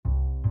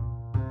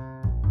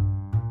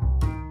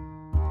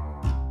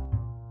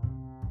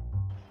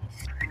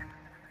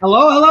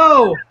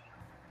Hello,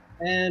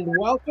 and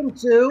welcome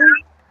to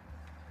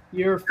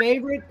your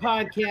favorite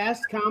podcast,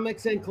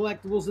 Comics and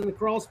Collectibles in the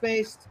Crawl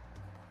Space.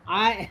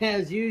 I,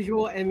 as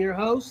usual, am your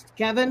host,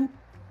 Kevin,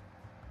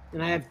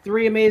 and I have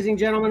three amazing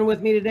gentlemen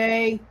with me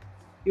today.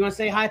 You want to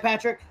say hi,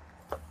 Patrick?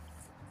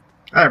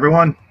 Hi,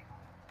 everyone.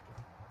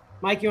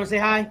 Mike, you want to say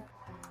hi?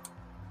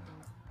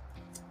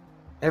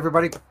 Hey,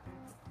 everybody.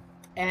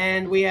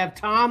 And we have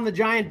Tom, the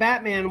Giant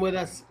Batman, with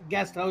us,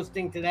 guest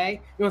hosting today.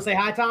 You want to say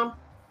hi, Tom?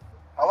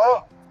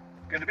 Hello.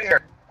 Good to be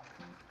here.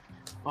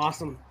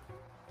 Awesome.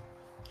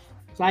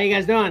 So how you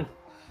guys doing?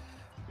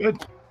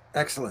 Good.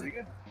 Excellent. Pretty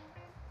good.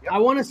 I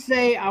want to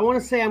say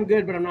I'm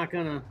good, but I'm not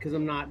gonna, because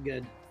I'm not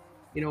good.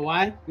 You know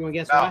why? You want to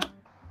guess why?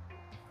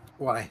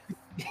 Why?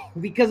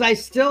 Because I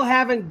still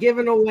haven't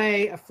given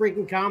away a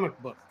freaking comic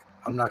book.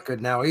 I'm not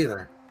good now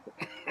either.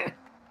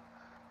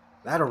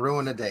 That'll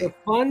ruin the The day.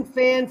 Fun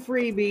Fan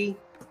Freebie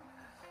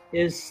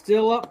is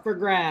still up for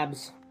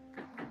grabs.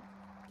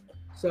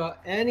 So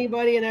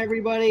anybody and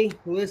everybody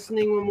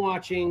listening and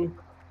watching,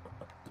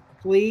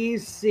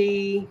 please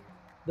see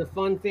the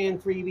Fun Fan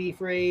Freebie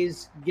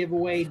phrase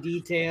giveaway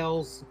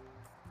details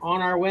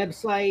on our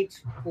website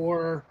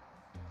or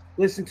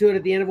listen to it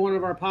at the end of one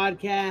of our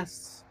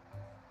podcasts.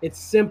 It's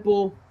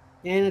simple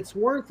and it's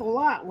worth a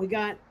lot. We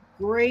got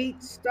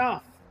great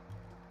stuff.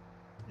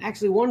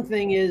 Actually, one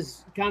thing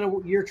is kind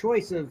of your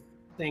choice of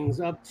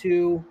things, up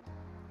to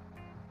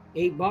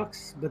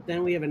 $8, but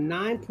then we have a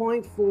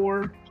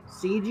 9.4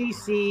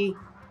 CGC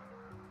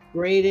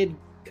graded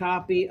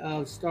copy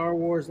of Star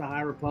Wars: The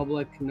High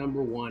Republic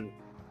 #1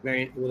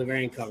 variant with a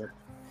variant cover.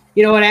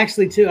 You know what?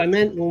 Actually, too, I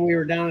meant when we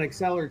were down at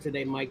Accelerator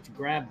today, Mike, to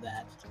grab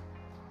that.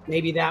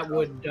 Maybe that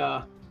would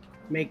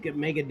make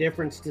a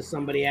difference to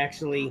somebody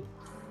actually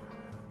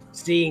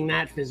seeing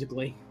that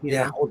physically.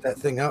 Yeah, hold that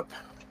thing up.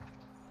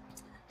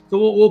 So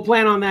we'll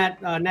plan on that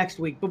next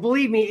week. But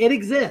believe me, it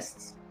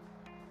exists.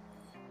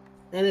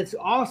 And it's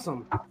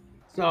awesome.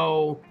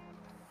 So,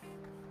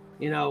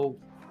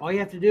 all you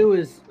have to do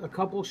is a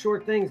couple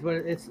short things, but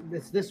it's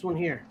this one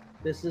here.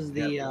 This is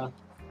the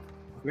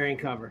variant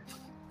cover.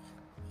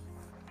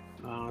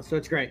 So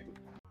it's great.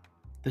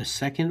 The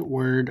second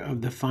word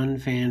of the Fun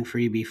Fan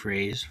Freebie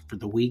phrase for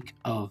the week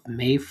of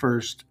May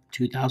 1st,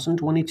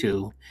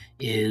 2022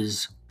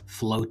 is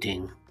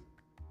floating.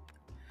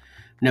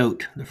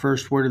 Note, the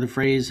first word of the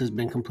phrase has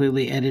been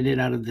completely edited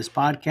out of this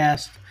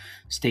podcast.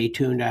 Stay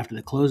tuned after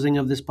the closing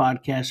of this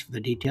podcast for the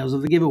details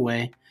of the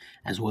giveaway,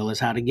 as well as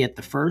how to get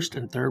the first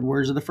and third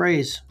words of the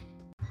phrase.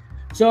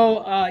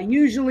 So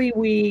usually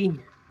we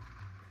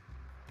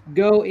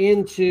go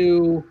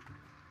into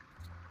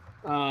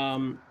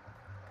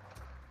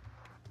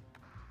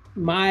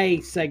my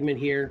segment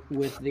here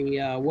with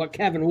the what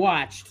Kevin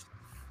watched,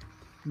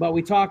 but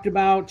we talked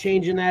about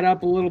changing that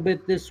up a little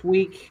bit this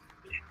week,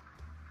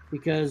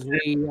 because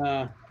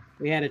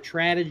we had a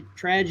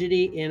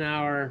tragedy in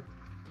our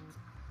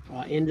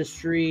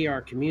industry,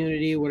 our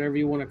community, whatever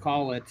you want to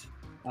call it,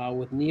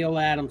 with Neal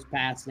Adams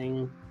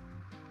passing.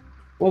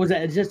 What was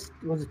that?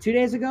 Was it 2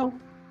 days ago?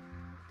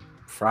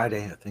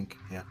 Friday, I think.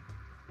 Yeah.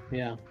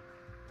 Yeah.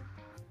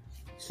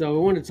 So we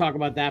wanted to talk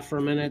about that for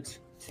a minute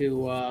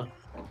to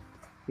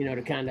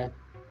to kind of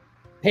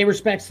pay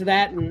respects to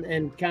that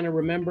and kind of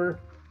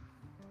remember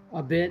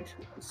a bit.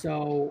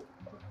 So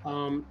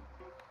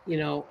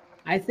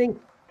I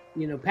think,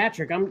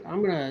 Patrick, I'm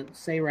gonna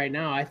say right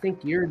now, I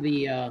think you're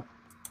the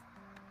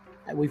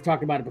we've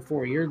talked about it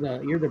before. You're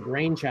the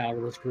brainchild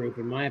of this group,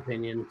 in my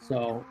opinion.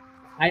 So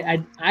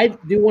I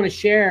do want to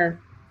share.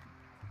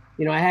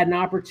 I had an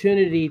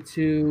opportunity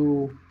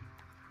to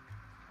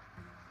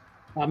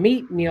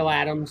meet Neal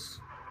Adams.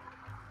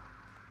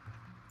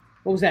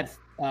 What was that?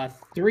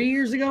 3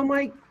 years ago,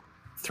 Mike?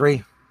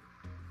 3.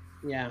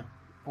 Yeah.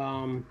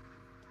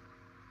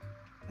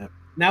 Yep.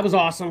 That was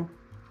awesome.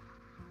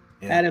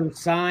 Yeah. Had him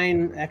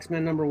sign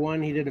X-Men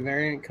 #1. He did a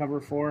variant cover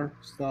for.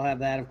 Still have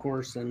that, of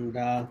course, and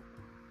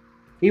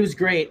he was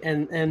great.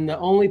 And the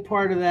only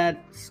part of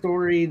that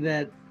story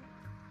that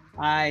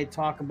I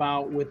talk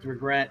about with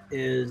regret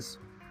is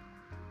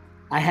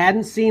I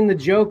hadn't seen the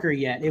Joker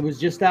yet. It was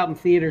just out in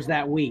theaters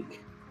that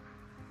week,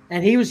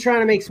 and he was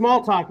trying to make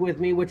small talk with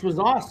me, which was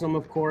awesome,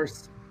 of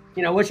course.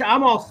 Which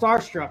I'm all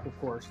starstruck, of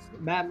course.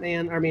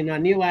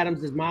 Neal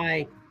Adams is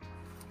my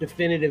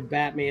definitive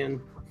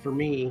Batman for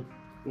me.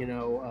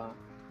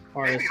 Artist.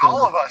 Maybe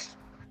all of us.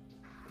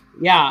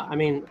 Yeah,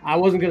 I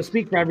wasn't going to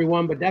speak for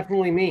everyone, but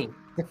definitely me.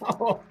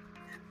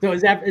 So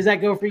is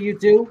that go for you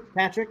too,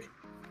 Patrick?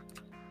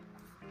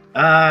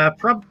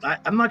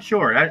 I'm not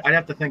sure. I'd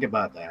have to think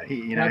about that.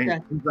 Okay.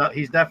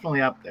 He's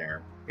definitely up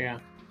there. Yeah.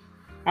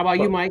 How about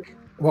you, Mike?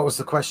 What was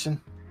the question?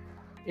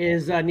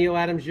 Is Neal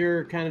Adams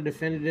your kind of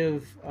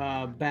definitive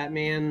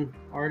Batman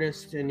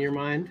artist in your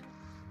mind?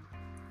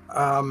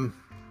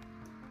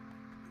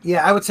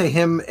 Yeah, I would say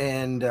him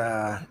and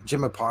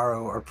Jim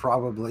Aparo are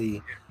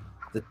probably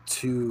the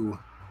two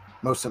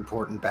most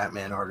important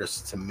Batman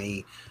artists to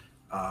me.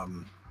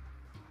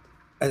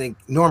 I think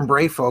Norm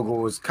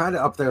Brayfogle was kind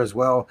of up there as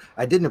well.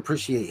 I didn't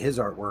appreciate his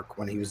artwork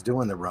when he was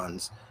doing the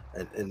runs,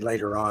 and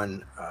later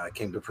on I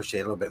came to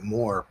appreciate a little bit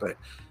more. But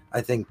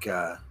I think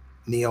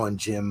Neal and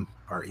Jim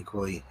are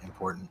equally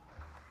important.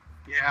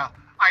 Yeah,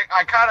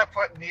 I kind of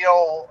put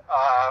Neal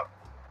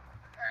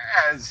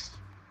as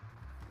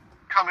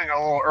coming a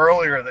little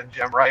earlier than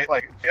Jim, right?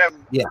 Like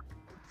Jim, Yeah.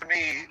 to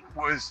me,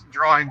 was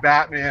drawing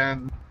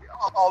Batman.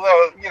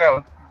 Although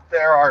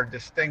there are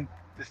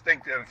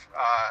distinctive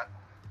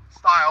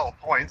style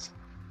points,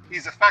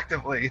 he's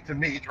effectively, to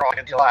me,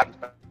 drawing Neal Adams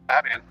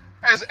Batman,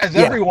 as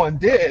everyone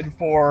did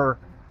for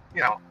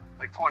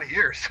like 20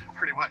 years,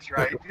 pretty much,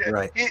 right?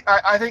 Right.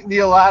 I think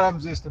Neal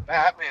Adams is to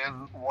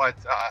Batman what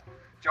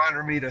John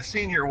Romita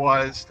Sr.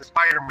 was to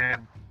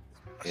Spider-Man,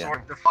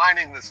 sort of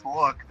defining this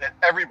look that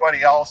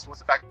everybody else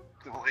was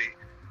effectively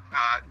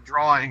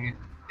drawing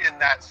in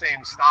that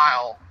same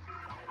style,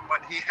 but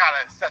he kind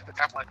of set the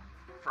template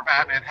for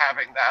Batman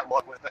having that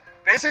look with it.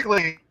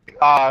 Basically,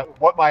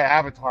 what my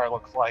avatar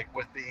looks like,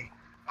 with the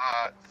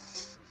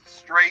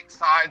straight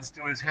sides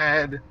to his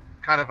head,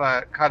 kind of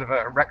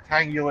a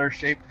rectangular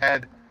shaped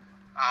head,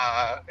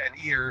 and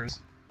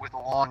ears with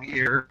long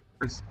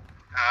ears,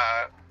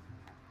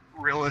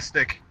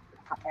 realistic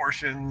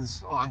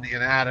proportions on the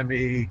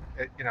anatomy,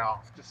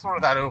 just sort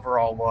of that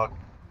overall look.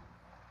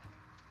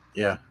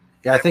 Yeah,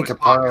 I think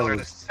Aparo in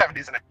the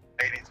 70s and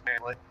 80s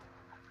mainly.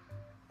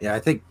 Yeah, I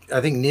think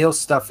Neal's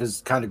stuff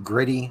is kind of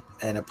gritty,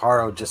 and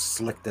Aparo just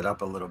slicked it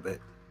up a little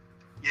bit.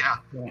 Yeah.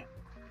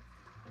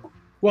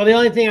 Well, the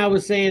only thing I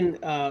was saying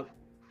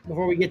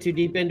before we get too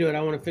deep into it,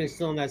 I want to finish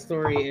telling that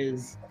story.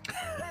 Is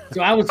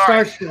so I was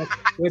starstruck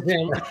with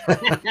him,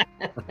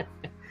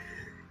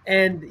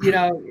 and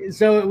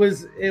so it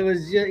was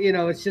just,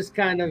 it's just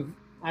kind of,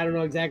 I don't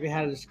know exactly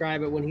how to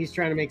describe it. When he's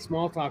trying to make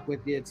small talk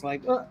with you, it's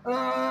like you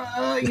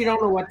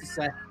don't know what to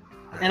say.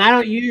 And I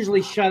don't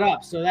usually shut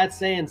up, so that's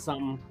saying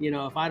something,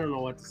 if I don't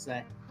know what to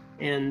say.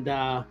 And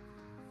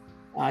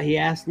he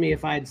asked me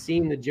if I had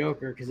seen The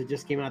Joker, because it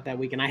just came out that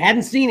week, and I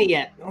hadn't seen it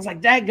yet. I was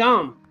like,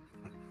 dadgum.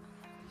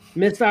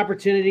 Missed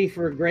opportunity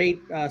for a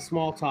great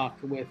small talk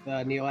with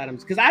Neal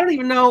Adams, because I don't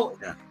even know.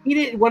 He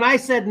didn't. When I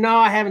said no,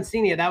 I haven't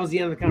seen it yet, that was the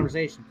end of the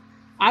conversation.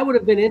 I would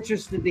have been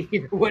interested to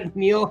hear what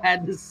Neal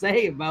had to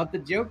say about The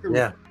Joker.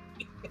 Yeah,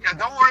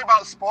 don't worry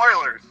about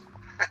spoilers.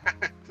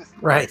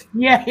 Right.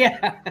 Yeah.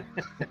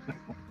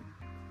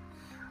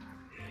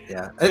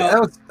 Yeah,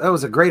 that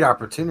was a great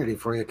opportunity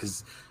for you,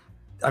 because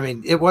I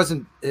mean, it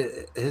wasn't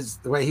the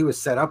way he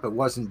was set up. It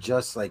wasn't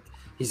just like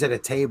he's at a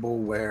table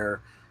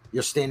where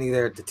you're standing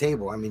there at the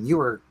table. I mean, you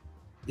were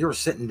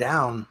sitting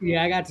down.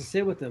 Yeah, I got to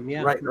sit with him.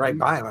 Yeah, right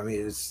by him. I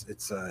mean,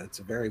 it's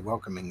a very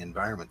welcoming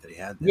environment that he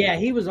had there. Yeah,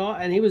 he was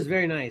and he was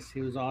very nice.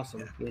 He was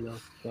awesome.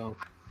 So.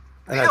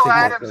 Neal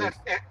Adams,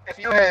 if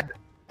you had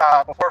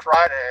before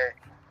Friday,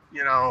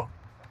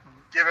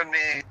 given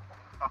me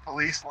a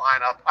police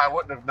lineup, I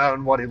wouldn't have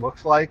known what he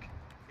looks like.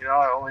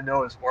 I only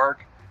know his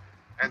work.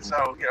 And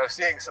so,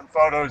 seeing some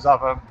photos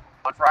of him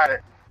on Friday,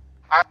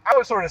 I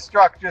was sort of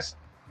struck, just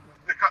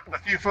the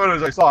few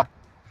photos I saw.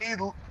 He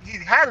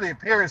had the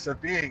appearance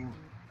of being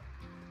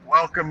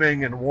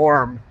welcoming and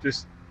warm.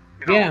 Just,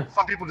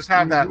 some people just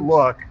have that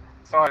look.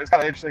 So it's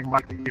kind of interesting,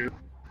 Mike, that you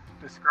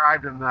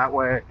described him that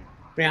way.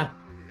 Yeah.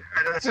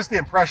 And it's just the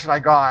impression I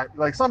got.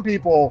 Like, some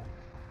people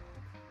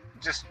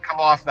just come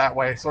off that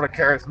way, sort of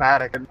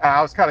charismatic. And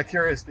I was kind of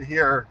curious to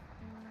hear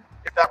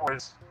if that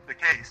was the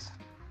case.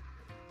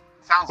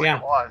 Sounds like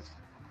it was.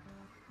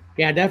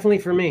 Yeah, definitely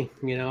for me.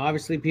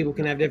 Obviously people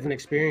can have different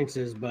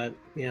experiences, but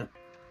yeah,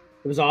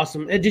 it was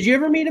awesome. Did you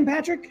ever meet him,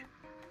 Patrick?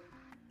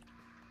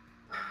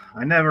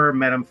 I never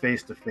met him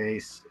face to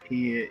face.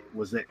 He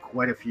was at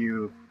quite a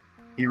few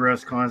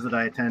Heroes cons that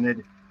I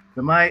attended.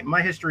 But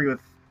my history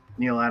with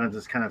Neal Adams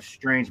is kind of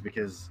strange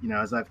because,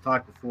 as I've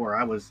talked before,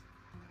 I was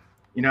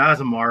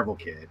a Marvel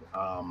kid.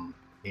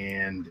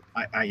 And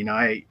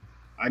I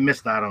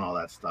missed out on all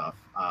that stuff.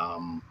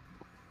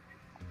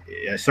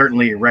 I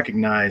certainly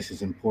recognize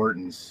his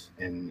importance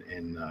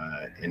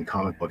in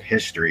comic book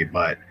history,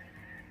 but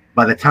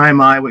by the time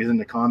I was in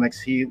the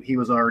comics, he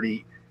was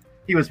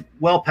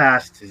well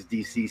past his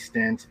DC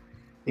stint,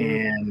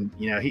 and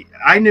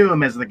I knew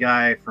him as the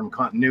guy from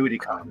Continuity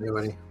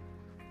Comics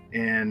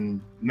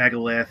and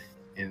Megalith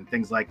and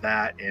things like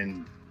that,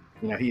 and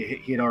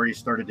he had already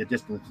started to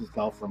distance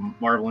himself from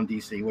Marvel and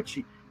DC, which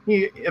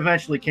he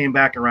eventually came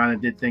back around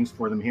and did things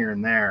for them here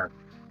and there,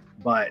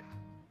 but.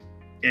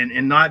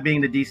 And not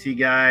being the DC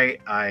guy,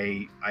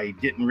 I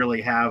didn't really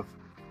have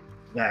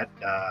that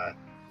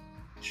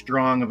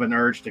strong of an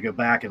urge to go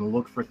back and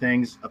look for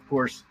things. Of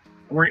course,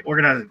 we're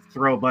gonna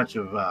throw a bunch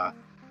of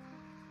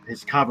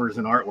his covers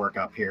and artwork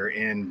up here,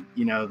 and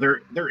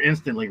they're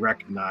instantly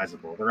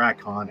recognizable. They're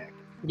iconic.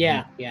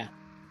 Yeah.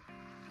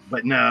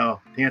 But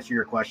no, to answer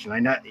your question,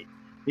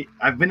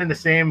 I've been in the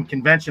same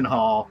convention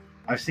hall.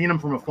 I've seen him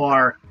from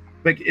afar,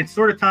 but it's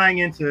sort of tying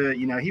into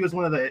he was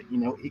one of the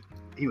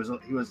he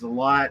was a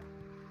lot.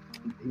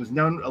 He was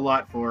known a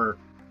lot for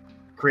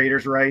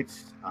creators'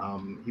 rights.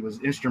 He was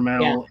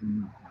instrumental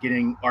in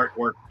getting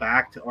artwork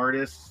back to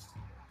artists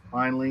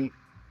finally.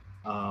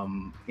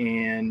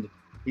 And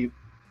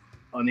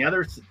on the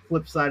other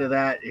flip side of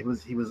that,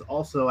 he was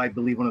also, I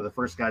believe, one of the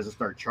first guys to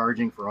start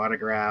charging for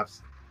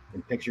autographs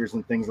and pictures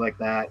and things like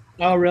that.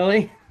 Oh,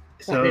 really?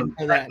 So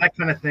that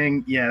kind of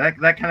thing, yeah,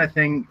 that kind of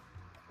thing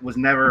was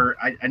never.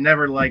 I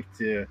never liked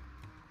to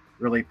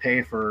really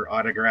pay for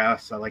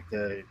autographs. I like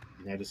to,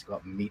 just go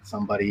up and meet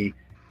somebody,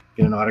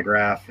 get an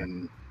autograph,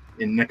 and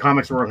in the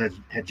comics world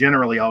had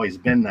generally always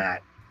been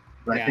that.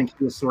 But I think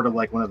he was sort of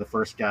like one of the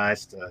first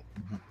guys to,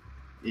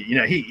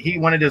 he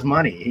wanted his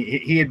money.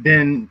 He had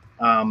been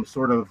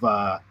sort of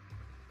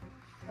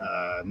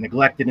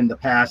neglected in the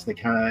past.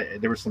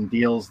 There were some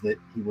deals that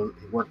he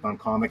worked on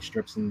comic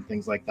strips and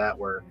things like that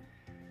where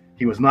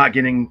he was not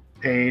getting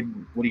paid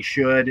what he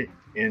should,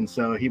 and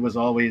so he was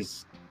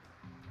always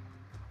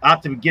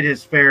out to get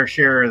his fair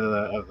share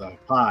of the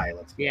pie.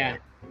 Let's yeah.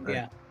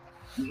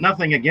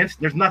 Nothing against.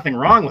 There's nothing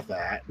wrong with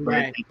that, but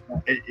right.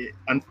 it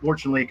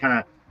unfortunately kind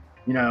of,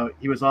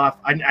 he was off.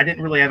 I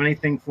didn't really have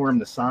anything for him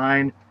to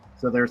sign,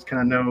 so there's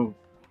kind of no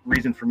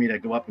reason for me to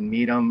go up and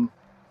meet him.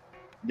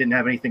 Didn't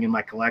have anything in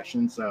my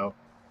collection, so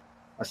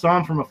I saw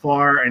him from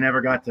afar. I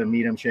never got to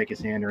meet him, shake his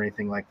hand, or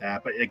anything like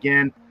that. But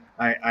again,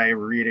 I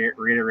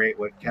reiterate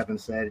what Kevin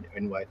said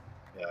and what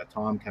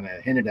Tom kind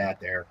of hinted at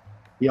there.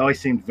 He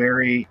always seemed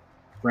very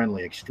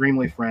friendly,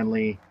 extremely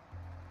friendly.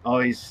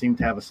 Always seemed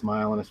to have a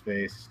smile on his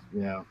face.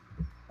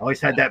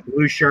 Always had that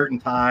blue shirt and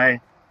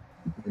tie.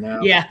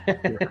 Yeah.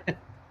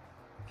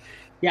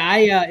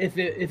 Yeah. If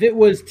it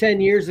was 10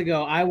 years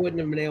ago, I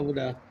wouldn't have been able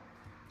to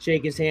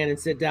shake his hand and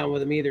sit down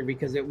with him either,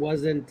 because it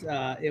wasn't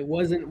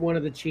one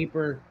of the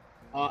cheaper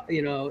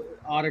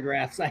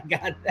autographs I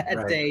got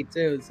that day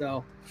too.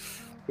 So,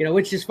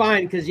 which is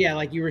fine, because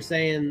like you were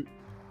saying,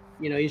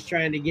 he's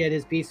trying to get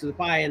his piece of the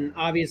pie, and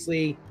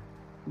obviously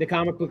the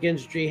comic book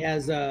industry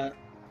has the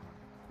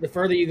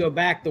further you go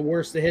back, the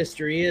worse the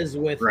history is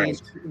with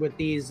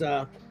these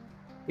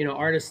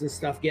artists and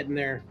stuff getting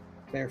their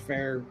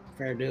fair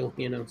due,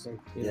 so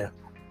yeah,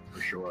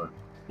 for sure.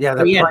 Yeah,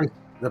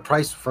 the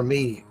price for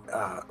me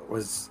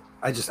was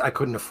I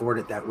couldn't afford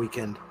it that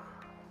weekend.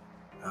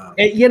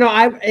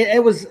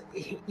 It was,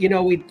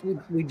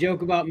 we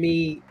joke about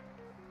me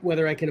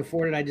whether I can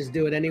afford it, I just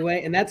do it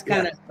anyway, and that's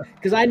kind of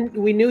because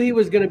we knew he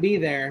was going to be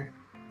there.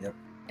 Yep.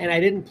 And I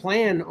didn't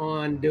plan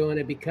on doing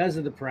it because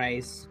of the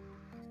price,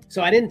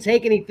 so I didn't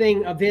take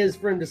anything of his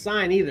for him to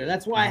sign either.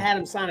 That's why I had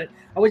him sign it.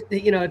 I wish,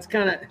 it's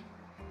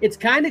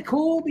kind of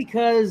cool,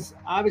 because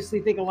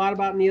obviously think a lot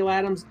about Neal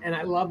Adams, and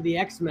I love the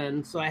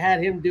X-Men, so I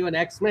had him do an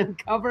X-Men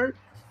cover.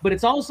 But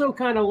it's also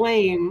kind of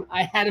lame.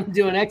 I had him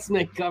do an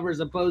X-Men cover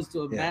as opposed to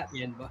a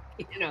Batman book,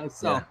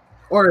 so. Yeah.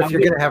 Or if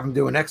you're going to have him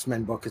do an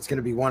X-Men book, it's going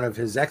to be one of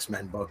his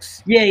X-Men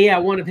books. Yeah,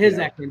 one of his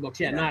X-Men books.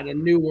 Yeah, not a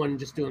new one,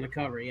 just doing the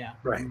cover. Yeah.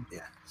 Right.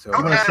 Yeah. So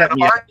I'm going to set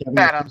me up.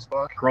 Adams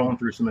book. Scrolling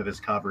through some of his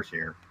covers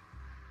here.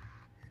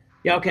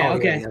 Yeah. Okay.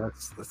 Okay. Yeah,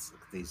 let's look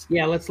at these.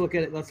 Yeah, let's look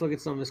at it. Let's look at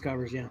some of his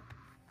covers. Yeah.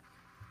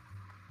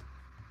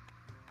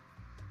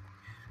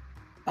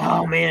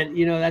 Oh man,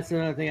 that's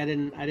another thing I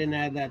didn't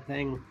add that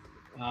thing.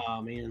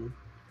 Oh man,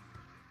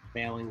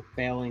 failing.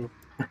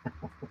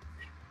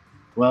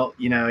 Well,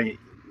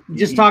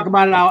 just talk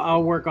about it.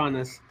 I'll work on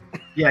this.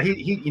 Yeah,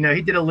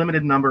 he did a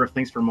limited number of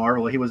things for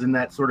Marvel. He was in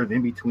that sort of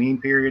in between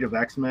period of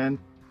X-Men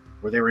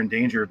where they were in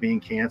danger of being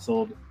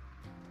canceled,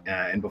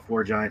 and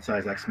before Giant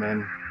Size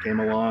X-Men came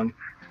along.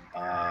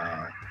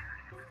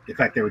 In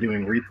fact, they were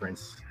doing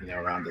reprints,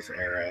 around this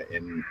era,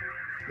 and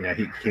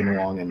he came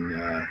along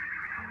and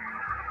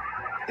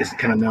is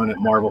kind of known at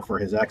Marvel for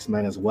his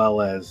X-Men, as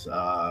well as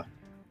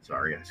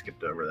sorry, I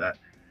skipped over that.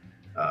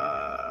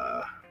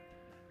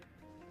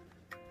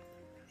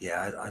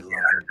 Yeah, I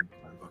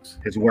love books.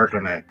 His work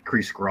on the Kree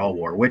Skrull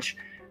War, which,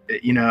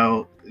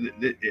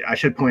 I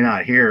should point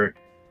out here,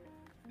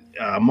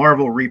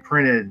 Marvel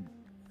reprinted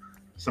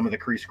some of the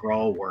Kree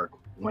Skrull work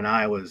when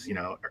I was,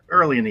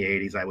 early in the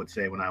 80s, I would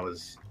say, when I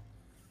was,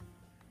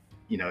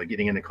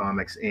 getting into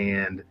comics.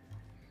 And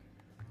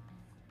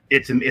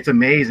it's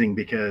amazing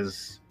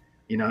because,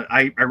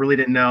 I really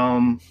didn't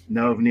know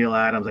of Neal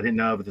Adams. I didn't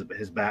know of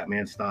his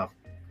Batman stuff.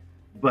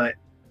 But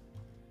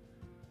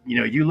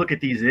you look at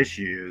these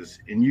issues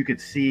and you could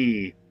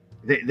see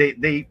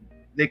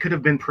they could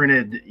have been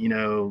printed,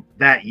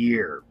 that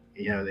year.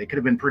 They could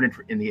have been printed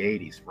in the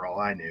 80s for all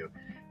I knew,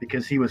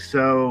 because he was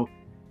so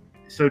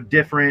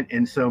different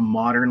and so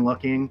modern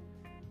looking.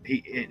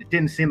 It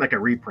didn't seem like a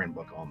reprint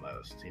book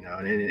almost,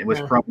 and it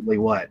was probably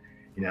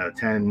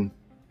 10,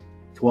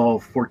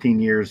 12, 14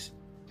 years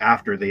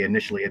after they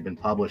initially had been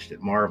published at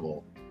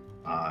Marvel.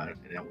 I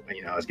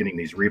was getting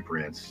these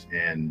reprints,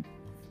 and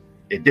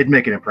it did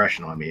make an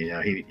impression on me.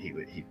 He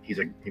was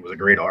a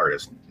great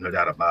artist, no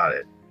doubt about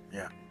it.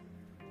 Yeah.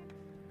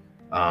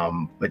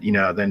 But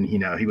then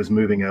he was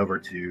moving over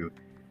to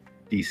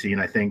DC,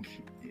 and I think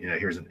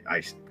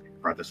I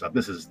brought this up.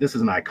 This is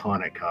an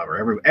iconic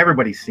cover.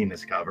 Everybody's seen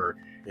this cover.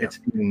 Yeah. It's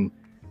been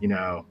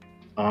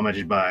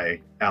homaged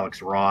by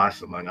Alex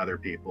Ross, among other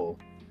people.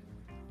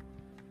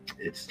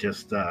 It's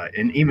just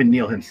and even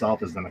Neal himself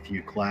has done a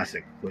few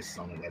classic twists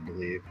on it, I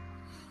believe.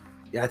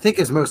 Yeah, I think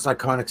his most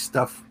iconic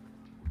stuff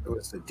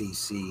was the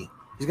DC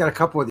He's got a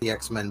couple of the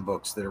X-Men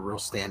books that are real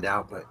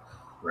standout, but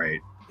Right.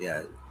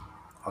 yeah,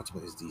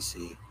 ultimately it's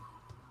DC.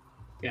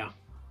 Yeah.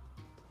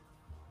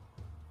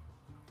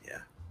 Yeah.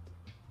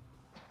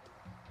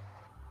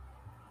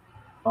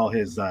 Oh. All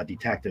his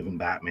Detective and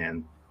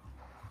Batman.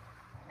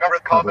 Remember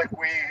the comic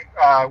we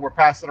were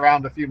passing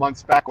around a few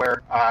months back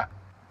where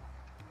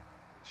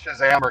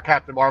Shazam or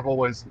Captain Marvel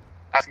was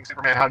asking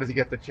Superman how does he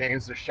get the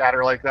chains to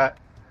shatter like that?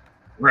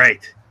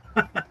 Right.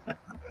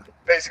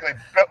 Basically,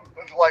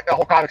 like the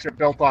whole comics are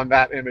built on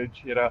that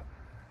image, you know.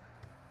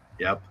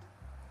 Yep.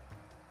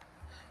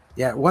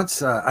 Yeah,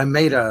 once I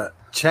made a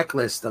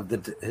checklist of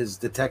his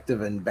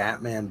Detective and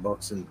Batman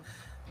books, and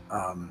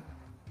I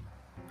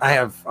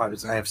have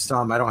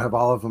some. I don't have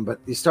all of them, but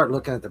you start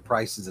looking at the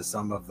prices of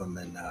some of them,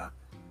 and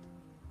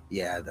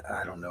yeah,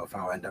 I don't know if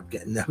I'll end up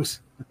getting those.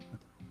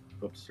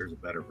 Oops, there's a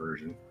better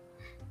version.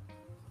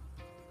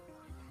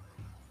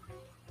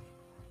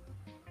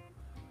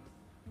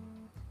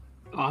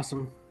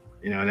 Awesome.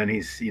 And then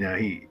he's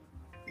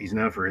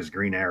known for his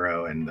Green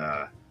Arrow and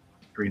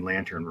Green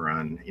Lantern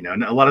run.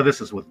 And a lot of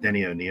this is with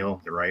Denny O'Neil,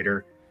 the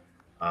writer.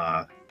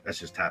 That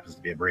just happens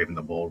to be a Brave and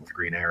the Bold with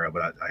Green Arrow,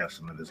 but I have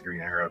some of his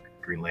Green Arrow,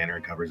 Green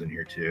Lantern covers in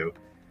here too.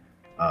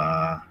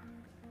 A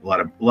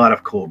lot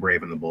of cool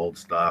Brave and the Bold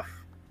stuff.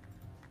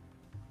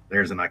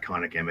 There's an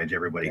iconic image.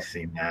 Everybody's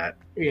seen that.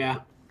 Yeah.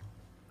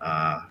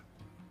 Around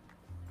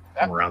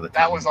the time.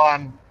 That was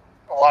on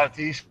a lot of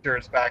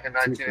T-shirts back in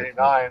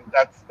 1989.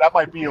 That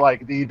might be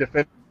like the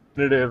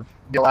definitive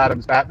Neal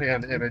Adams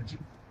Batman image.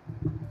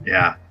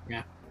 Yeah.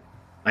 Yeah.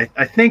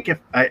 I think if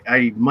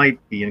I might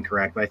be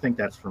incorrect, but I think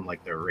that's from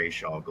like the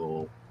Ra's al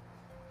Ghul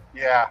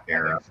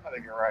era. I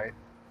think you're right.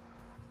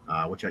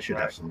 Which I should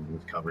have some of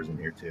those covers in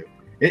here too.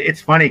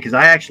 It's funny because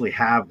I actually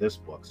have this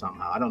book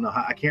somehow. I don't know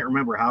how. I can't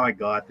remember how I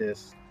got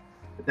this.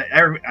 But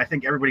I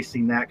think everybody's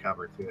seen that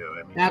cover too.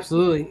 I mean,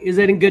 absolutely. Is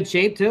it in good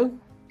shape too?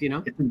 Do you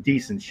know? It's in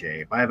decent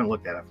shape. I haven't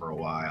looked at it for a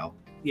while.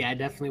 Yeah, I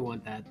definitely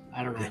want that.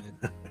 I don't have it.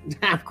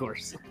 Of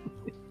course.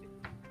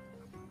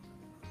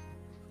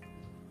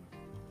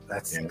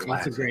 That's a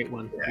great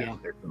one. Yeah.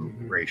 There's some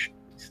great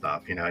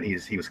stuff, and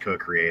he was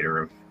co-creator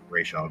of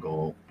Ra's al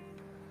Ghul.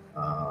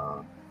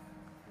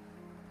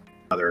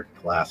 Another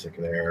classic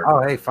there.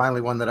 Oh, hey,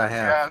 finally one that I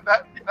have.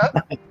 Yeah,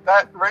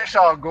 that Ra's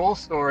al Ghul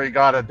story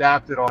got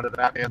adapted onto the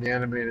Batman the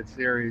Animated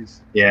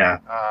Series. Yeah.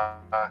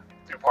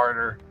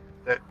 Two-parter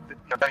that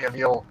Denny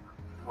O'Neil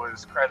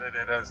was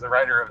credited as the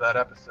writer of that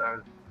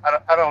episode.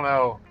 I don't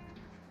know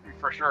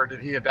for sure. Did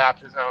he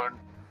adapt his own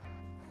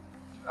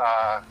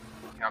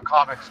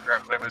comic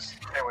strip? But it was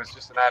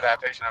just an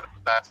adaptation of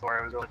that story.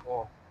 It was really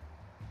cool.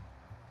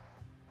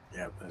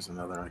 Yeah, there's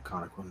another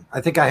iconic one.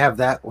 I think I have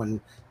that when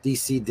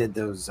DC did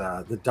those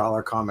the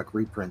dollar comic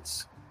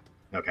reprints.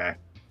 Okay.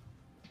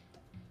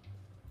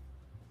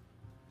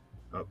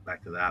 Oh,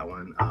 back to that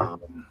one.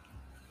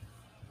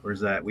 Where's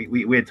that?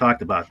 We had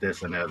talked about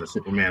this in the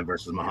Superman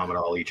versus Muhammad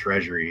Ali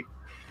Treasury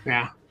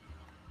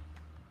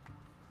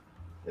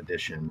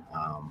edition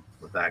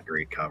with that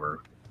great cover.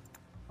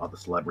 All the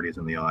celebrities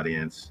in the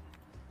audience.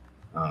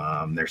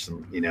 There's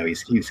some,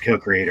 he's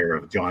co-creator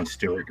of John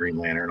Stewart Green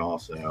Lantern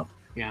also.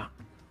 Yeah.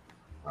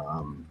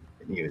 And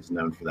he was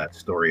known for that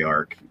story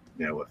arc,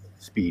 with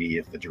Speedy,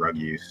 the drug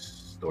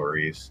use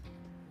stories.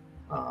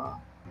 I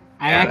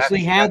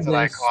actually had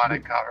that's this. An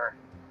iconic cover.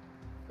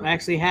 I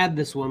actually had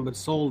this one, but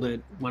sold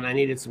it when I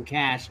needed some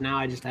cash. Now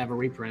I just have a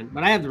reprint,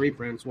 but I have the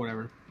reprints,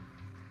 whatever.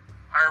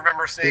 I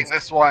remember seeing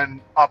this one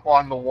up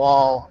on the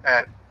wall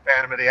at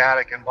Phantom of the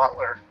Attic in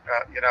Butler.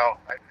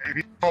 If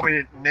you told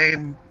me to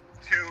name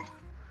two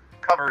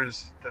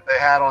covers that they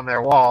had on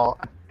their wall,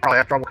 I'd probably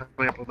have trouble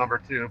coming up with number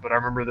two, but I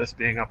remember this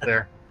being up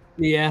there.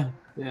 Yeah.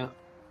 Yeah,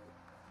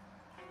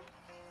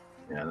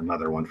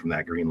 another one from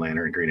that Green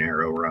Lantern, Green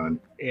Arrow run.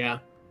 Yeah.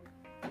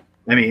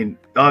 I mean,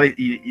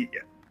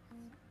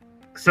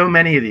 so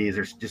many of these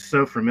are just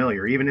so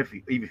familiar. Even if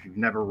you've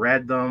never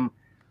read them,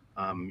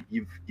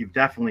 you've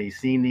definitely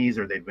seen these,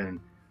 or they've been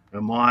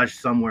homaged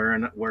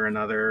somewhere or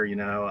another.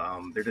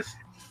 They're just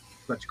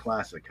such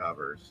classic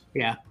covers.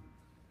 Yeah.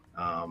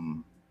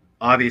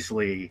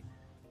 Obviously,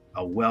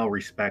 a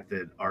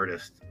well-respected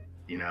artist,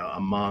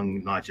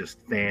 among not just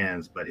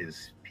fans but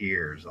his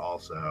peers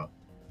also.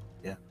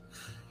 Yeah.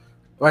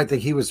 Well, I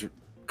think he was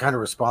kind of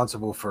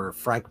responsible for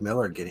Frank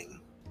Miller getting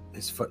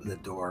his foot in the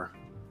door.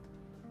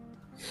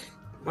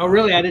 Oh,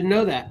 really? I didn't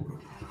know that.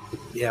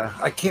 Yeah,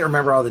 I can't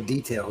remember all the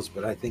details,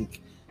 but I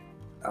think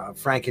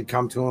Frank had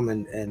come to him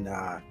and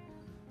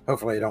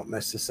hopefully I don't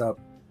mess this up.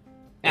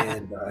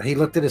 And he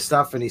looked at his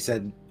stuff and he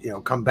said,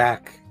 come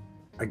back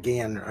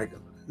again.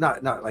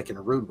 Not like in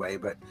a rude way,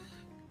 but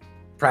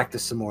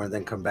practice some more and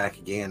then come back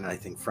again. And I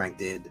think Frank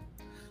did.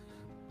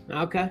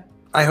 Okay.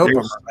 I hope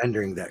I'm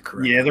rendering that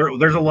correctly. Yeah,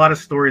 there's a lot of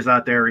stories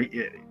out there.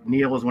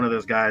 Neal was one of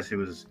those guys who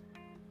was,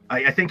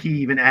 I think he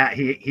even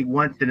he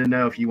wanted to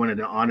know if you wanted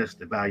an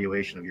honest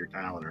evaluation of your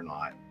talent or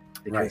not,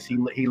 because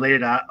he laid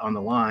it out on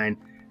the line.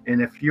 And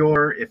if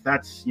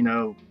that's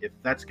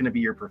going to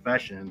be your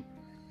profession,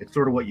 it's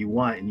sort of what you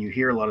want. And you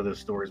hear a lot of those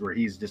stories where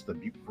he's just a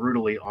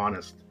brutally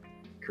honest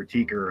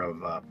critiquer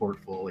of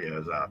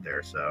portfolios out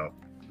there. So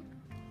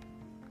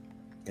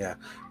yeah,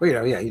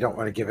 well, you don't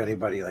want to give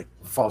anybody like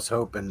false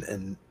hope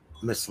and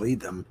mislead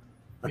them.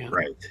 Yeah.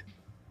 Right.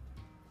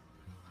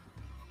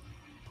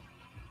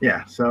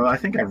 Yeah, so I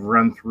think I've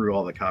run through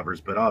all the covers,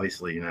 but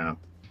obviously,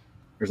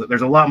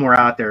 there's a lot more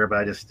out there. But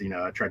I just,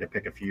 I tried to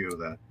pick a few of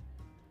the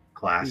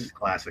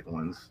classic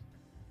ones.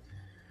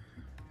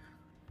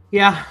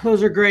 Yeah,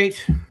 those are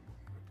great.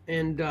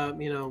 And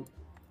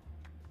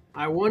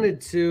I wanted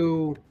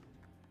to.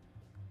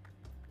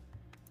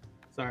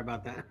 Sorry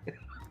about that.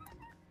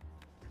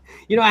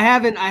 I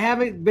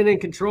haven't been in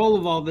control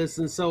of all this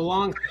in so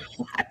long.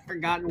 I've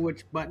forgotten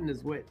which button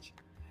is which.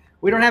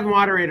 We don't have a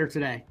moderator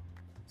today,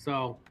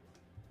 so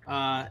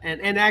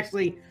and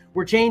actually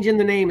we're changing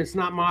the name. It's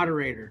not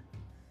moderator.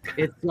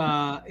 It's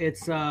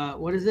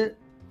what is it,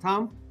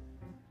 Tom?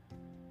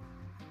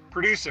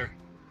 Producer.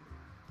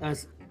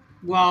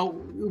 Well,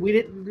 we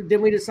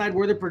didn't we decide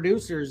we're the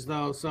producers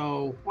though?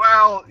 So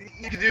Well,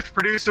 you could do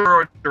producer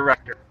or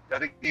director. I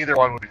think either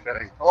one would be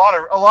fitting. A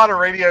lot of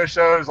radio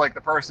shows, like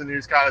the person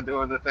who's kind of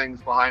doing the things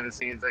behind the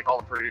scenes, they call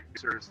them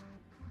producers.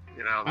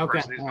 The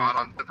person who's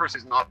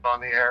not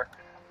on the air.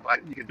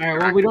 But you can. All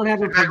right. Well, we don't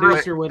have a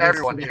producer with us.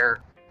 Everyone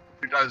here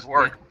who does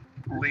work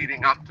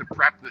leading up to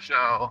prep the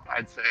show,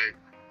 I'd say,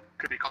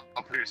 could be called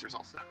producers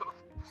also.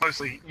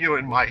 Mostly you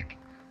and Mike,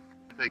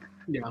 I think.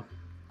 Yeah. I don't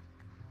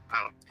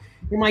know.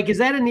 Well, Mike, is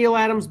that a Neal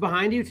Adams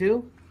behind you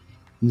too?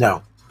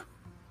 No,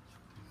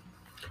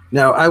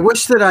 I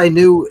wish that I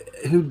knew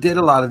who did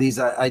a lot of these.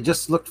 I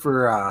just looked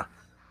for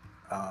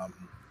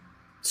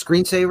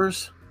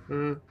screensavers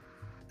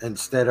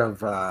instead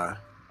of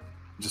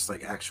just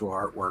like actual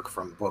artwork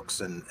from books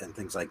and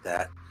things like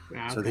that.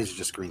 Yeah, okay. So these are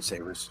just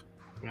screensavers.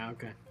 Yeah,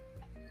 okay.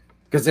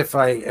 Because if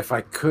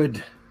I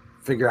could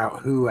figure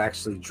out who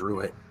actually drew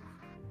it,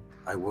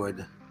 I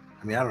would.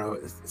 I mean, I don't know.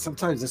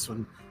 Sometimes this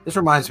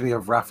reminds me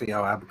of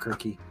Raphael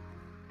Albuquerque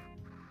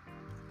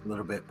a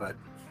little bit, but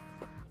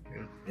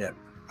yeah.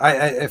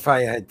 If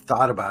I had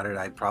thought about it,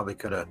 I probably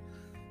could have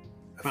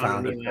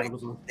found it.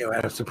 Neal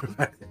Adams to put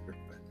back there.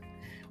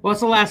 Well,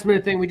 it's a last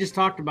minute thing. We just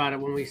talked about it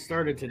when we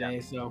started today,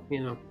 so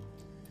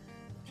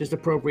just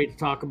appropriate to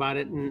talk about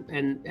it.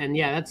 And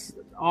yeah, that's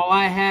all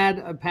I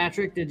had.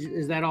 Patrick,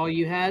 is that all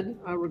you had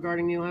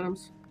regarding Neal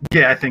Adams?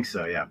 Yeah, I think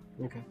so. Yeah.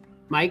 Okay.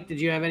 Mike, did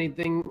you have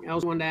anything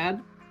else you wanted to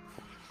add?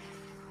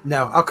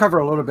 No, I'll cover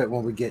a little bit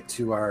when we get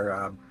to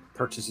our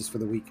purchases for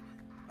the week.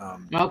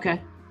 Okay.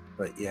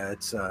 But yeah,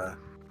 it's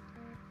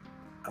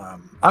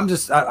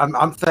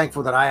I'm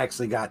thankful that I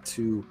actually got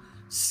to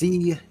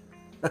see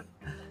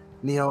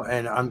Neal,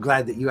 and I'm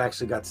glad that you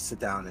actually got to sit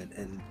down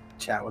and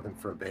chat with him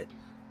for a bit.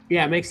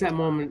 Yeah, it makes that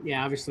moment,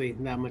 obviously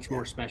that much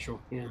more special.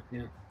 Yeah,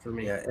 for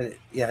me.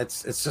 Yeah,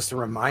 it's just a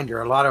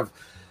reminder. A lot of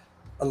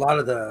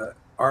the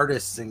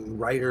artists and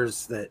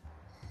writers that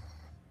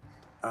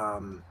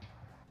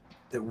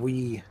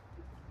we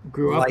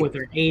grew up with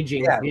are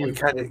aging. Yeah, we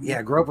kind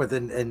of grew up with,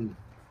 and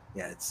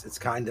it's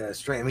kind of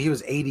strange. I mean, he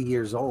was 80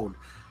 years old.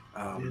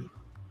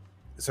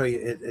 So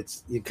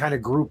you kind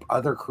of group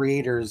other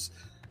creators,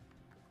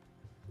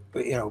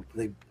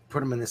 they put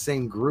them in the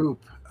same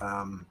group.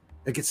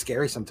 It gets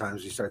scary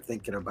sometimes. You start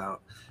thinking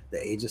about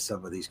the age of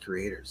some of these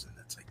creators, and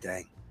it's like,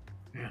 dang.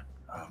 Yeah.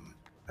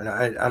 And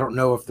I don't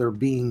know if they're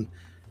being,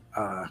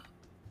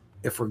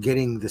 if we're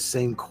getting the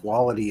same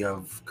quality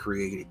of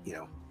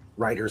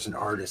writers and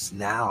artists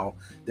now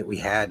that we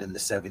had in the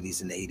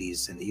 70s and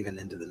 80s and even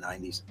into the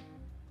 90s.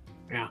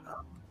 Yeah.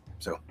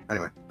 So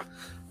anyway,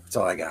 that's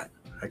all I got.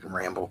 I can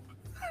ramble.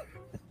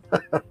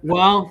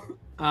 Well,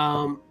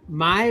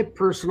 my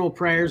personal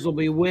prayers will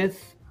be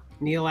with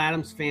Neal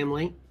Adams'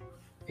 family,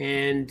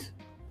 and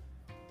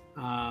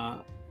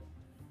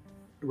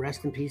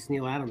rest in peace,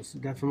 Neal Adams.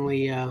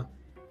 Definitely, in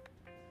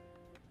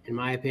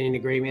my opinion, a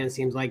great man.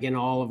 Seems like in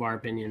all of our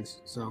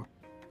opinions. So,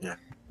 yeah,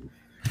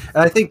 and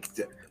I think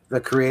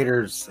the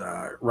creator's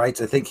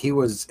rights. I think he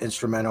was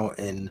instrumental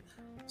in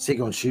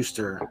Siegel and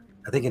Schuster.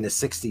 I think in the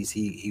 60s,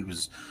 he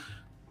was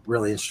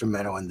really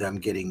instrumental in them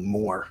getting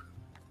more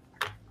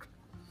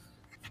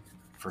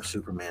for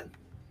Superman.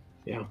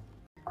 Yeah.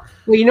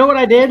 Well, you know what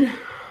I did?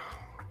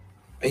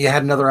 You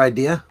had another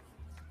idea?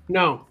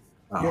 No.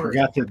 I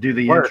forgot to do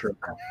the intro.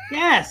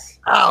 Yes.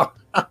 Oh.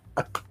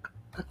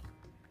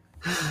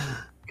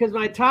 Because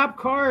my top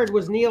card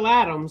was Neal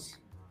Adams,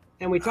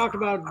 and we talked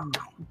about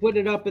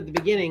putting it up at the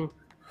beginning.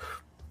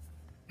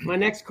 My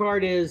next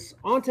card is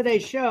on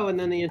today's show, and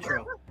then the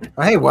intro.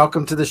 Hey,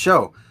 welcome to the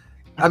show.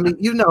 I mean,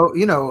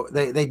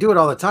 they do it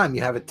all the time.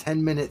 You have a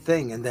 10-minute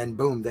thing, and then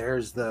boom,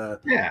 there's the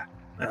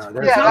that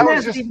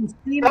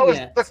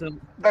was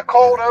the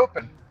cold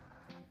open.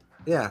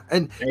 Yeah,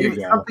 and if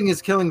something is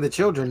killing the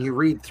children, you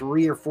read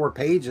 3 or 4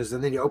 pages,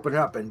 and then you open it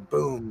up, and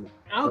boom.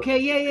 Okay,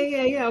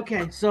 yeah.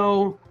 Okay,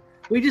 so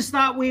we just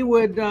thought we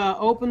would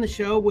open the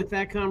show with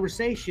that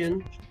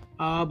conversation,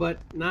 but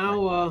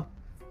now,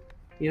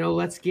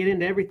 let's get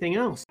into everything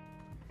else.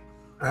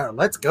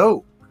 Let's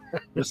go.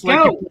 Just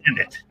like you planned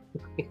it.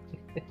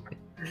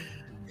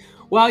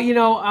 Well, you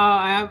know,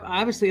 I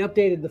obviously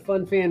updated the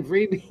Fun Fan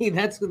Freebie.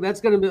 That's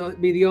going to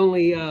be the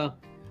only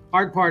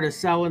hard part of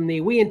selling the.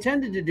 We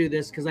intended to do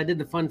this because I did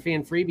the Fun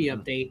Fan Freebie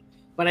update,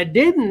 but I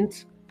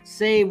didn't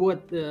say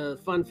what the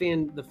Fun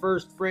Fan the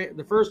first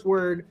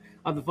word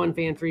of the Fun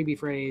Fan Freebie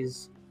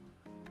phrase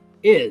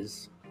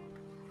is,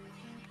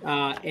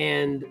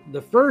 and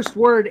the first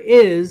word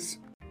is,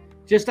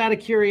 just out of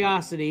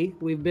curiosity.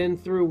 We've been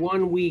through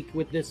 1 week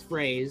with this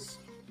phrase.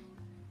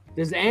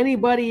 Does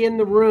anybody in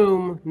the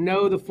room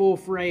know the full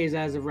phrase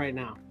as of right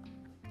now?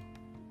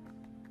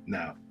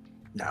 No.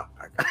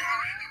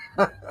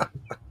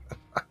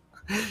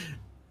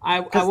 I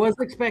was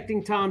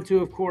expecting Tom to,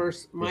 of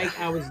course. Mike,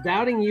 I was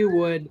doubting you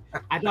would.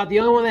 I thought the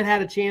only one that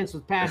had a chance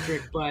was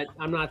Patrick, but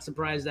I'm not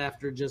surprised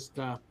after just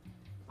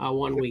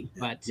 1 week.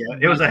 But yeah,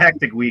 it was a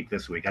hectic week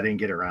this week. I didn't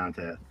get around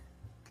to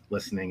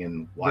listening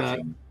and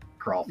watching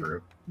crawl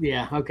through.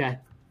 Yeah, okay.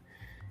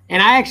 And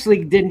I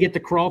actually didn't get the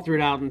crawl through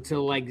it out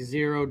until like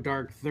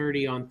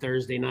 0:30 on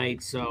Thursday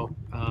night. So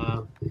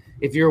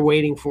if you're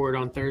waiting for it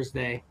on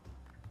Friday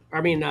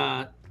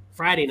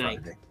night.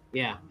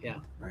 Yeah.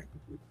 Right.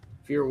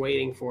 If you're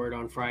waiting for it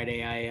on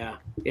Friday,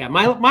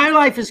 my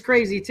life is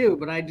crazy too,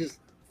 but I just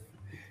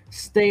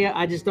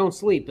don't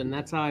sleep, and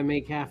that's how I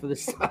make half of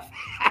this stuff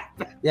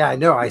happen. Yeah, I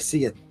know. I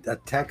see a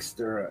text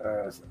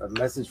or a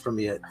message from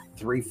you at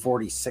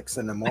 3:46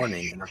 in the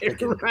morning, and I'm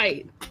thinking,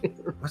 right.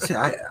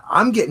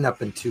 I'm getting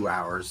up in 2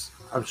 hours.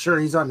 I'm sure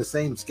he's on the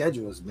same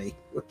schedule as me.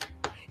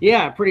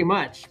 Yeah, pretty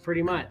much.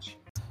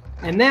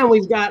 And then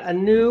we've got a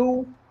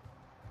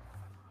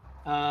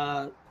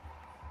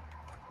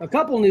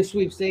couple new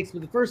sweepstakes, but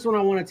the first one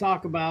I want to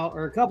talk about,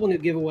 or a couple new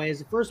giveaways.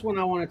 The first one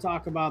I want to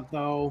talk about,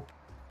 though,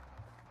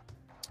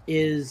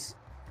 is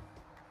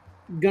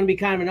going to be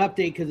kind of an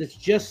update because it's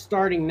just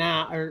starting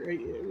now, or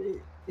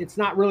it's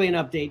not really an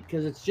update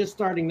because it's just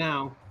starting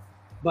now,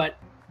 but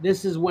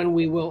this is when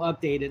we will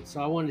update it. So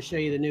I wanted to show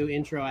you the new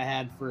intro I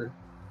had for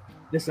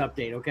this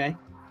update. Okay.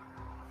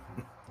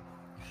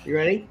 You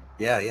ready?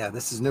 Yeah.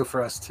 This is new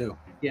for us too.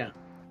 Yeah.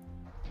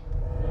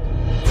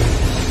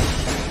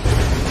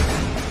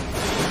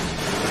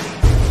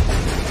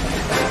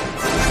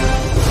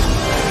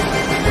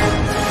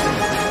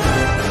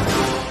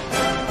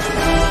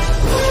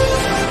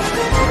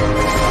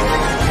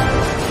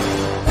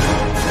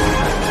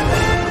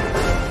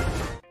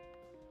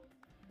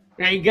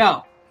 There you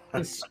go.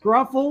 The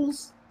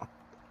Scruffles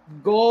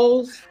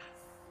Goals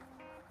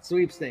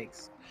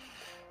Sweepstakes.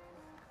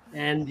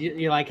 And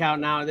you like how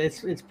now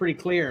it's pretty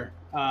clear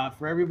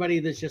for everybody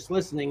that's just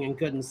listening and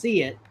couldn't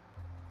see it.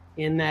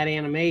 In that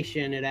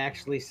animation, it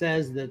actually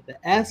says that the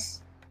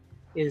S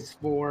is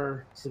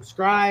for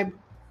subscribe,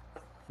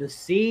 the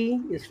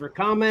C is for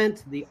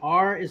comment, the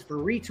R is for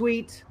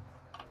retweet,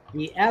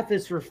 the F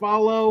is for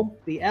follow,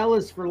 the L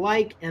is for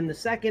like, and the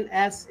second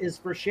S is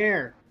for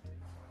share.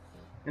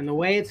 And the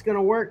way it's going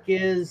to work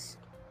is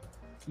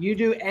you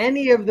do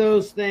any of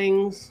those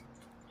things,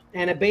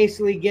 and it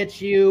basically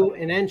gets you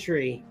an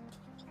entry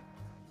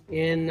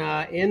in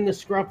the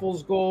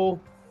Scruffles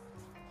Goal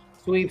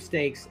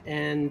Sweepstakes.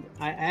 And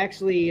I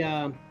actually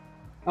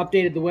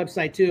updated the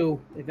website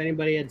too, if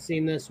anybody had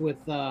seen this, with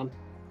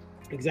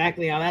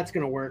exactly how that's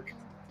going to work.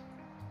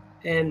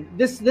 And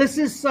this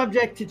is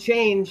subject to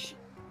change.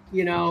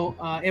 You know,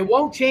 it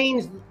won't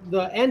change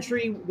the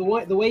entry, the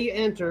way you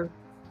enter.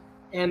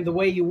 And the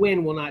way you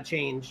win will not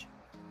change.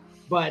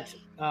 But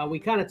we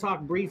kind of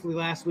talked briefly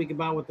last week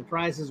about what the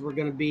prizes were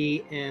going to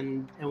be,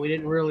 and we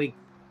didn't really,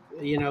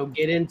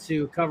 get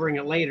into covering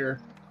it later.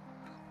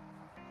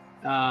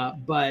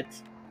 But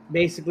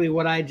basically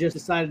what I just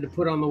decided to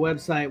put on the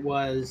website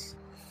was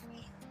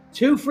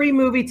 2 free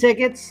movie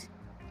tickets,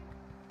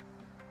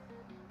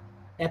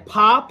 a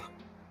pop,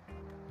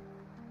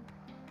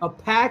 a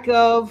pack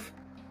of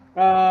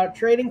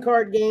trading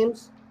card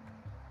games,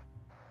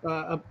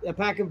 a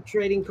pack of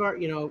trading cards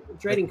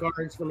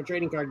from a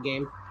trading card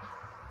game,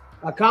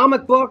 a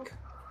comic book,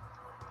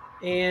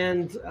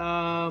 and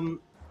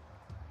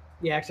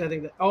actually I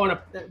think that. Oh, and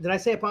did I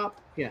say a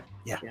pop? Yeah.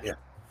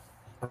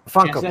 A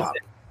Funko Pop.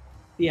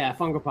 Yeah,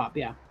 Funko Pop.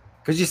 Yeah.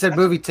 Because you said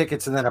movie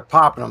tickets and then a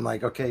pop, and I'm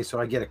like, okay, so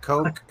I get a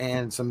Coke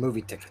and some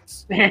movie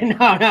tickets. No.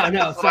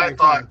 That's what I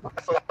thought.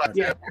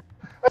 Yeah.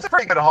 That's a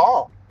pretty good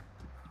haul.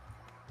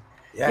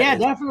 Yeah,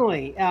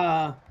 definitely.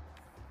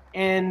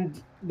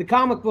 And the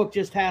comic book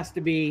just has to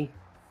be,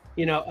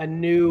 a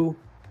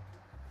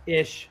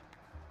new-ish.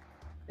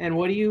 And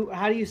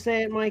how do you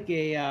say it, Mike?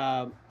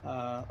 A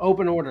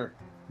open order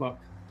book.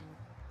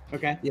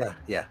 Okay. Yeah.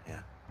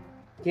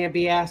 Can't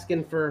be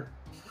asking for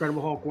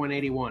Incredible Hulk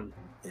 181.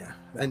 Yeah,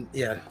 and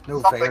no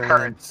Something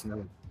variants, current.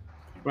 no.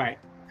 Right,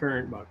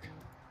 current book.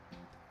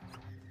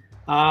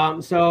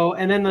 So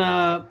and then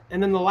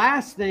the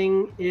last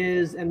thing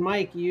is, and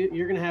Mike,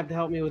 you're gonna have to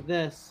help me with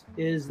this,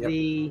 is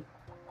the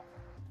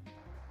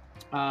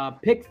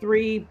pick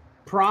 3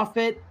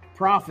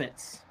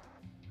 profits.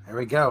 There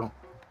we go.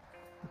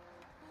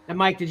 And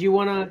Mike, did you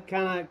want to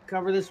kind of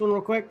cover this one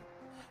real quick?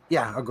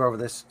 Yeah, I'll go over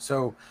this.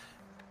 So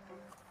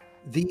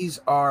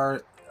these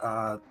are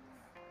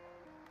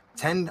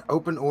 10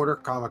 open order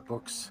comic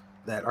books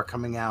that are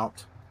coming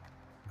out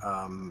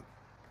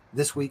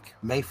this week,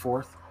 May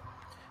 4th.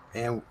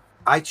 And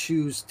I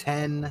choose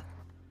 10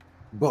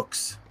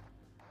 books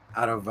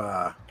out of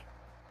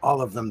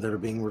all of them that are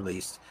being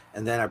released.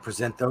 And then I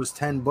present those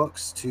 10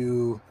 books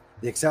to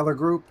the Exceller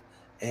group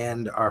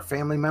and our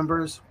family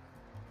members.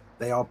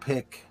 They all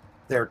pick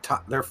their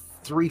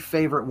 3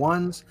 favorite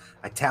ones.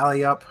 I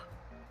tally up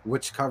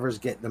which covers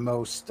get the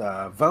most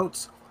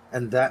votes,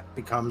 and that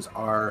becomes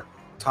our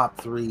top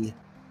 3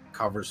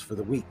 covers for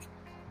the week.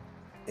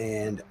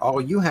 And all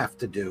you have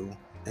to do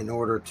in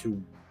order to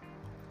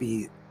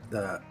be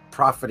the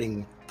prophet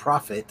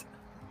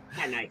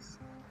nice,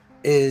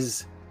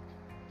 is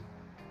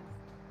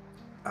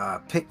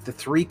pick the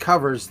 3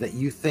 covers that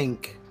you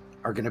think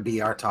are going to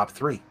be our top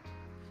 3.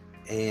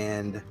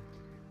 And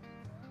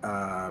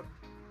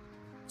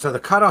so the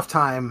cutoff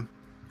time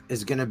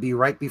is going to be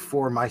right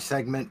before my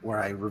segment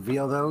where I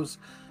reveal those.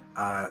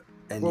 Right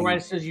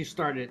as soon as you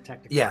started it,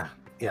 technically. Yeah.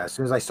 As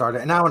soon as I start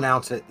it, and I'll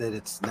announce it that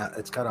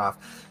it's cut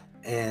off.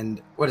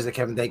 And what is it,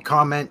 Kevin? They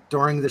comment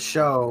during the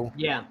show.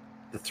 Yeah.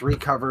 The 3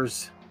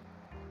 covers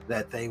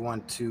that they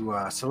want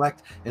to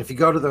select. And if you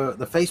go to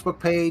the Facebook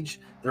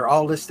page, they're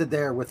all listed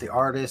there with the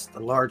artist, a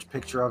large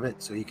picture of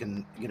it, so you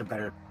can get a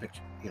better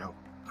picture,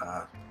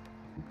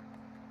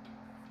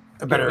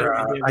 a better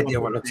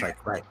idea what it looks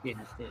like, right? Yeah.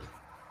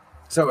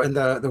 So, and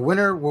the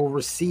winner will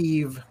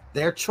receive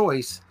their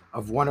choice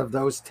of one of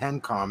those 10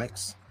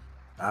 comics.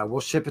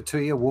 We'll ship it to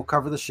you. We'll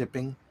cover the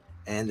shipping,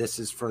 and this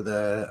is for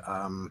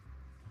the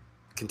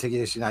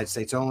contiguous United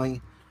States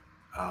only.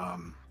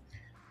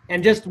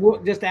 And just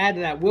to add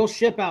to that, we'll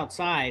ship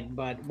outside,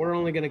 but we're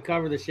only going to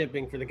cover the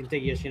shipping for the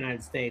contiguous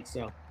United States.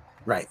 So,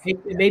 right.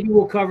 Maybe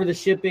we'll cover the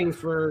shipping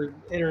for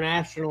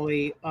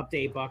internationally up to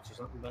 $8 or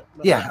something. But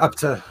yeah, up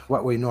to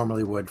what we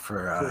normally would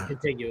for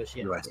contiguous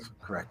US. Yeah.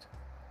 Correct.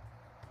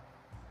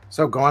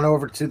 So, go on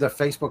over to the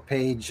Facebook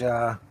page,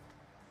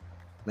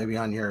 maybe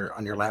on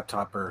your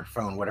laptop or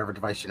phone, whatever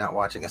device you're not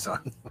watching us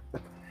on.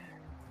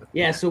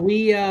 Yeah. So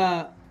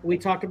we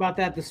talked about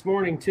that this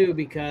morning too,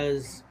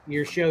 because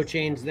your show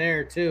changed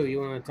there too. You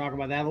want to talk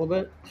about that a little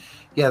bit?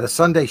 Yeah, the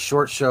Sunday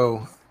short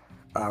show,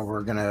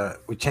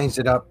 we changed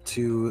it up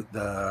to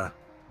the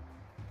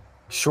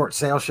short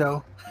sale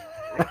show.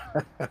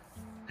 I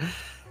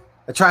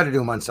try to do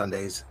them on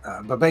Sundays,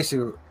 but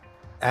basically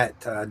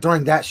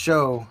during that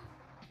show,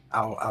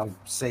 I'll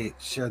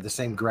share the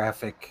same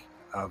graphic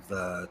of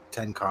the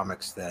 10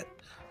 comics that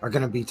are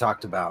going to be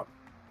talked about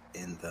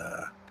in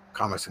the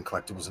Comics and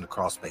Collectibles in the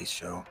Crawl Space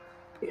show.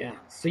 Yeah,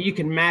 so you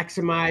can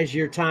maximize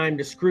your time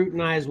to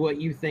scrutinize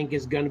what you think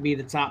is going to be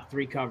the top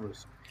 3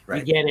 covers.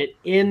 Right. You get it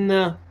in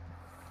the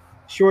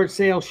short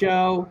sale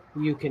show.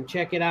 You can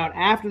check it out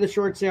after the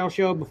short sale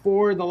show,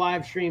 before the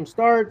live stream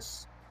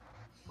starts,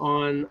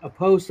 on a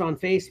post on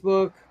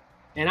Facebook.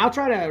 And I'll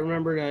try to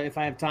remember to, if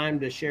I have time,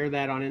 to share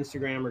that on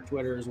Instagram or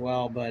Twitter as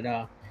well. But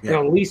at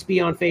least be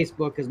on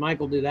Facebook, because Mike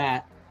will do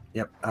that.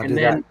 Yep, I'll do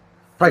that.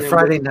 Probably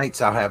Friday nights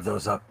I'll have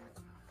those up.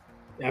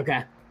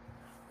 Okay.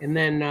 And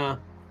then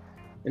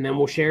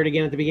we'll share it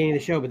again at the beginning of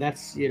the show. But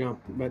that's,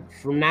 but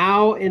from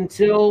now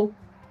until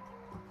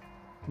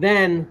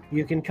then,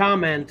 you can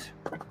comment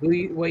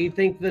what you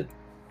think the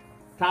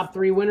top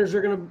 3 winners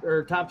are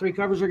or top 3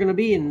 covers are gonna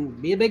be,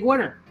 and be a big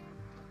winner.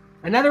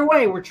 Another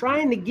way, we're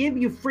trying to give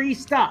you free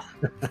stuff.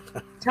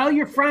 Tell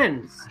your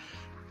friends.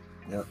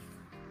 Yep.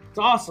 It's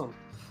awesome.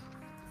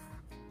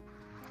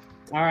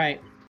 All right.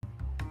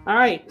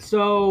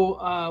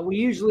 So we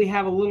usually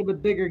have a little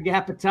bit bigger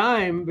gap of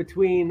time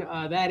between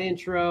that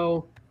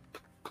intro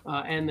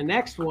and the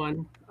next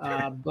one.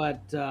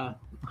 But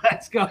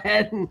let's go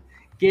ahead and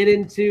get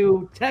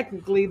into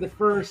technically the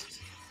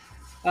first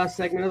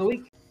segment of the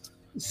week.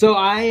 So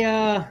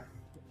I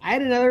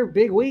had another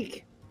big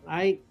week.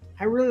 I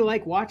really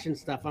like watching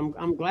stuff.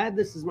 I'm glad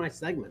this is my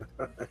segment.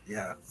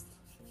 Yeah.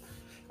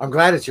 I'm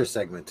glad it's your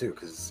segment too,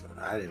 because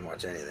I didn't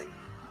watch anything.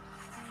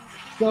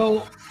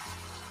 So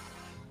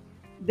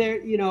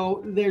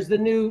there's the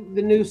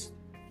new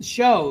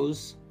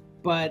shows,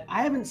 but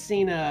I haven't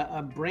seen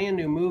a brand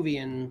new movie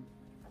in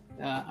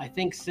I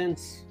think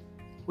since,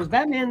 was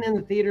Batman in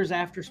the theaters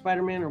after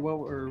Spider-Man, or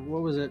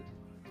what was it,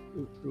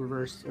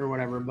 reversed or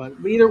whatever? But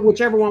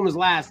whichever one was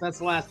last, that's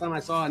the last time I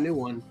saw a new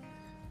one.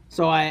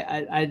 So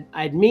I'd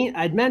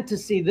meant to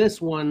see this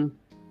one,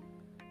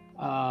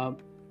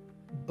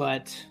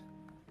 but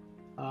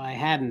I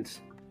hadn't.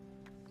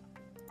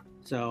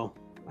 So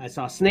I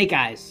saw Snake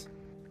Eyes,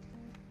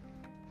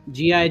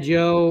 G.I.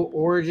 Joe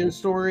origin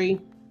story.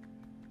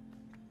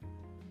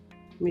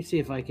 Let me see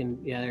if I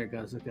can. Yeah, there it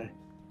goes. Okay.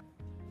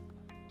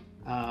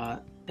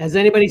 Has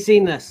anybody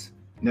seen this?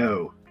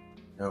 No.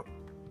 Nope.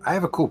 I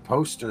have a cool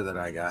poster that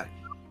I got.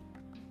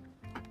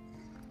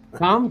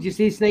 Tom, did you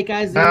see Snake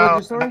Eyes, the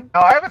origin story? No,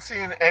 I haven't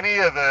seen any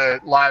of the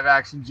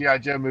live-action G.I.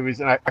 Joe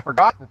movies, and I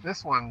forgot that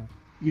this one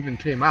even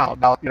came out.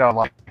 Now,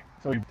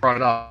 so you brought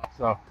it up.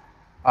 So,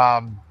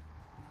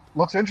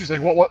 looks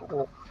interesting.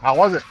 How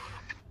was it?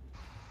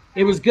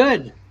 It was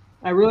good.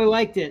 I really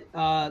liked it.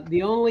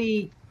 The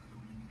only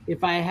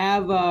if I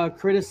have a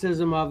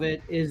criticism of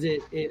it, is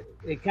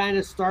it kind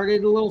of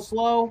started a little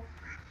slow.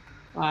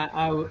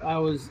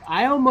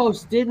 I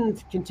almost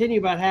didn't continue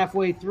about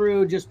halfway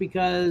through just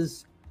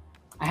because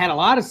I had a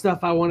lot of stuff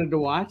I wanted to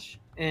watch,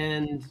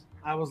 and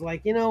I was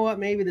like, you know what,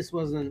 maybe this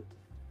wasn't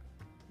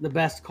the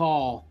best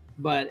call.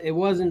 But it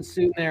wasn't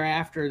soon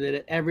thereafter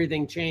that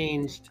everything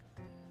changed,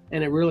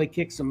 and it really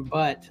kicked some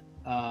butt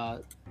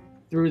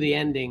through the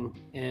ending,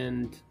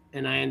 and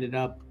I ended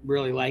up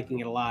really liking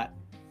it a lot.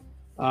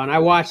 And I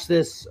watched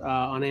this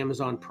on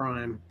Amazon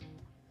Prime.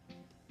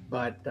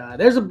 But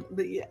there's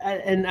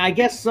and I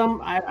guess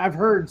I've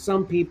heard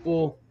some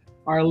people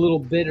are a little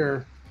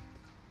bitter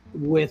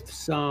with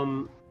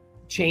some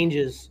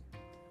changes,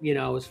 you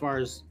know, as far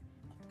as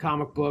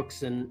comic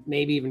books and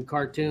maybe even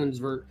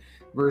cartoons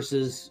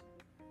versus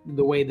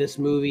the way this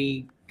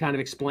movie kind of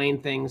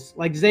explained things.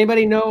 Like, does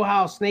anybody know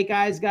how Snake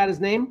Eyes got his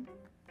name?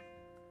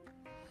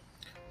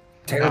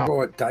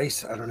 Terrible at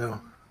dice. I don't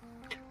know.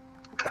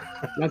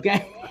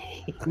 Okay.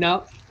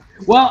 No.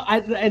 Well,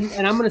 I've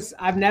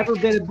never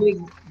been a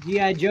big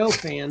G.I. Joe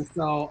fan,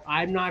 so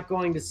I'm not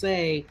going to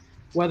say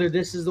whether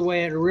this is the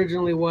way it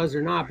originally was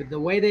or not. But the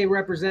way they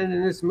represented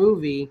in this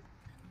movie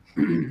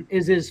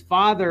is his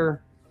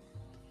father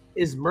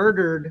is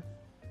murdered,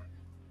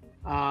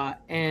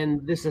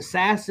 and this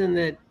assassin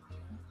that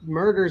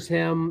murders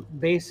him,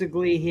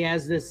 basically he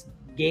has this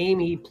game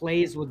he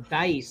plays with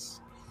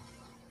dice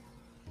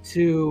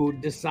to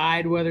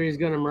decide whether he's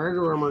going to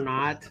murder him or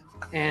not,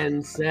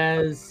 and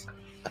says,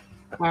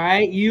 all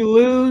right, you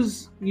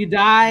lose, you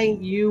die,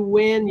 you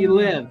win, you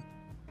live.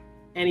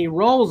 And he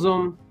rolls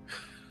them,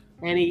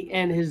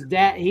 and his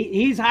dad,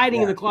 he's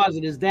hiding in the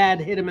closet. His dad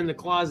hid him in the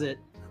closet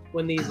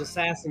when these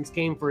assassins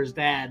came for his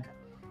dad.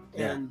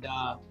 Yeah. And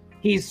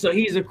he's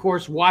of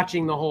course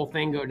watching the whole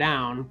thing go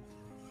down,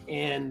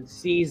 and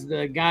sees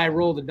the guy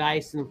roll the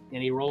dice, and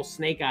he rolls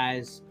Snake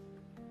Eyes.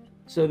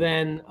 So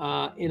then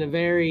in a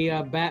very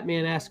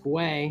Batman-esque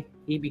way,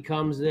 he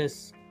becomes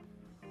this,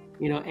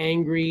 you know,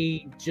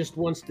 angry, just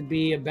wants to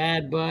be a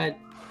bad butt,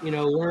 you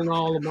know, learn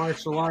all the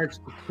martial arts,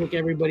 kick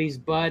everybody's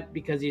butt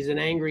because he's an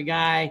angry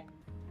guy.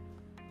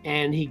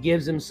 And he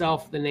gives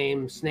himself the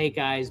name Snake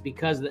Eyes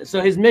because of that.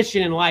 So his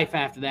mission in life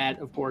after that,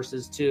 of course,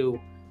 is to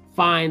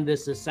find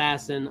this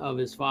assassin of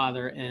his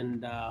father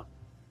and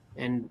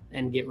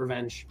get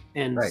revenge.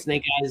 And right.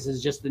 Snake Eyes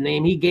is just the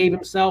name he gave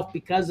himself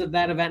because of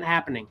that event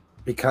happening.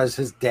 Because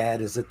his dad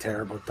is a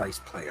terrible dice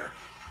player.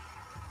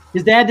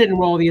 His dad didn't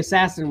roll, the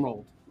assassin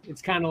rolled.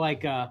 It's kind of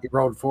like he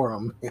rolled for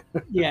him.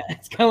 Yeah,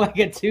 it's kind of like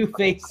a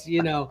Two-Face,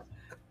 you know,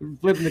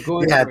 flipping the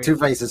coin. Yeah,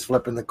 Two-Face is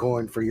flipping the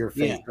coin for your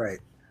fate, yeah. Right?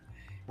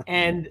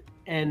 And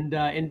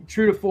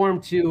true to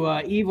form to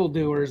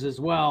evildoers as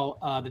well,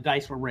 the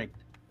dice were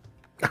rigged.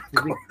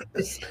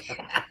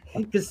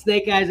 Because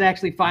Snake Eyes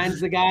actually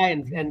finds the guy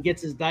and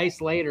gets his dice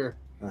later,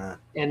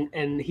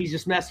 and he's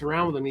just messing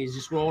around with them. He's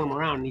just rolling them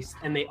around,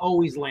 and they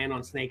always land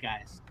on Snake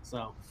Eyes.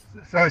 So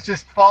it's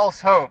just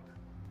false hope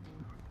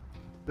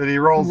that he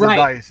rolls the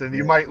dice and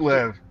you might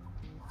live.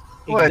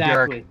 What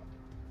exactly.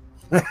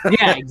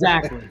 Yeah,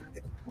 exactly.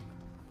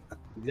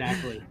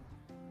 Exactly.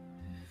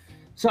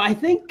 So I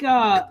think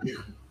that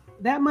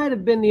might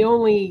have been the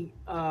only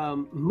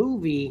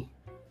movie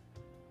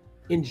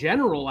in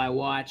general I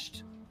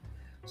watched.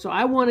 So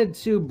I wanted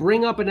to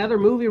bring up another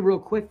movie real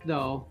quick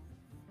though.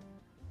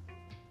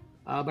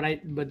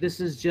 But this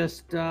is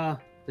just the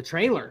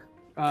trailer.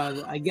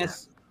 I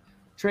guess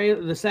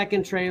the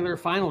second trailer,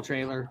 final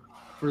trailer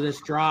for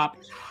this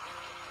dropped.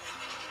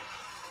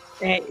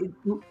 Hey,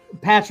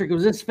 Patrick,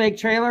 was this fake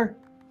trailer?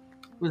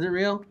 Was it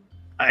real?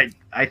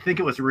 I think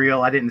it was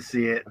real. I didn't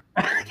see it.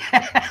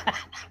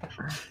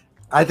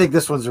 I think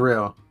this one's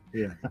real.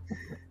 Yeah.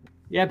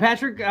 Yeah,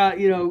 Patrick,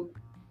 you know,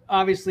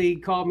 obviously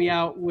called me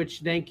out, which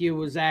thank you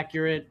was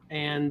accurate.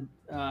 And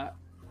I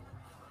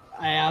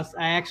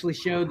actually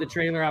showed the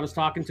trailer. I was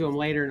talking to him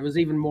later, and it was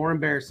even more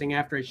embarrassing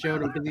after I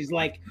showed him because he's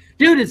like,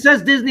 dude, it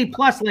says Disney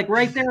Plus like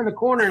right there in the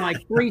corner in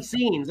like 3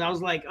 scenes. I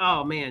was like,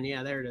 oh man,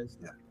 yeah, there it is.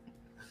 Yeah.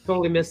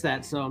 Totally missed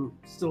that, so I'm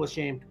still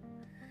ashamed.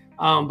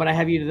 But I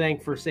have you to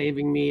thank for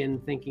saving me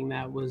and thinking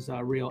that was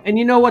real. And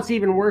you know what's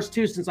even worse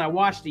too? Since I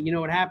watched it, you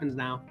know what happens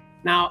now.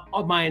 Now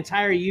my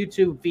entire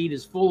YouTube feed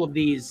is full of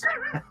these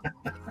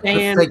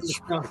fans.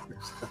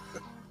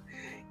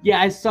 Yeah,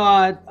 I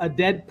saw a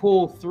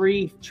Deadpool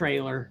 3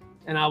 trailer,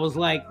 and I was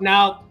like,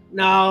 no,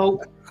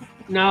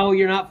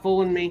 you're not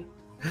fooling me.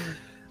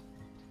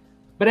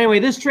 But anyway,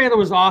 this trailer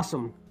was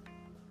awesome.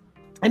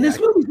 And this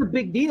movie's a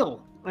big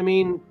deal. I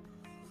mean,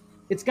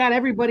 it's got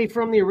everybody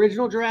from the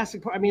original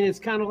Jurassic Park. I mean, it's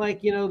kind of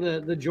like, you know,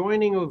 the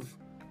joining of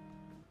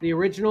the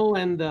original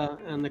and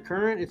the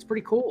current. It's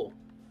pretty cool.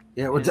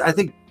 Yeah, well, I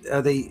think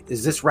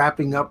is this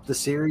wrapping up the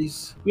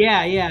series?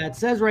 Yeah. It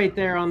says right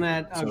there on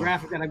that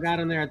graphic that I got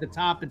on there at the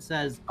top. It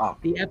says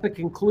the epic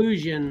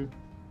conclusion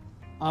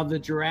of the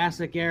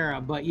Jurassic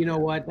era. But you know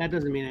what? That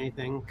doesn't mean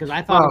anything because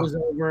I thought it was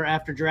over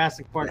after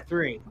Jurassic Park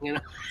 3. You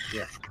know.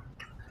 Yeah.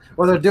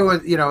 Well, they're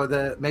doing, you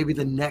know, maybe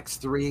the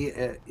next 3.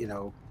 You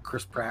know,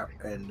 Chris Pratt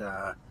and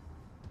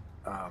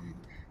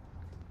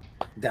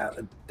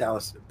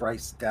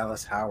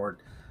Dallas Howard.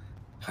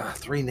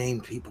 3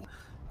 named people.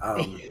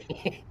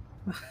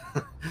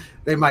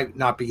 They might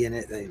not be in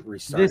it. They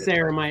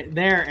restarted.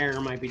 Their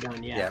era might be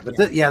done. Yeah. Yeah,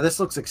 but this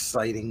looks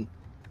exciting.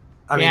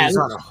 I mean, he's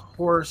on a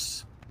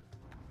horse,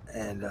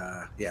 and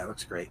it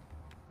looks great.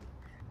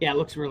 Yeah, it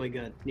looks really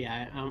good.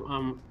 Yeah,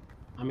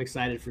 I'm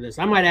excited for this.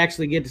 I might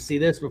actually get to see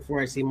this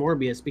before I see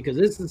Morbius, because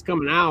this is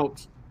coming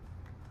out,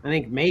 I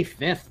think, May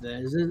 5th.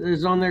 Is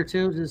it on there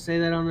too? Does it say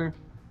that on there?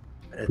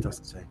 It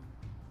doesn't say.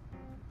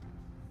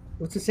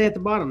 What's it say at the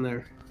bottom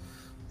there?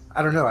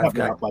 I don't know. I've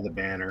got by the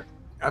banner.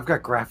 I've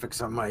got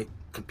graphics on my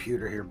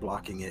computer here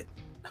blocking it.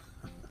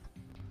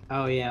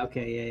 Oh yeah,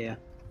 okay, yeah.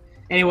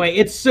 Anyway,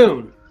 it's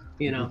soon.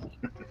 You know.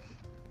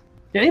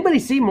 Did anybody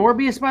see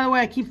Morbius? By the way,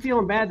 I keep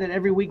feeling bad that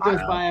every week goes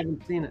by I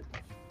haven't seen it.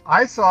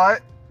 I saw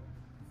it.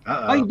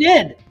 Oh, you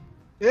did?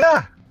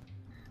 Yeah.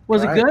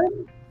 Was it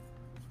good?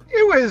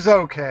 It was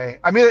okay.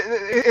 I mean,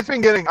 it's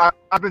been getting.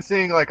 I've been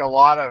seeing like a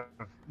lot of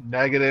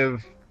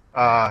negative,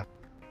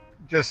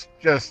 just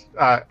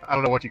I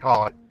don't know what you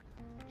call it,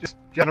 just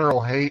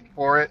general hate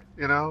for it,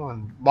 you know,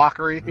 and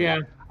mockery. Yeah.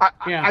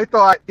 I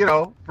thought, you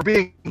know, for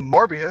being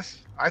Morbius,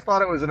 I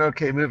thought it was an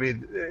okay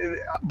movie,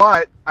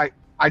 but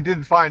I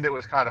did find it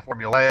was kind of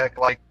formulaic.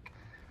 Like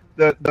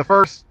the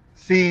first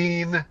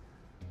scene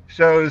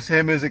shows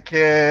him as a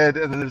kid,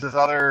 and then there's this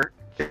other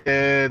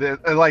kid,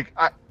 and like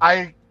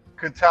I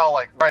could tell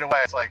like right away,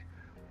 it's like,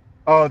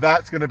 oh,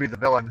 that's going to be the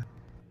villain.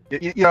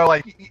 You know,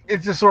 like it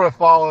just sort of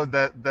followed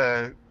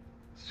the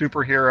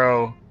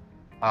superhero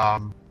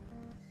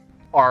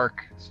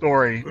arc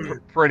story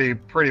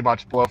pretty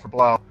much blow for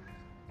blow.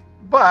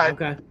 But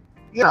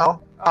you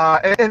know,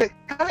 and it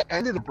kind of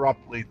ended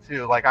abruptly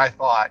too. Like I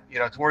thought, you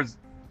know, towards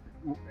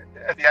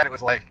at the end it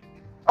was like,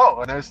 oh,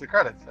 and there's the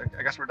credits.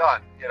 I guess we're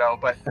done. You know,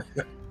 but.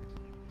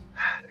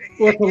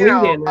 You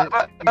know,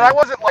 but I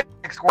wasn't like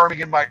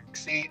squirming in my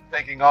seat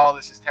thinking, oh,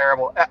 this is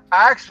terrible.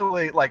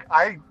 Actually, like,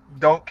 I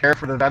don't care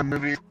for the Venom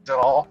movies at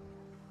all.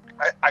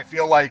 I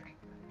feel like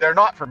they're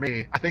not for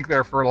me. I think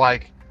they're for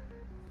like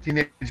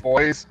teenage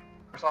boys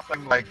or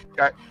something. Like,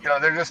 you know,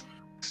 they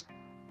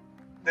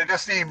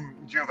just seem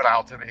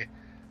juvenile to me.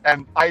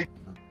 And I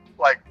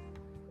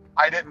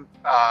didn't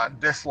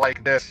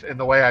dislike this in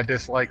the way I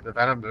dislike the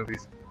Venom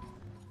movies.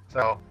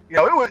 So, you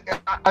know,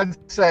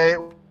 I'd say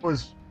it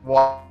was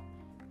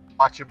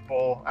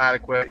watchable,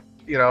 adequate.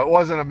 You know, it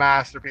wasn't a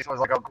masterpiece. I was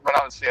like, I'll run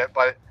out and see it,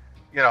 but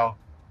you know,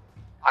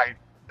 I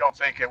don't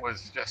think it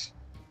was just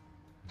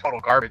total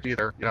garbage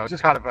either. You know, it's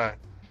just kind of a.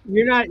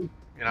 You're not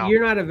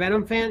a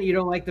Venom fan. You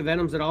don't like the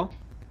Venoms at all.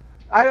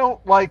 I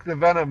don't like the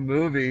Venom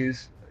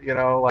movies. You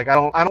know, like I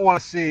don't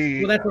want to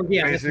see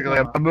basically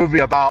a movie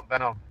about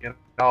Venom. You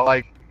know,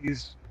 like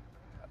he's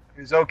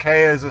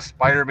okay as a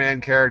Spider-Man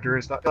character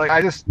and stuff. Like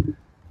I don't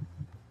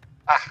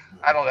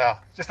know. It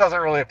just doesn't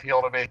really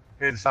appeal to me.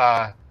 His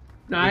voice,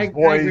 I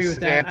agree with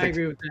that. I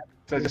agree with that.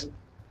 So just,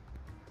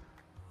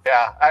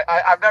 yeah,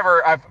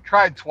 I've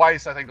tried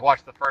twice, I think, to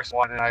watch the first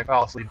one, and I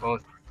fell asleep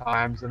both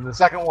times. And the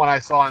second one I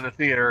saw in the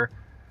theater,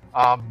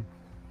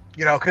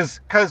 you know,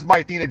 because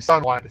my teenage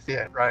son wanted to see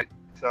it, right?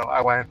 So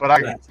I went, but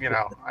it's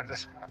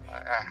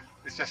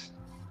just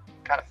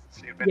kind of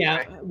stupid.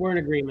 Yeah, we're in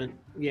agreement.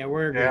 Yeah,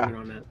 we're in agreement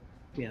on that.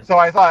 Yeah. So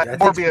I thought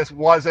Morbius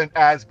wasn't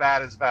as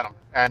bad as Venom,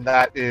 and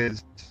that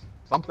is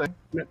something.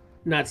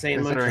 Not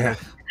saying much.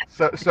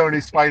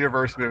 Sony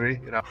Spider-Verse movie,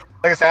 you know.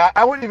 Like I said,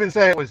 I wouldn't even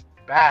say it was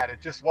bad. It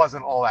just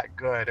wasn't all that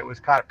good. It was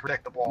kind of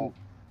predictable.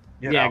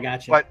 You know?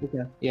 Gotcha. But,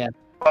 yeah.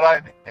 But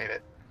I didn't hate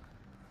it.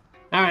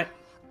 All right.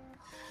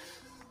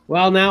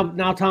 Well,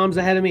 now Tom's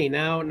ahead of me.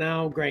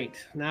 Now, great.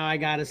 Now I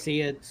got to see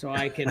it so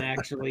I can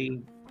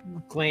actually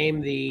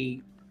claim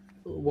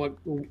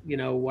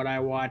what I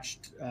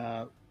watched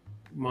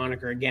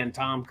moniker. Again,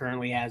 Tom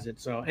currently has it.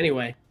 So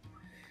anyway.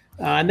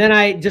 And then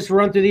I just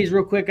run through these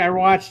real quick. I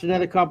watched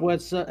another couple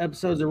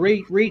episodes of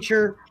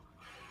Reacher.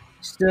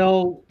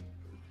 Still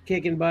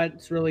kicking butt.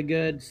 It's really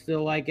good.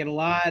 Still like it a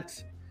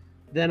lot.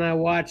 Then I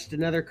watched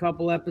another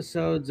couple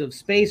episodes of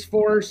Space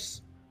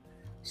Force.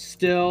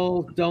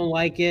 Still don't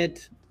like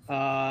it.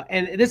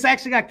 And this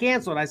actually got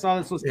canceled. I saw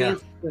this was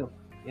canceled too.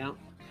 Yeah.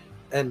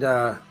 And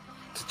to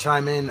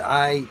chime in,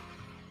 I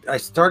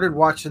started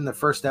watching the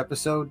first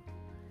episode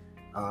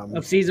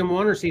of season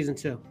 1 or season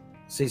 2.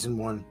 Season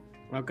 1.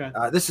 Okay.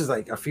 This is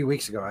like a few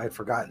weeks ago. I had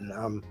forgotten.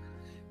 I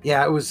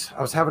was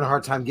having a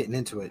hard time getting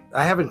into it.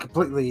 I haven't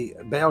completely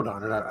bailed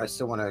on it. I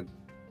still want to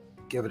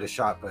give it a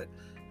shot, but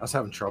I was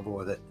having trouble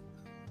with it.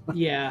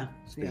 Yeah.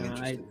 You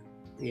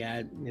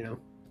know.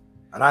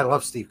 And I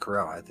love Steve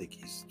Carell. I think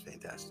he's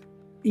fantastic.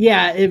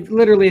 Yeah, if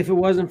it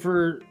wasn't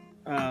for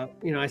I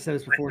said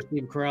this before,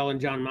 Steve Carell and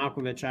John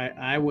Malkovich,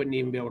 I wouldn't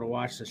even be able to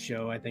watch the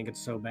show. I think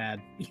it's so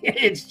bad.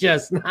 It's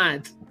just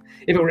not.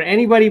 If it were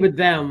anybody but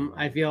them,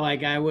 I feel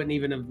like I wouldn't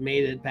even have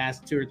made it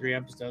past 2 or 3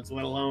 episodes,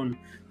 let alone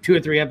 2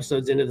 or 3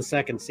 episodes into the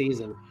second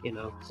season, you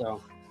know.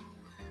 So,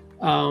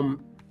 and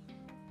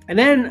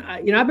then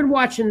I've been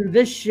watching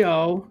this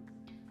show,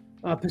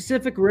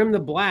 Pacific Rim: The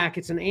Black.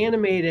 It's an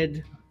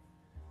animated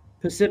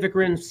Pacific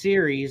Rim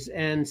series,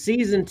 and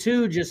season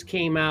 2 just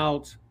came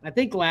out, I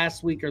think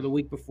last week or the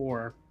week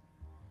before.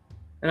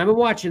 And I've been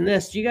watching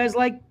this. Do you guys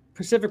like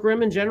Pacific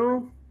Rim in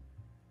general?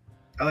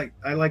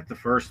 I like the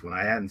first one.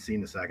 I hadn't seen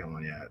the second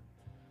one yet.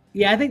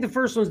 Yeah, I think the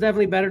first one's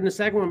definitely better than the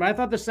second one, but I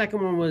thought the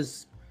second one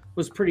was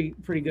pretty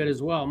good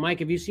as well. Mike,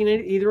 have you seen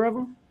either of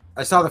them?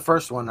 I saw the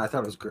first one. I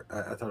thought it was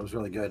I thought it was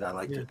really good. I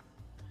liked it.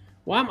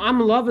 Well, I'm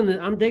loving it.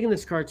 I'm digging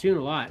this cartoon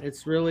a lot.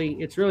 It's really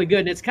good.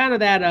 And it's kind of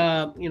that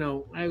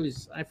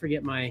I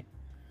forget my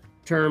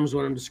terms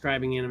when I'm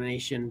describing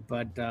animation,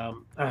 but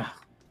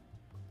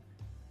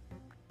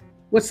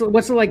what's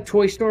the like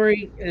Toy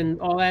Story and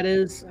all that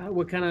is?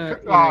 What kind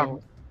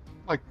of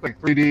like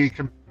 3D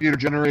computer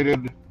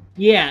generated?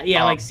 Yeah,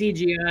 like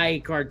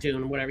CGI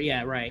cartoon, whatever.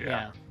 Yeah, right.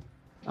 Yeah.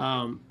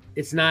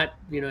 It's not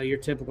your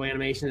typical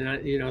animation,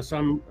 and so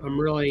I'm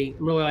really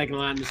liking it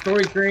a lot. And the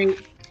story's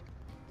great.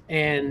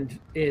 And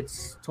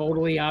it's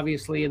totally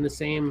obviously in the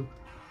same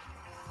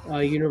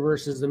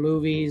universe as the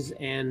movies,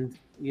 and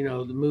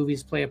the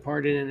movies play a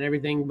part in it and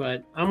everything.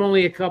 But I'm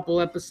only a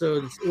couple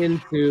episodes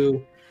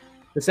into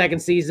the second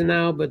season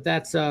now, but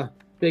that's a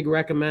big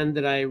recommend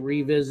that I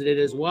revisit it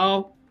as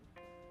well.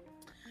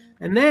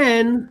 And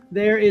then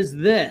there is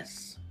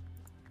this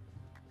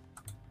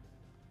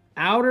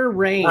Outer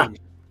Range.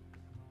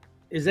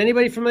 Is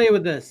anybody familiar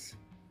with this?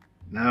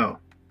 No.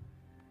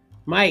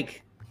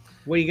 Mike,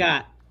 what do you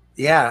got?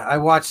 Yeah, I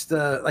watched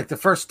the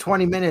first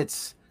 20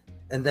 minutes,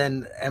 and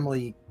then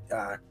Emily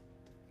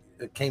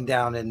came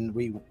down and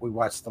we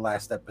watched the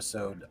last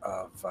episode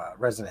of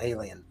Resident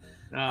Alien.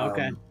 Oh,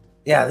 okay.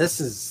 Yeah,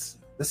 this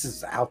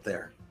is out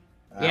there.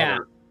 Yeah.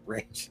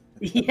 Range.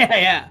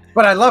 Yeah.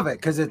 But I love it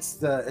because it's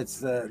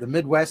the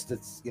Midwest.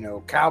 It's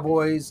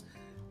cowboys,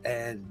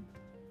 and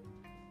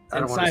I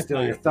don't want to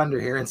steal your thunder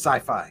here, and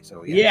sci-fi.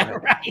 So yeah,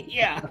 right.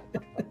 Yeah.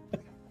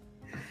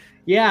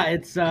 Yeah,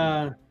 it's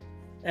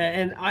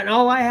and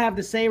all I have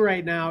to say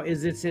right now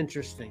is it's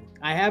interesting.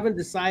 I haven't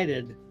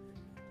decided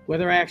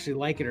whether I actually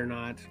like it or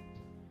not.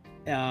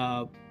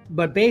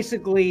 But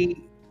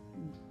basically,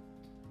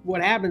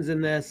 what happens in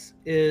this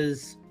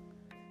is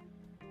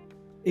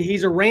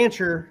he's a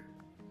rancher.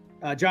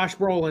 Josh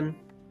Brolin,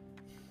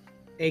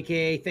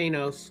 a.k.a.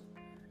 Thanos,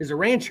 is a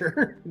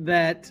rancher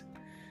that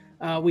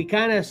we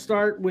kind of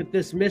start with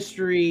this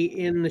mystery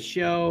in the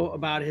show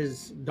about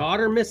his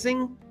daughter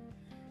missing.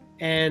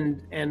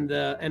 And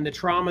the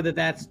trauma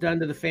that's done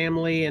to the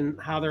family and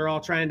how they're all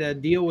trying to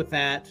deal with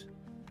that.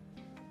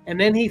 And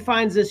then he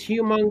finds this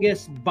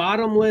humongous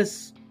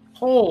bottomless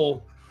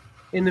hole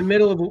in the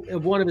middle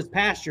of one of his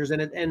pastures.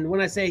 And when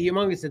I say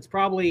humongous, it's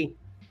probably,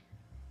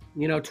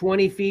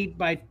 20 feet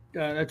by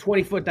a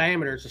 20-foot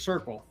diameter. It's a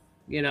circle,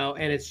 and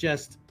it's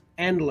just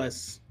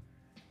endless.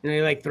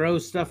 He like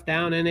throws stuff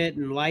down in it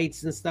and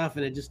lights and stuff,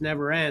 and it just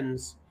never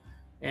ends.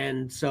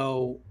 And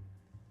so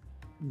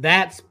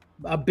that's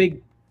a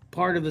big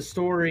part of the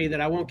story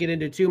that I won't get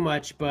into too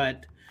much,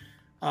 but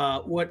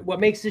what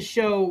makes this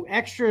show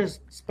extra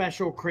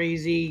special,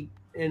 crazy,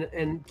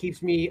 and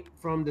keeps me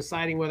from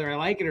deciding whether I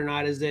like it or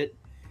not is that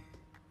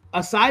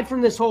aside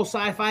from this whole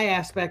sci-fi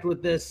aspect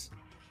with this,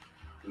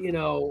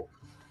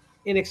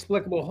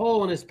 inexplicable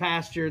hole in his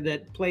pasture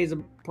that plays a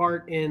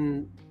part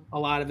in a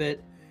lot of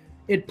it,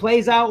 it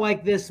plays out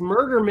like this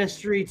murder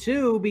mystery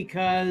too,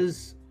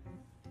 because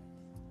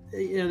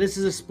this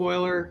is a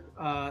spoiler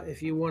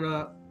if you want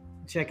to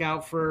check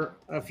out for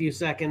a few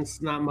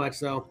seconds, not much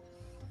though,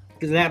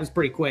 because it happens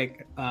pretty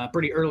quick,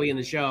 pretty early in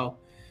the show.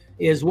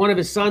 Is one of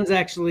his sons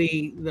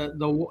actually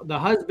the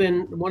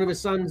husband? One of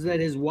his sons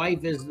that his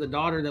wife is the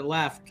daughter that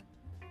left.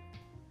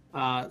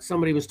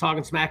 Somebody was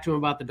talking smack to him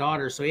about the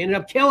daughter, so he ended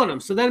up killing him.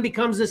 So then it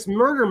becomes this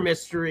murder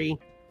mystery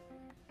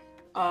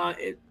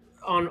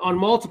on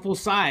multiple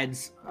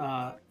sides,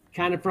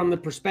 kind of from the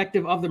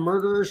perspective of the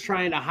murderers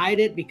trying to hide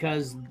it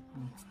because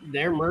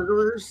they're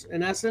murderers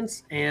in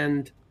essence,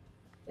 and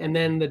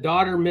then the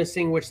daughter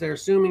missing, which they're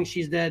assuming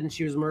she's dead and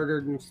she was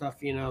murdered and stuff,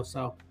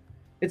 So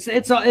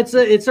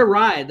it's a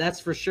ride,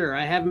 that's for sure.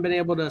 I haven't been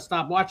able to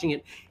stop watching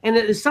it, and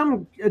it is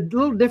a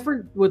little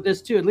different with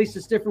this too. At least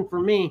it's different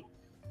for me.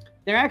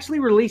 They're actually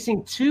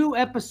releasing 2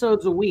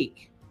 episodes a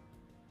week.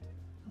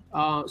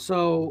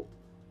 So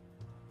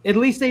at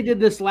least they did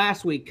this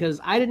last week,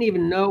 because I didn't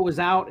even know it was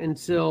out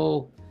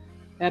until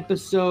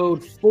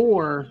episode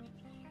 4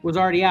 was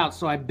already out.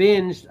 So I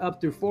binged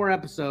up through 4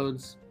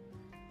 episodes.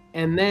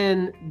 And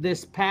then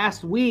this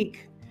past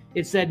week,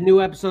 it said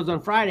new episodes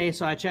on Friday.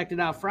 So I checked it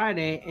out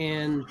Friday,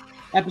 and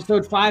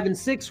episode 5 and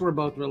 6 were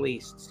both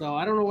released. So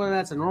I don't know whether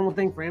that's a normal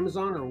thing for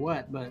Amazon or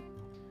what, but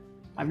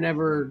I've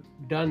never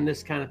done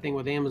this kind of thing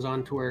with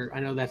Amazon to where I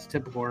know that's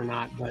typical or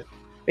not. But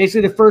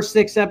basically the first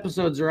 6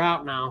 episodes are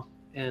out now,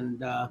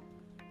 and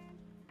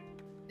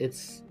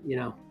it's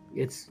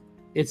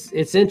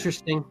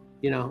interesting.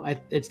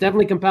 It's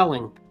definitely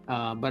compelling.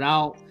 But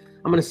I'm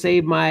going to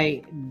save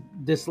my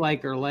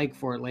dislike or like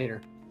for it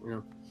later.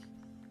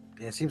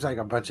 Yeah, it seems like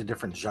a bunch of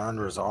different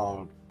genres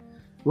all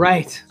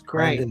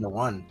crammed into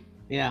one.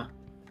 Yeah.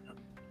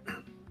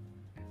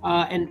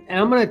 And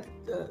I'm going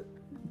to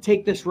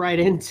take this right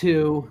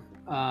into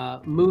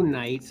Moon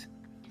Knight.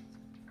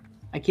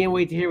 I can't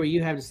wait to hear what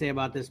you have to say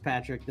about this,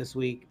 Patrick, this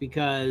week,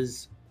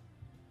 because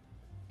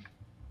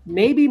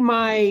maybe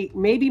my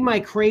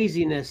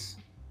craziness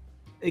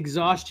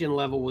exhaustion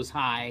level was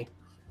high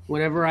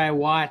whenever I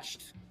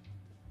watched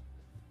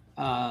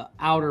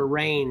Outer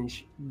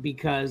Range,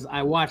 because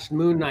I watched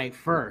Moon Knight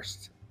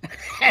first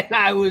and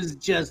I was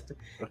just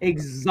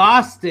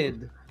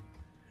exhausted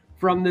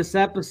from this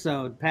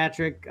episode.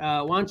 Patrick,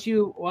 why don't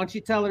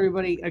you tell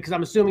everybody, because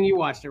I'm assuming you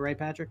watched it, right,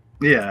 Patrick?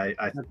 Yeah,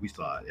 we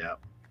saw it. Yeah.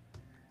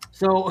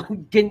 So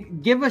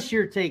give us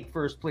your take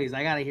first, please.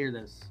 I got to hear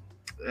this.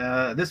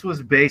 This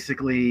was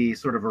basically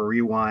sort of a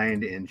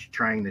rewind in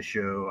trying to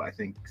show, I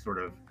think, sort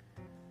of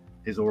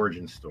his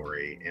origin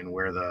story and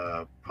where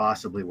the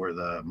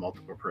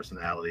multiple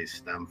personalities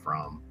stem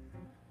from.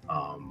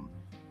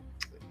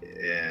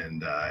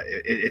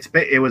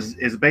 It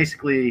was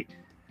basically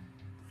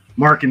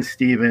Mark and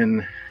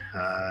Steven.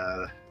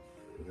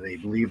 They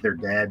believe they're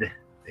dead.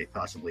 They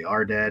possibly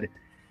are dead,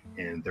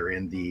 and they're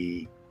in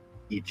the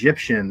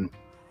Egyptian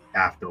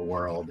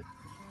afterworld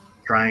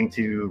trying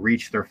to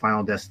reach their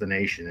final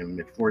destination. And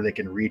before they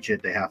can reach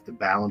it, they have to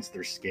balance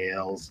their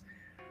scales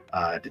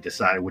to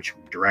decide which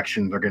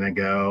direction they're going to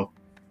go,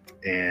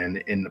 and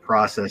in the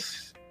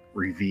process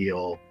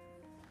reveal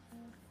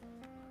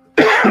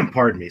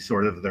pardon me,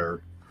 sort of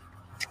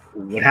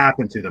what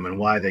happened to them and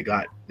why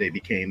they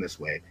became this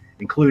way,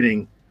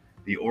 including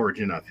the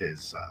origin of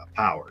his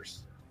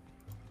powers.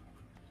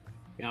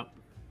 Yep.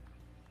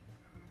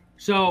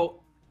 So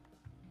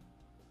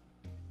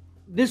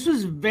this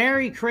was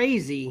very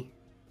crazy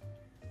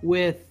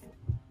with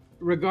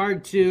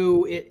regard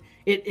to it.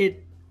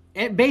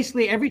 It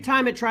basically, every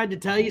time it tried to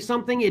tell you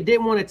something, it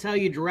didn't want to tell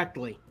you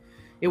directly.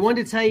 It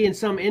wanted to tell you in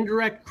some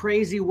indirect,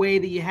 crazy way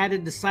that you had to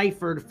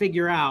decipher to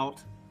figure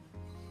out.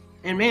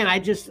 And man, I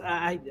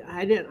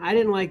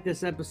didn't like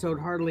this episode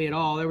hardly at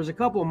all. There was a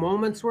couple of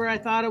moments where I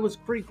thought it was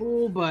pretty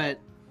cool, but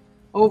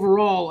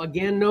overall,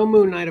 again, no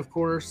Moon Knight, of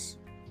course.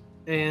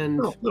 And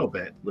a little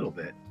bit.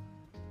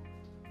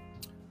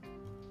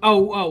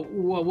 Oh,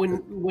 well,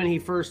 when he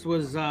first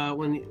was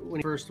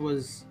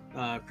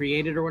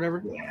created or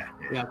whatever.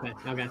 Yeah.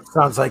 Okay.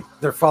 Sounds like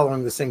they're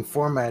following the same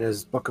format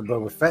as Book of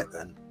Boba Fett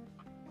then,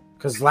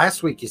 because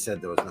last week you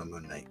said there was no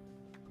Moon Knight.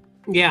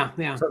 Yeah.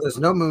 So there's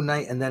no Moon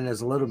Knight, and then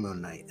there's a little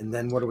Moon Knight, and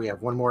then what do we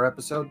have? One more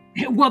episode?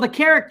 Well, the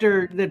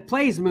character that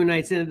plays Moon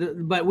Knight's in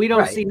it, but we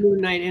don't see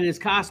Moon Knight in his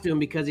costume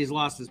because he's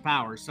lost his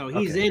powers. So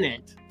he's in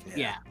it.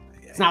 Yeah.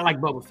 It's not like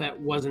Boba Fett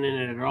wasn't in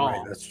it at all.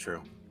 Right, that's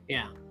true.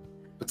 Yeah.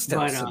 But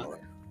still similar.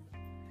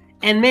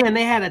 And man,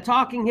 they had a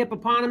talking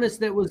hippopotamus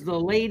that was the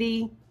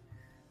lady.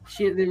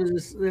 There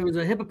was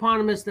a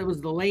hippopotamus that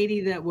was the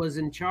lady that was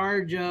in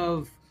charge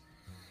of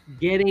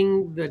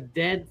getting the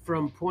dead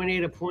from point A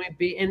to point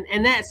B.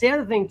 And that's the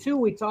other thing too.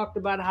 We talked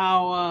about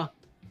how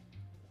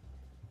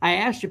I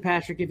asked you,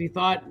 Patrick, if you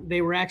thought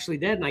they were actually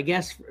dead, and I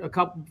guess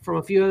from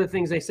a few other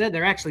things they said,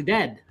 they're actually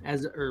dead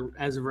as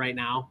of right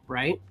now,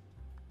 right?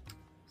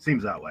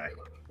 Seems that way.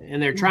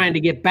 And they're trying to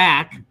get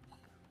back,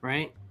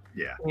 right?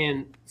 Yeah.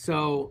 And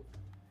so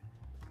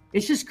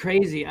it's just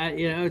crazy.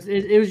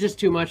 It was just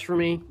too much for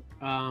me.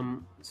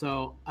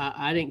 So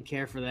I didn't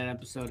care for that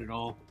episode at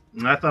all.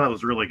 I thought it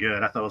was really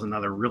good. I thought it was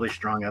another really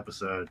strong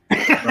episode.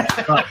 I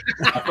thought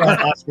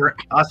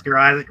Oscar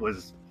Isaac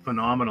was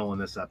phenomenal in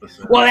this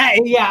episode. Well,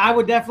 I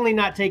would definitely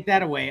not take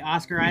that away.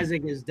 Oscar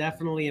Isaac is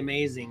definitely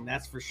amazing.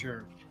 That's for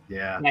sure.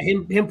 Yeah.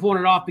 Him pulling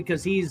it off,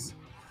 because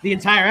the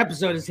entire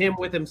episode is him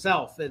with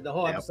himself. The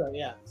whole episode.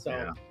 Yeah.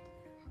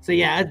 So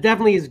yeah, it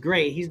definitely is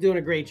great. He's doing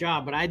a great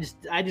job, but I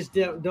just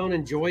don't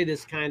enjoy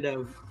this kind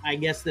of, I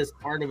guess, this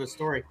part of a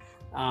story.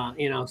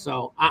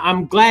 So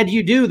I'm glad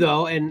you do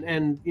though.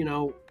 And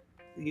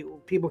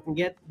people can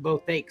get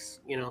both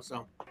takes,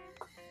 so.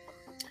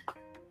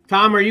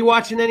 Tom, are you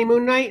watching any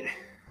Moon Knight?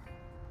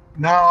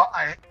 No,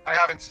 I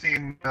haven't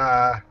seen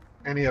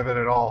any of it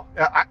at all.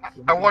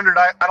 I wondered,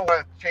 I don't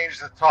want to change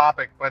the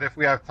topic, but if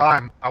we have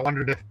time, I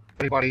wondered if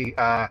anybody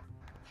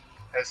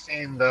has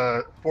seen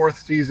the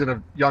 4th season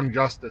of Young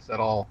Justice at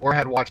all, or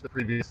had watched the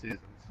previous seasons.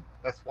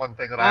 That's one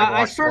thing that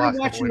I started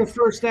watching the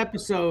first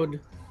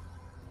episode,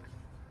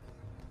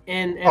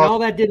 and all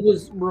that did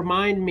was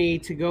remind me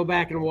to go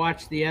back and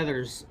watch the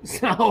others.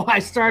 So I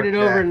started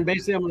over, and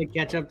basically I'm going to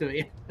catch up to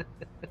it.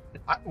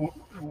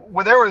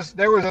 Well, there was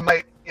a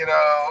night,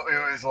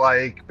 it was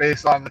like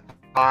based on the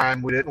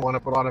time we didn't want to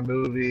put on a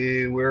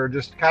movie. We were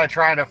just kind of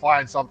trying to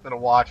find something to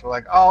watch. We're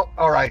like, oh,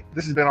 all right,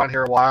 this has been on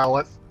here a while.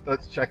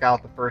 Let's check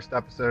out the first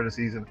episode of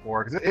season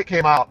 4, because it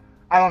came out.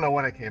 I don't know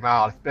when it came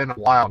out. It's been a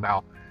while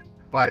now,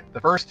 but the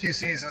first 2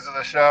 seasons of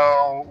the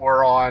show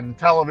were on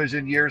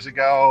television years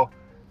ago.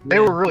 They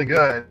were really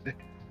good.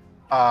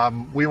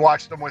 We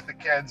watched them with the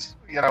kids,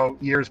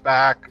 years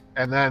back,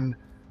 and then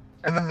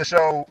the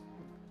show,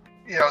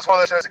 it's one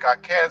of those shows that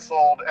got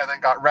canceled and then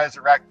got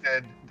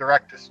resurrected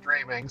direct to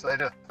streaming. So they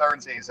did a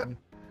 3rd season.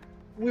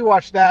 We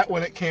watched that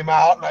when it came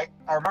out, and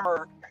I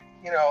remember.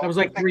 That was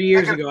like 3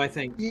 years ago, I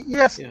think.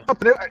 Yes, yeah. I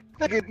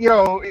think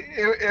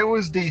it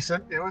was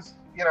decent. It was,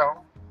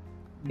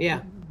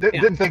 Yeah.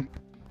 Didn't think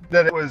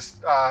that it was,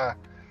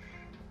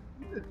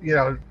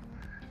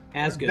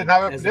 As good.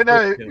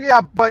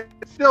 Yeah, but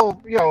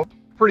still,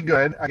 pretty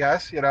good, I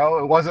guess. It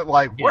wasn't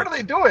like, what are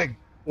they doing?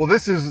 Well,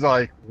 this is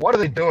like, what are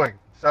they doing?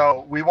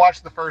 So we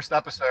watched the first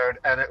episode,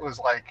 and it was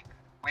like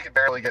we could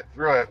barely get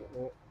through it.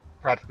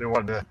 Practically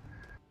wanted to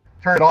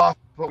turn it off,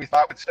 but we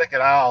thought we'd stick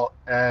it out,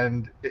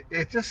 and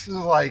it just is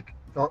like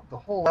the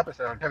whole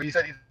episode. Have you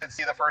said you did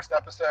see the first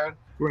episode?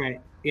 Right.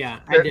 Yeah,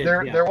 I did.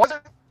 There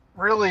wasn't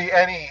really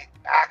any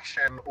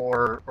action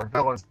or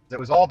villains. It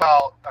was all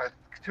about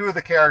two of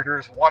the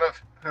characters, one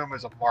of whom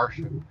is a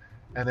Martian,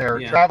 and they're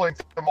traveling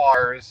to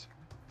Mars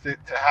to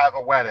have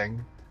a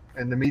wedding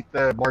and to meet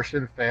the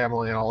Martian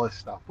family and all this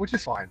stuff, which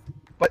is fine.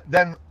 But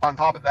then on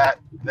top of that,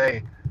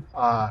 they,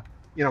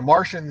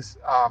 Martians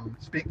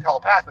speak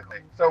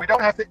telepathically, so we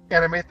don't have to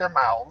animate their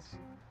mouths.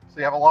 So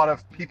you have a lot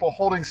of people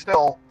holding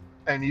still,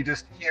 and you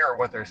just hear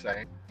what they're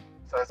saying.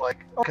 So it's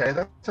like, okay,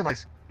 that's a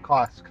nice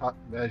cost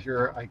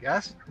measure, I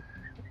guess.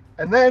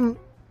 And then,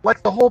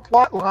 like, the whole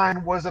plot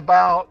line was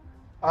about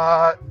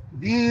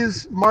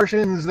these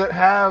Martians that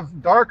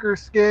have darker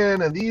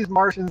skin and these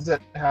Martians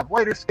that have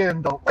lighter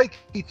skin don't like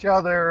each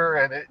other,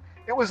 and it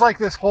was like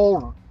this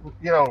whole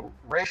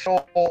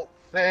racial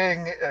thing,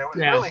 and it was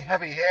really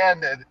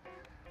heavy-handed,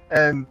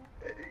 and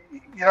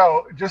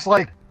just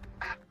like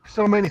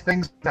so many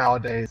things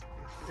nowadays,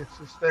 it's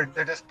just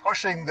they're just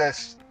pushing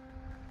this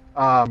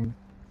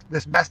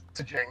this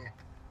messaging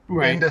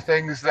into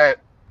things that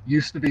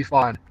used to be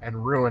fun and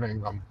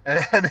ruining them,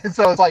 and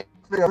so it's like,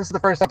 this is the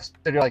first episode,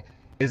 you're like,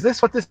 is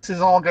this what this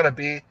is all going to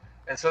be?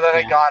 And so then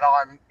I got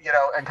on,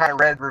 and kind of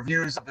read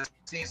reviews of this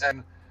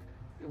season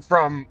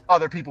from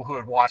other people who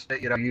had watched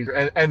it, and you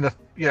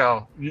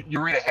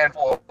read a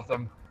handful of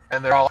them,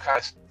 and they're all kind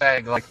of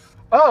saying like,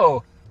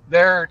 oh,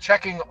 they're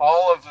checking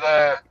all of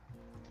the,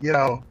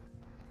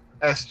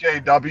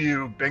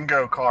 SJW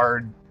bingo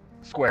card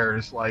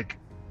squares, like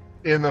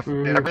in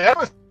every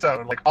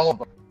episode, like all of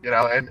them,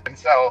 and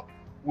so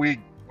we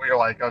were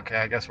like, okay,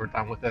 I guess we're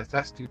done with this.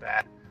 That's too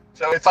bad.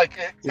 So it's like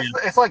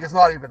it's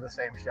not even the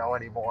same show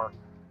anymore.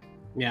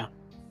 Yeah,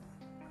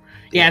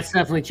 it's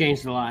definitely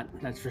changed a lot.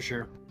 That's for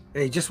sure.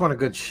 Hey, you just want a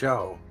good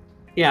show.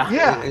 Yeah.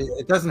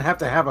 It doesn't have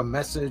to have a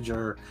message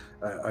or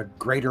a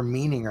greater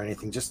meaning or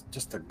anything.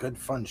 Just a good,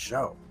 fun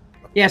show.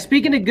 Yeah.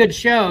 Speaking of good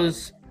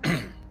shows,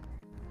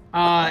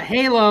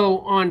 Halo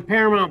on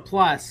Paramount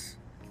Plus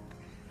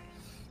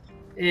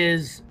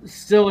is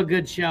still a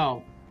good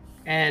show,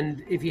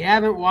 and if you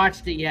haven't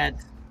watched it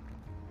yet,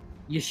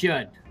 you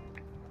should.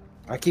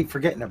 I keep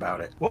forgetting about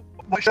it. What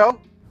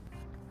show?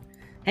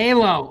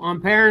 Halo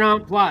on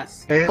Paramount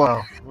Plus.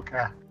 Halo.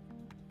 Okay.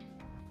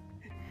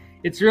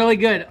 It's really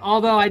good.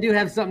 Although I do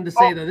have something to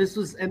say though. This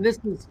was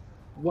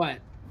what?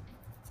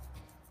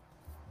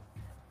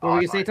 What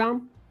were you say,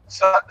 Tom?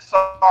 Sorry,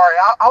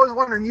 I was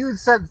wondering. You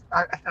said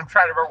I'm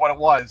trying to remember what it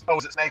was. Oh,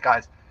 was it Snake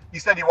Eyes? You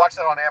said you watched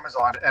that on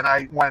Amazon, and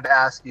I wanted to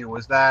ask you: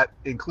 was that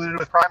included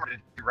with Prime, or did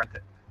you rent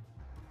it?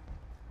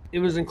 It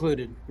was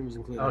included.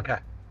 Okay.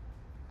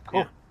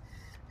 Cool.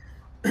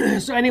 Yeah.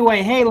 So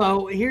anyway,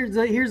 Halo. Here's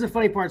the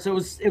funny part. So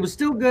it was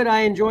still good.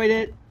 I enjoyed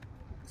it.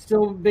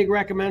 Still big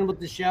recommend with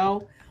the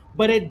show,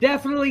 but it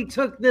definitely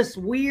took this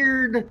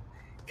weird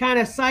kind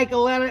of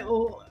psychedelic,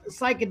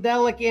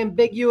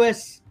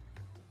 ambiguous,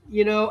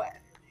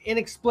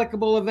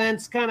 inexplicable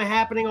events kind of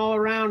happening all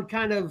around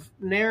kind of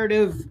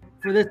narrative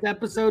for this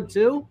episode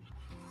too.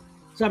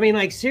 So I mean,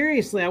 like,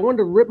 seriously, I wanted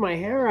to rip my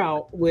hair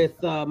out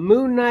with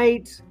Moon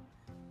Knight,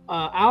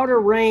 Outer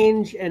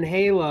Range, and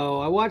Halo.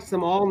 I watched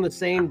them all in the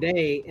same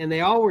day, and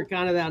they all were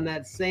kind of on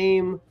that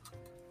same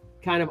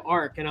kind of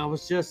arc, and I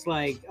was just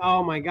like,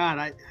 oh my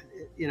god,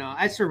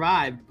 I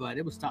survived, but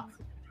it was tough.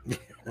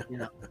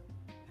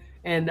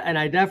 And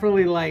I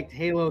definitely liked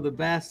Halo the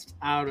best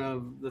out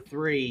of the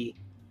three,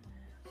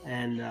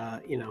 and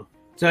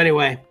so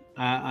anyway,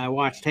 I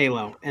watched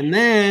Halo, and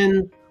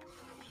then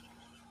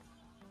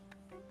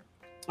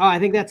I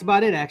think that's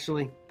about it,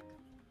 actually.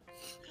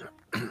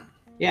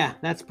 Yeah,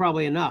 that's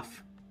probably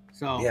enough.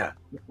 So yeah.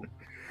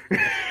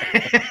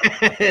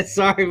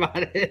 Sorry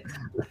about it.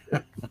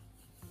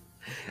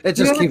 It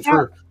just keeps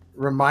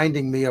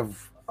reminding me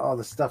of all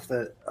the stuff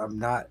that I'm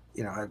not,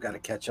 I've got to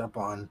catch up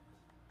on.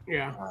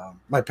 Yeah.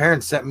 My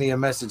parents sent me a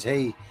message.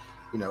 Hey,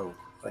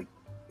 like,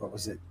 what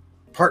was it?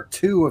 Part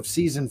 2 of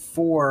season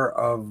 4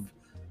 of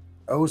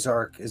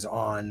Ozark is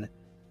on,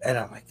 and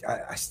I'm like,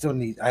 I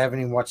haven't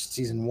even watched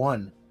season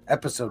 1,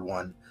 episode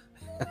 1.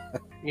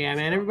 Yeah,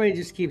 man. Everybody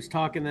just keeps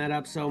talking that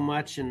up so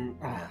much, and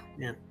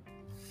man.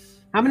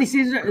 How many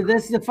seasons?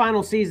 This is the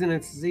final season.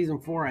 It's season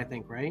 4, I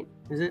think, right?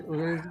 Is it?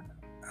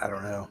 I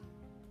don't know.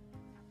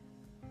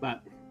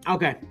 But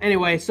okay.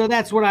 Anyway, so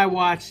that's what I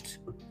watched.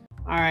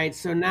 All right.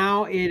 So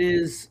now it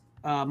is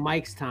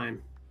Mike's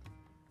time.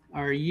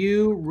 Are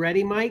you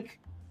ready, Mike?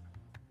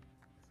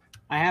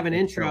 I have an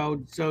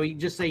intro, so you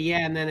just say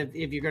yeah, and then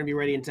if you're going to be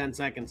ready in 10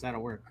 seconds,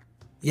 that'll work.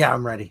 Yeah,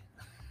 I'm ready.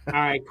 All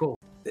right, cool.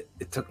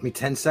 It took me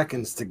 10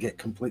 seconds to get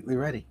completely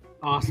ready.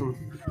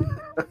 Awesome.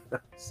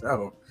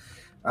 So,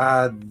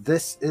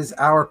 this is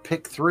our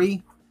pick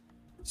 3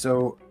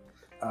 So,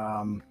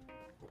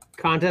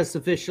 contest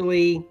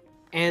officially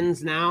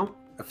ends now.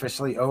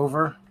 Officially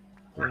over.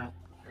 Yeah.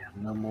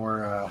 No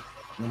more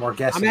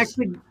guesses.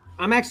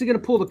 I'm actually going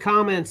to pull the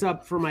comments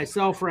up for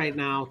myself right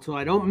now, so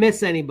I don't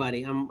miss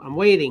anybody. I'm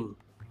waiting.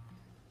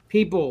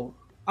 People.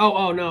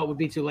 Oh no, it would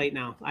be too late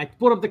now. I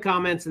put up the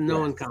comments and no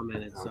one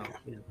commented. So. Okay.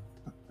 Yeah.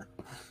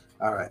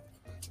 All right.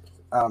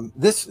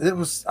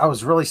 I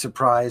was really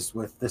surprised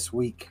with this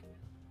week.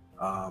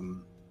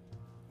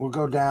 We'll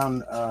go down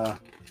the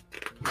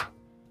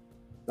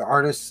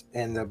artists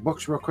and the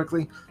books real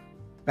quickly.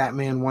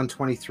 Batman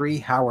 123,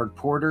 Howard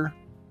Porter.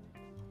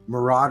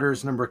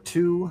 Marauders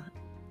 #2.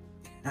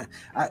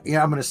 I'm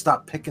going to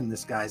stop picking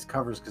this guy's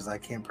covers because I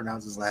can't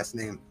pronounce his last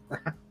name.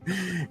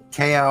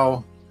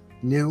 KL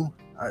New.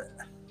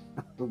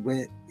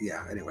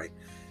 Anyway.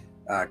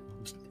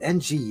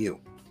 NGU.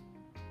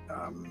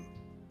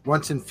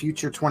 Once in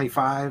Future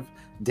 25,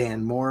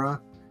 Dan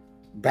Mora.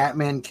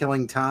 Batman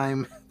Killing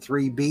Time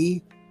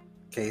 3B,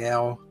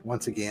 KL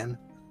once again.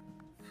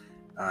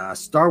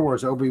 Star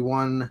Wars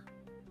Obi-Wan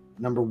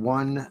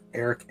 #1,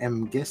 Eric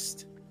M.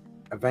 Gist.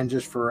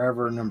 Avengers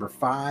Forever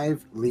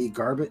 #5, Lee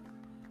Garbett.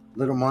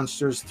 Little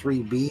Monsters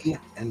 3B,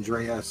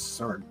 Andrea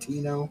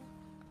Sorrentino.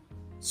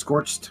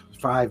 Scorched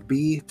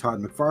 5B,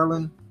 Todd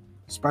McFarlane.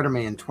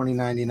 Spider-Man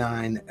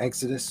 2099,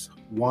 Exodus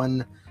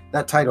 1.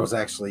 That title is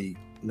actually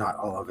not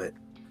all of it.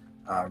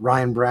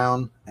 Ryan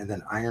Brown, and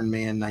then Iron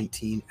Man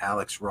 19,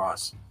 Alex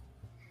Ross.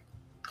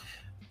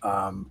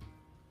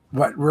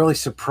 What really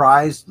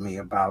surprised me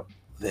about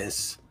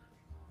this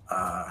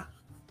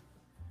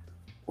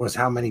was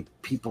how many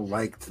people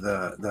liked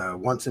the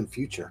Once in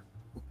Future.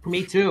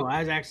 Me too. I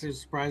was actually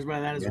surprised by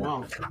that as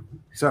well.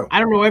 So I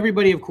don't know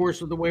everybody, of course,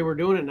 with the way we're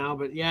doing it now,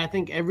 but yeah, I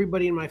think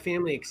everybody in my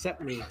family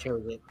except me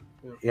chose it.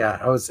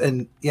 I was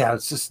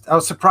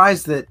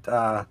surprised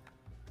that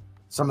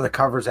some of the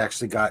covers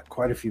actually got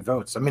quite a few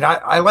votes. I mean,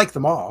 I like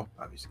them all,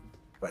 obviously,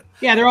 but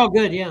yeah, they're all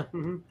good. Yeah.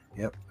 Mm-hmm.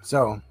 Yep.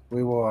 So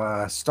we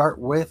will start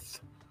with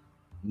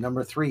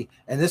 #3,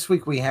 and this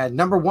week we had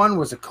 #1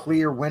 was a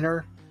clear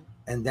winner,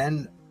 and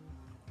then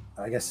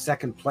I guess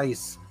second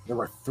place. There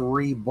were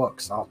 3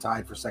 books all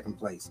tied for second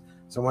place.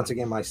 So once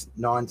again, my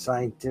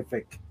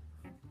non-scientific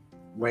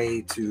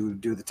way to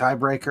do the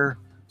tiebreaker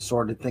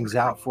sorted things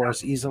out for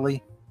us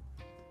easily.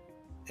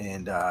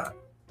 And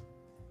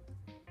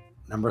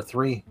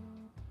 #3,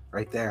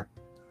 right there.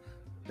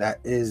 That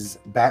is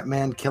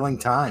Batman Killing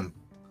Time.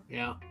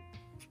 Yeah,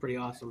 it's pretty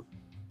awesome.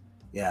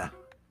 Yeah.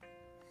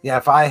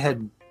 If I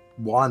had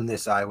won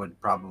this, I would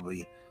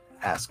probably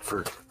ask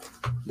for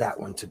that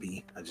one to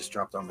be. I just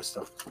dropped all my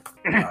stuff.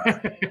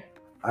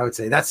 I would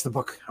say that's the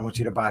book I want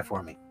you to buy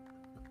for me.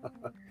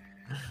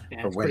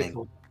 Yeah, for winning.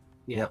 cool.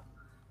 Yeah. Yep.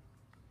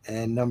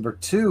 And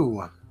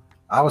 #2,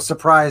 I was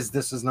surprised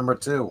this is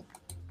 #2.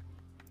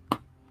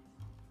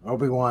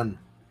 Obi-Wan.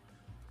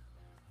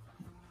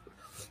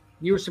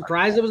 You were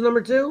surprised it was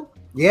 #2?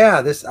 Yeah,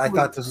 I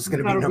thought this was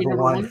going to be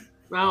 #1.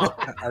 Oh.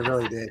 I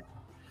really did.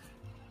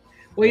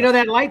 Well, you know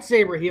that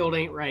lightsaber hield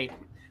ain't right.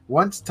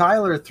 Once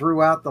Tyler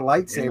threw out the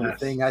lightsaber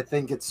thing, I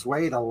think it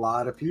swayed a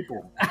lot of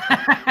people.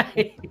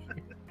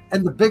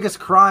 And the biggest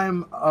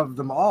crime of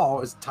them all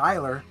is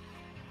Tyler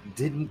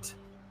didn't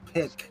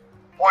pick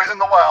Poison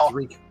the well.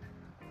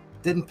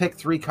 Didn't pick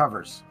 3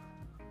 covers.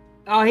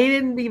 Oh, he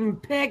didn't even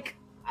pick.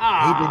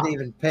 He didn't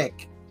even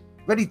pick.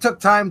 But he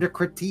took time to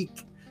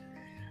critique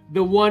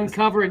the one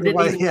cover and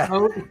didn't even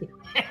vote.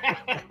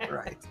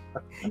 Right.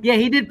 Yeah,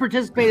 he did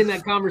participate in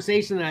that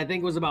conversation that I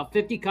think was about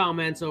 50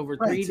 comments over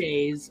 3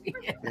 days.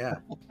 Yeah.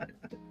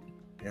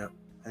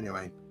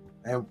 Anyway.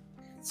 And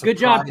good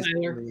job,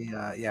 Tyler.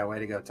 Way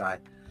to go, Ty.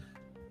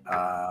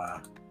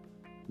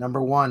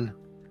 #1.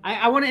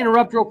 I want to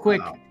interrupt real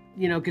quick,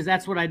 because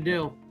that's what I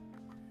do.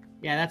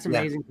 Yeah, that's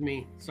amazing to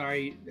me.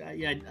 Sorry.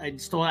 I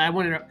stole it. I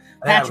wanted to.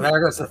 Patrick.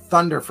 There goes the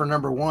thunder for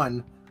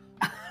 #1.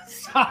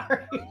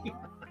 Sorry.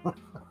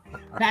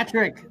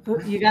 Patrick,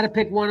 you got to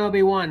pick one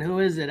Obi-Wan. Who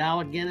is it?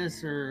 Alec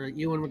Guinness or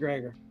Ewan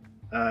McGregor?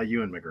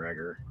 Ewan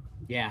McGregor.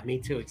 Yeah, me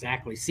too.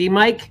 Exactly. See,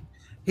 Mike?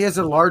 He has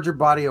a larger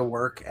body of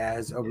work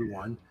as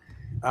Obi-Wan.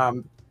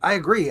 I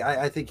agree.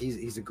 I think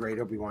he's a great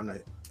Obi-Wan,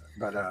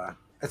 but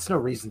that's no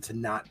reason to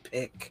not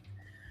pick.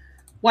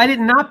 Well, I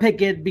did not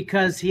pick it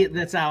because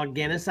that's Alec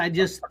Guinness.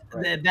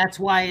 That's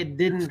why it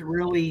didn't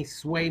really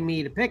sway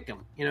me to pick him.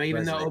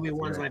 Even though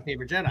Obi-Wan's my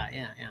favorite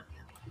Jedi.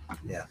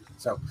 Yeah.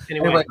 So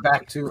anyway,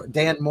 back to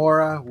Dan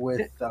Mora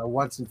with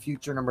Once in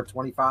Future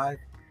 #25.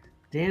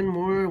 Dan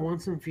Mora,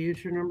 Once in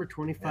Future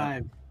 #25. Yeah.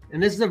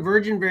 And this is a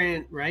Virgin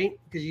variant, right?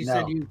 Because you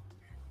said you.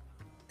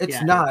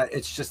 It's not.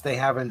 It's just they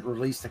haven't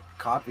released a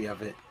copy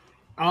of it.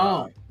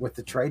 With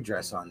the trade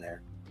dress on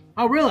there.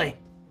 Oh, really?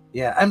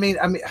 Yeah. I mean,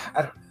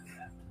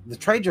 the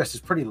trade dress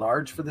is pretty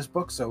large for this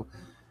book, so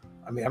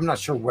I'm not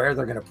sure where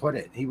they're going to put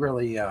it. He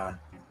really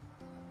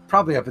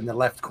probably up in the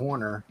left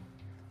corner.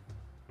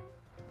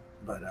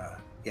 But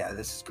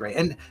this is great,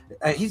 and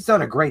he's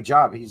done a great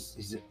job.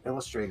 He's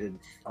illustrated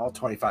all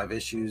 25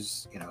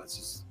 issues. It's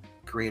just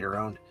creator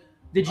owned.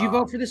 Did you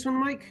vote for this one,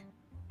 Mike?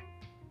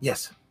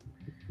 Yes.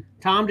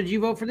 Tom, did you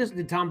vote for this?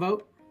 Did Tom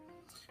vote?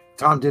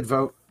 Tom did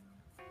vote.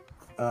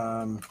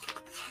 I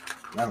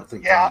don't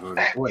think Yeah, Tom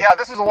voted. What? yeah.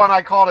 This is the one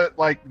I called it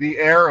like the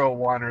Arrow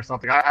one or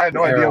something. I had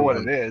no idea what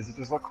it is. It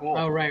just looked cool.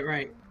 Oh,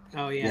 right.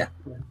 Oh, yeah.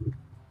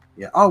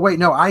 Yeah. Oh, wait,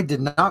 no, I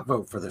did not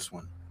vote for this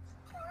one.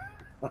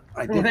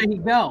 I did. Well, there you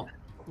go.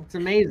 It's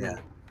amazing. Yeah.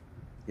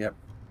 Yep.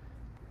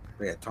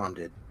 But yeah, Tom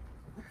did.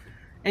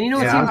 And you know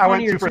what's Yeah, even I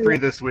went funnier 2 for too? 3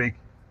 this week.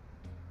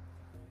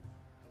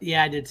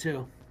 Yeah, I did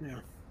too. Yeah.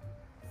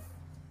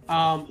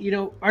 You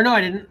know, or no, I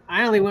didn't.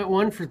 I only went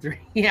 1 for 3.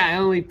 Yeah, I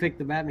only picked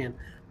the Batman.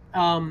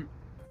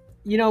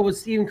 You know,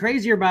 what's even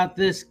crazier about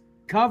this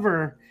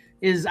cover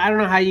is I don't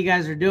know how you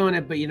guys are doing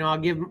it, but you know,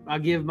 I'll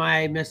give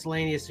my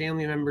miscellaneous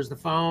family members the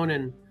phone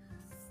and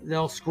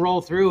they'll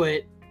scroll through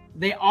it.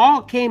 They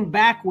all came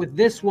back with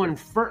this one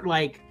for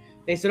like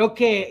they said,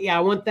 okay, yeah, I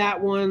want that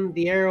one,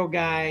 the Arrow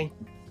guy,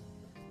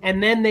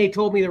 and then they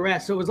told me the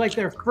rest. So it was like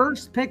their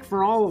first pick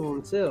for all of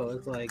them too.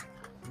 It's like,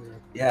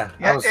 Yeah,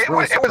 Yeah, I was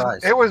really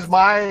surprised. it was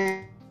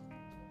my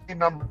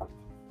number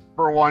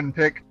 1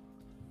 pick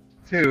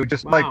too.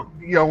 Just Wow. like,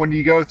 you know, when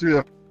you go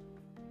through the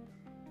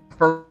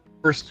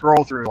first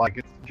scroll through, like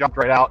it jumped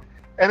right out.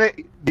 And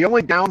the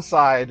only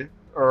downside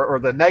or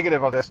the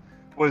negative of this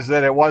was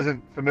that it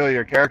wasn't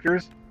familiar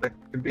characters. That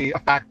could be a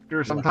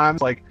factor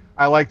sometimes. Like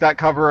I liked that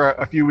cover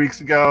a few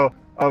weeks ago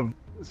of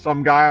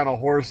some guy on a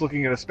horse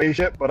looking at a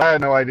spaceship, but I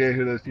had no idea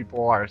who those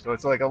people are. So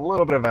it's like a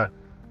little bit of a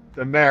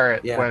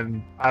demerit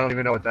when I don't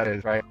even know what that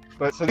is, right?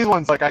 But so these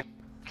ones, like I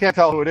can't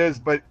tell who it is,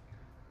 but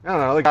I don't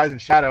know. The guy's in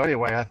shadow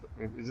anyway.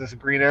 Is this a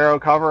Green Arrow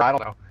cover? I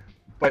don't know.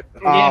 But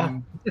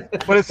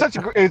but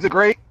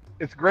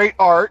it's great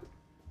art,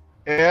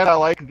 and I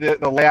like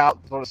the layout,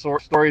 sort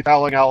of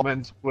storytelling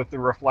elements with the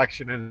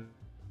reflection and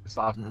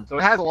stuff. Mm-hmm. So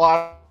it has a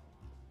lot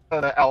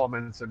of the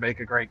elements that make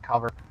a great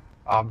cover.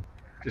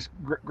 Just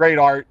great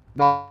art,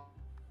 not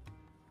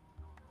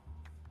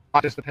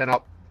just a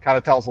pinup. Kind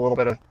of tells a little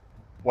bit of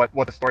what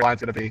the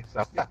storyline's going to be.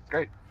 So yeah, it's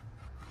great.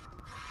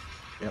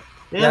 Yep.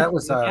 Yeah, that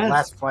was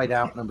Last Flight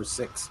Out number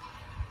 6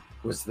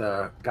 was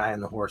the guy on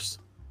the horse.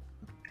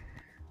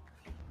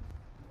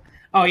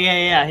 oh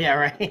yeah,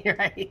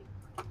 right.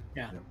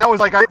 Yeah. That was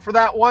like for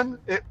that one,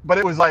 but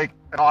it was like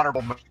an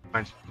honorable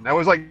mention. That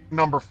was like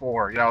number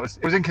 4. You know,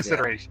 it was in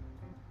consideration.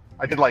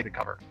 I did like the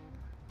cover.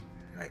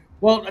 Right.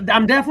 Well,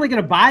 I'm definitely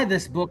going to buy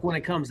this book when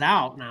it comes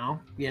out now,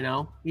 you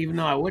know, even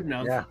though I wouldn't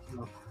have. Yeah.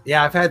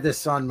 Yeah, I've had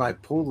this on my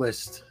pull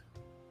list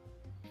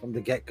from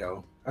the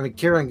get-go. I mean,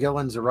 Kieran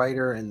Gillen's a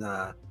writer, and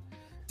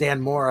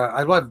Dan Mora.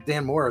 I love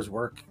Dan Mora's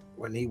work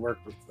when he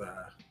worked with,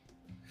 I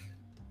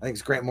think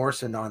it's Grant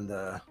Morrison on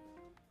the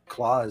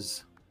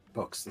Claus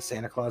books, the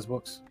Santa Claus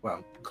books.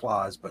 Well,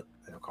 Claus, but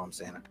they don't call him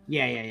Santa.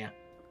 Yeah.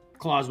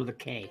 Claus with a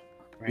K,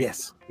 right?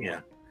 Yes.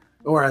 Yeah.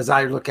 Or as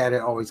I look at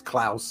it, always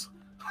Klaus.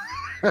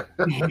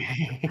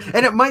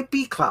 And it might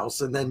be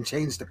Klaus and then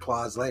change to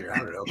Claus later. I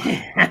don't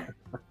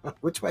know.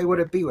 Which way would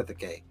it be with the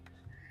K?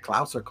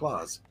 Klaus or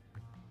Claus?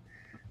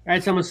 All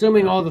right, so I'm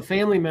assuming all the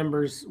family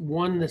members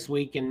won this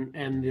week, and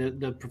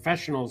the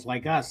professionals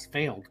like us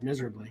failed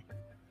miserably.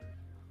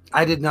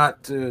 I did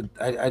not.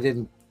 I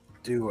didn't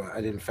do.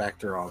 I didn't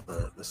factor all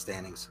the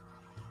standings.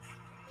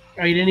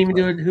 Oh, you didn't even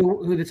do it.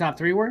 Who the top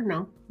 3 were?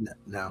 No.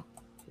 No.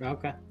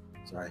 Okay.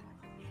 Sorry.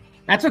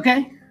 That's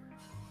okay.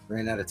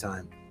 Ran out of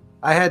time.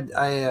 I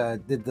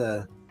did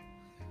the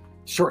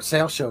short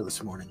sale show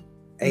this morning.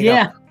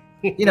 Yeah.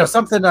 You know,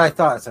 something that I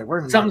thought, it's like, we're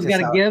gonna Something's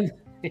got to give.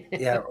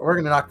 Yeah, we're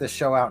gonna knock this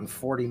show out in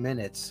 40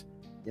 minutes,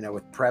 you know,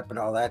 with prep and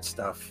all that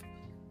stuff.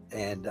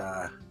 And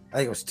I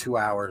think it was 2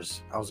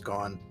 hours. I was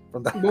gone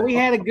from that. But we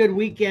had a good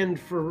weekend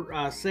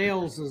for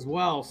sales as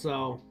well,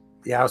 so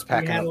yeah, I was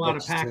packing. We had up a lot of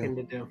books packing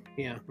too. to do.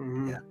 Yeah.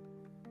 Mm-hmm. Yeah.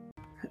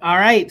 All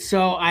right,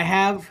 so I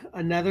have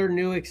another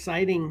new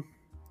exciting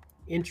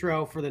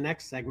intro for the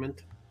next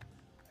segment.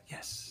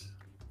 Yes.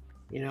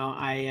 You know,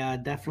 I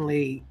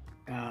definitely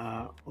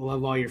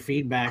love all your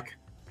feedback,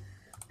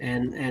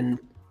 and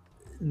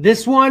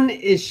this one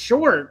is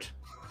short,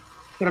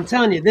 but I'm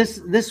telling you,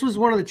 this was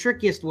one of the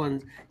trickiest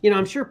ones. You know,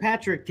 I'm sure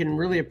Patrick can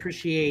really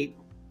appreciate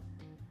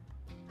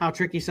how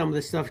tricky some of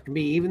this stuff can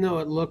be, even though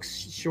it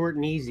looks short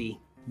and easy.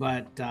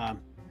 But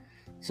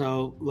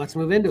so let's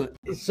move into it.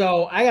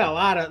 So I got a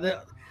lot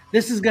of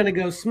this is going to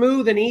go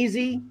smooth and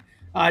easy.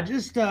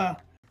 Just a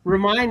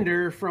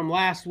reminder from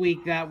last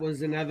week, that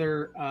was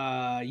another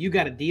You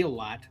Got a Deal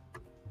lot,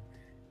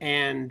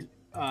 and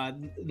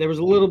there was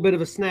a little bit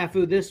of a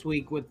snafu this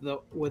week with the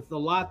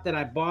lot that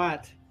I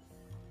bought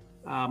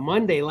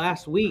Monday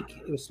last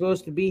week. It was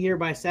supposed to be here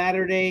by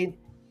Saturday,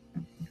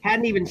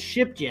 hadn't even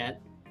shipped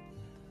yet.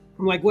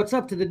 I'm like, what's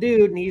up to the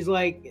dude? And he's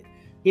like,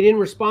 he didn't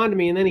respond to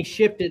me, and then he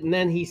shipped it, and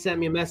then he sent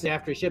me a message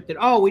after he shipped it.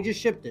 Oh, we just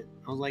shipped it.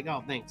 I was like,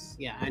 oh, thanks.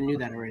 Yeah, I knew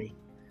that already.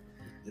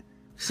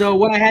 So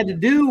what I had to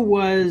do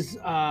was,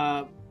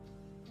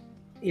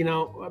 you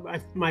know,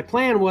 my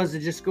plan was to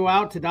just go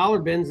out to dollar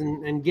bins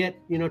and get,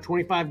 you know,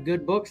 25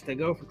 good books to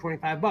go for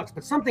 $25.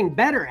 But something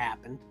better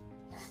happened.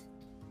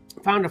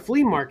 Found a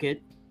flea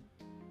market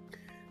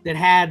that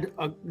had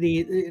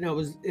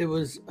it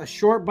was a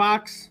short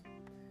box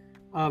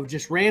of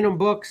just random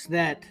books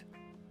that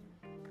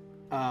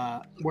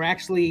were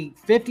actually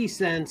 50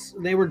 cents.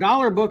 They were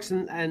dollar books,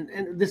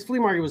 and this flea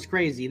market was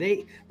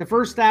crazy. The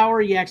first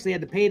hour you actually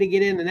had to pay to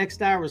get in. The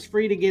next hour was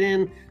free to get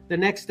in. The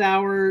next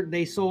hour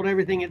they sold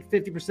everything at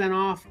 50%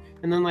 off,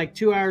 and then like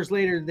 2 hours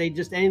later, they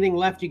just anything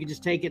left you could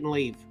just take it and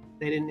leave.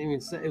 They didn't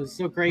even. It was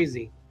so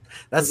crazy.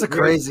 That's the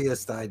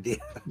craziest idea.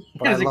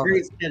 That's a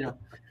great schedule.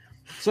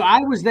 So I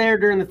was there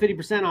during the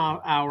 50%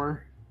 off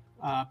hour.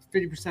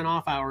 50%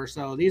 off hour.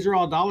 So these are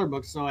all dollar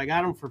books. So I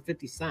got them for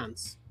 50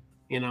 cents,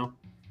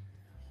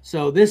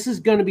 So this is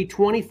going to be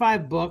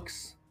 25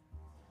 books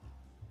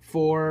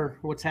for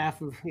what's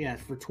half of,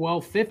 for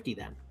 $12.50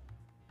 then.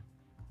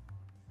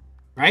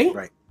 Right?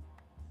 Right.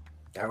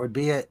 That would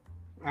be it.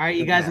 All right.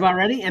 You guys about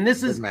ready? And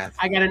this is,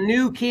 I got a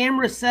new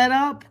camera set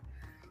up.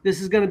 This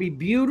is going to be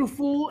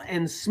beautiful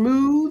and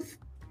smooth.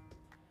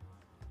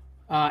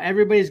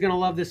 Everybody's going to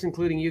love this,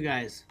 including you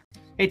guys.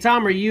 Hey,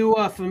 Tom, are you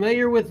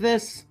familiar with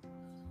this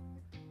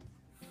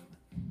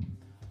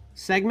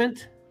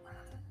segment?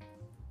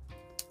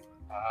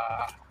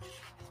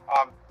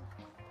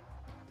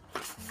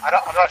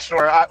 I'm not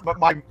sure, but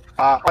my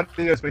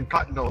video has been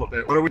cutting a little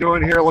bit. What are we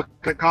doing here? Looking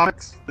at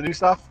comics, the new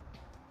stuff?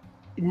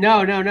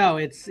 No.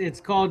 It's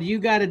called "You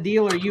Got a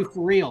Deal or You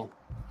for Real."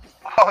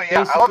 Oh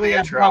yeah, I love the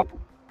intro.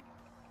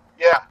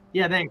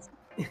 Yeah, thanks.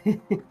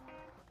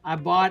 I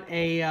bought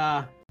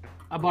a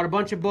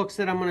bunch of books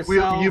that I'm going to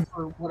sell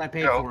for what I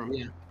paid for them.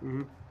 Yeah.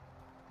 Mm-hmm.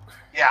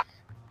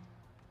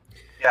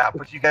 Yeah,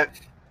 but you get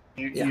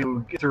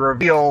to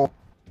reveal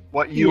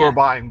what you are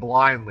buying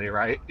blindly,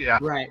 right? Yeah.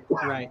 Right.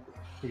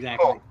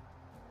 Exactly. Cool.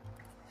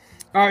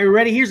 All right,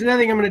 ready? Here's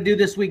another thing I'm going to do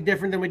this week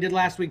different than we did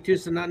last week too,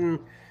 so nothing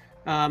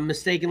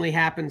mistakenly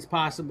happens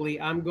possibly.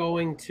 I'm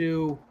going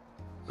to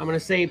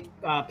say,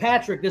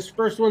 Patrick, this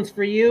first one's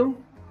for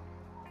you.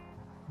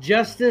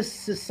 Justice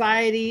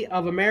Society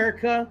of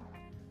America,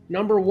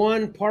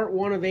 #1, part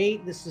 1 of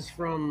 8. This is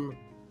from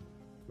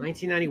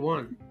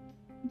 1991.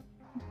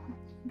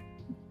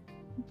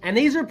 And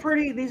these are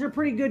pretty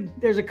good.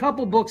 There's a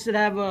couple books that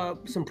have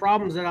some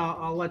problems that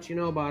I'll let you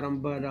know about them,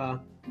 but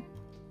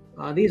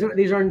these aren't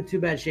in too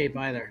bad shape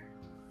either.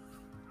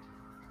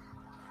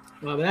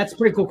 But that's a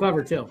pretty cool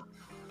cover too.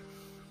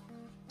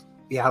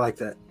 Yeah, I like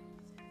that.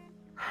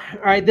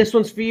 All right, this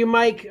one's for you,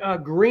 Mike.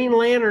 Green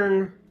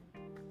Lantern,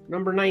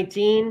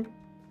 #19.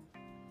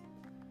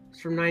 It's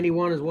from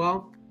 91 as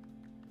well.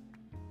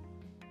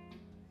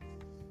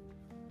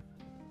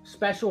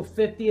 Special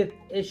 50th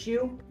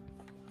issue.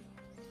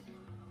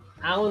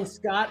 Alan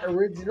Scott the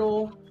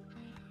original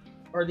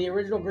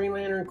Green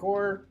Lantern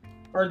Corps,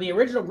 or the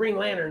original Green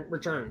Lantern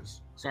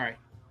returns. Sorry.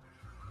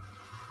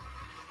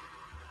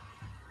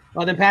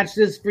 Well, then, Patch,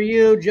 this is for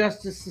you.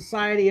 Justice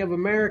Society of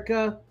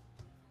America,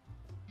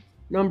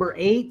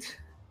 #8.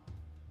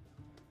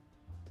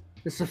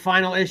 This is the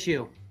final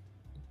issue.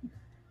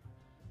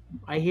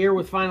 I hear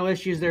with final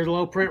issues, there's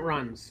low print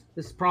runs.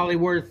 This is probably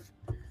worth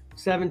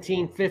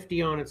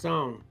 $17.50 on its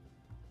own.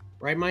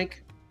 Right,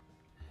 Mike?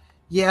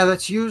 Yeah,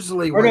 that's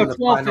usually when the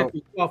final.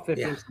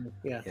 $12.50.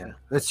 Yeah.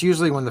 That's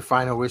usually when the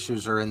final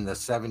issues are in the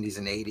 70s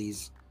and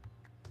 80s.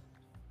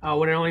 Oh,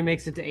 when it only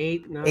makes it to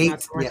 8? No, 8,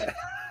 not so much. yeah.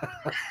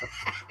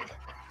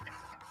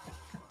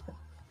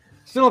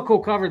 Still a cool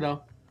cover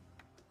though.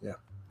 Yeah.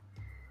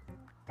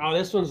 Oh,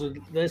 this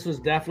was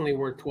definitely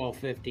worth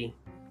 $12.50.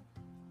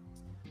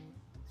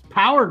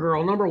 Power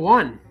Girl,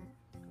 #1.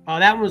 Oh,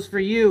 that one was for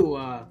you,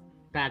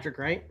 Patrick,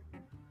 right?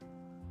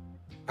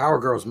 Power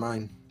Girl's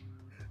mine.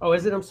 Oh,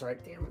 is it? I'm sorry.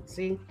 Damn it.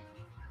 See?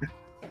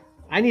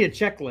 I need a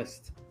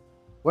checklist.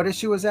 What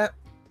issue was that?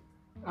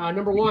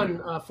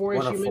 #1,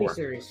 4-issue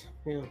miniseries.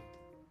 Yeah.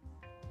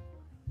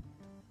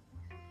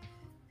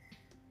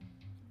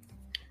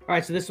 All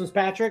right, so this one's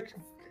Patrick.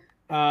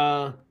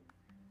 Godzilla,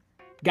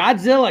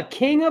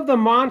 King of the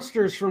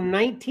Monsters from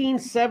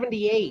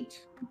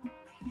 1978.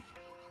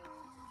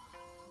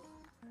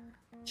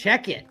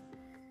 Check it.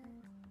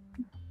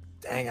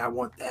 Dang, I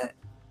want that.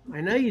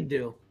 I know you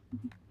do.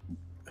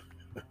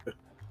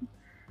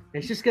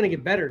 It's just going to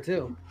get better,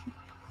 too.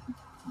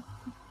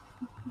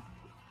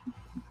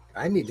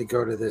 I need to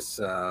go to this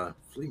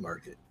flea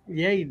market.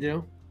 Yeah, you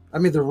do. I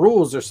mean, the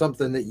rules are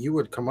something that you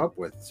would come up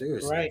with,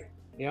 seriously. Right.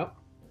 Yep.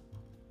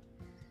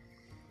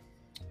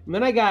 And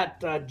then I got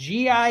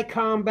GI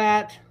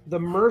Combat, The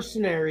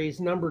Mercenaries,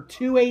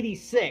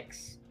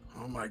 #286.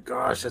 Oh, my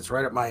gosh. That's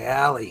right up my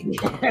alley.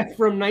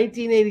 From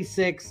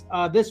 1986.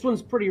 This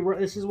one's pretty rough.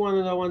 This is one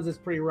of the ones that's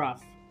pretty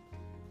rough.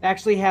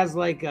 Actually has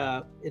like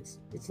it's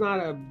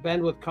not a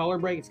bend with color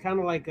break. It's kind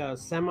of like a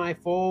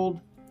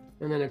semi-fold,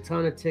 and then a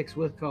ton of ticks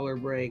with color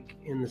break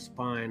in the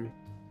spine.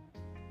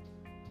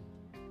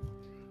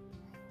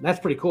 That's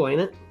pretty cool,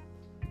 ain't it?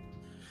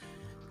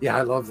 Yeah,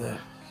 I love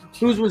that.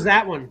 Whose was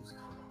that one?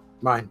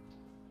 Mine.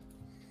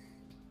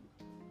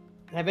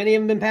 Have any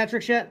of them been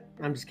Patrick's yet?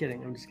 I'm just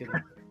kidding.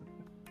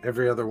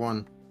 Every other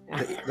one.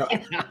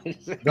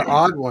 The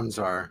odd ones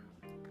are.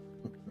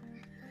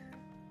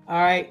 All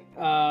right.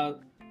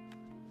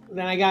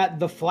 Then I got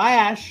The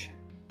Flash,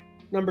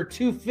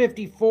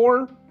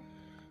 #254.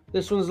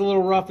 This one's a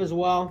little rough as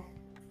well.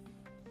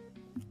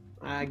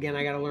 Again,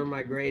 I got to learn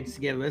my grades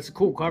to get it. It's a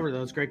cool cover,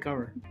 though. It's a great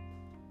cover.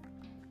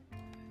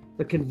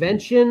 The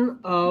Convention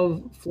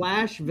of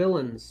Flash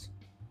Villains.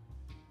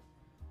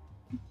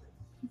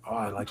 Oh,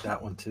 I like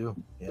that one too.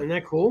 Yeah. Isn't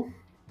that cool?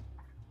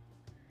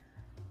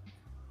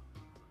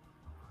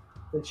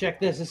 And check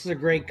this. This is a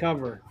great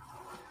cover.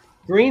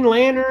 Green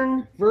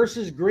Lantern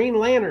versus Green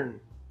Lantern.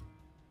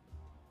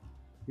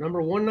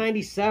 Number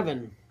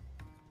 197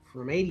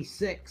 from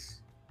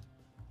 86.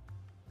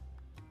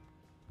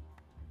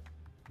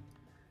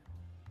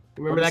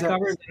 Remember that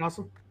cover? Is that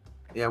awesome?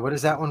 Yeah, what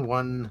is that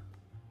one?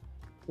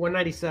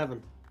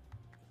 197.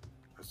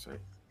 Let's see.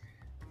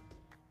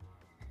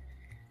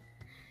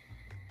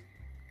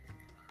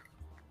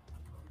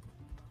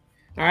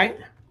 All right.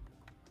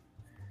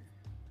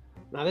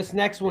 Now this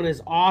next one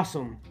is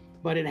awesome,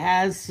 but it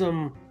has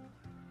some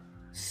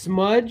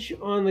smudge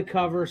on the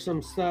cover,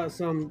 some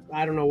stuff,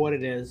 I don't know what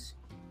it is.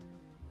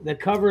 The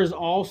cover is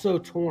also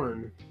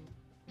torn.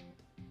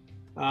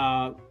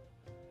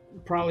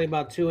 Probably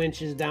about 2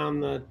 inches down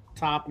the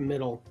top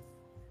middle.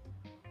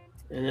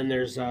 And then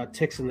there's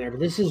ticks in there. But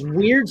this is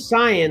Weird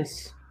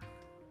Science,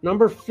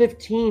 number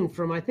 15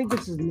 from, I think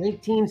this is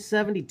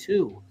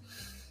 1972.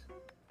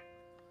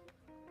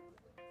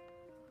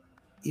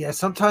 Yeah,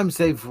 sometimes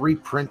they've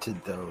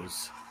reprinted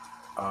those.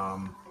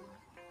 Yeah,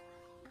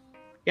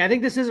 I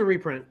think this is a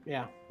reprint.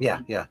 Yeah.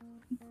 Yeah.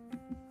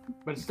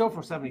 But it's still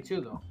from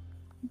 72, though.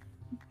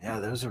 Yeah,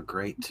 those are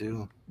great,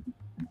 too.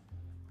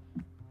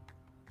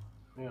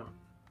 Yeah.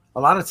 A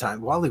lot of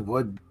time, Wally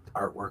Wood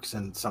artworks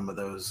in some of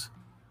those.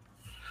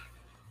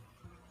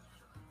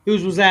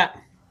 Whose was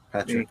that?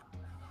 Patrick.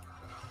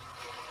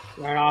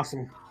 All right,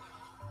 awesome. All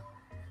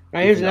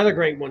right, here's another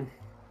great one.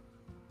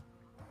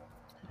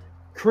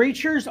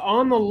 Creatures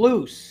on the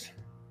Loose,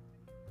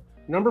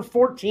 number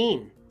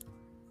 14.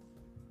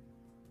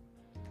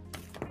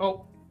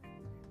 Oh,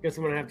 guess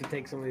I'm going to have to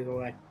take some of these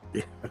away.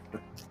 Yeah.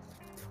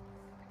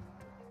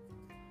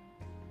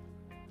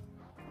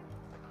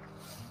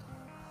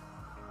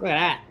 Look at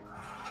that.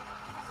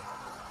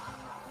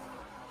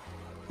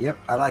 Yep,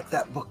 I like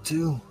that book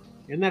too.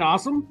 Isn't that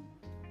awesome?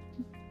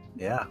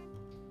 Yeah.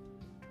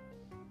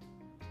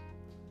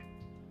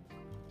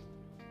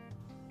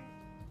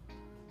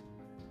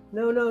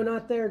 No,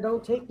 not there.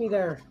 Don't take me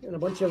there. And a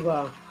bunch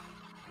of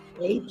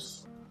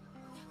apes.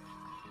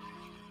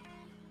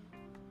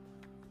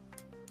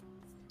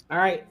 All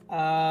right.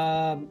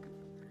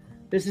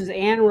 This is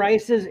Anne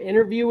Rice's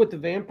Interview with the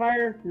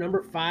Vampire,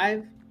 number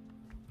 5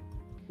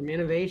 from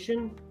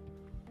Innovation.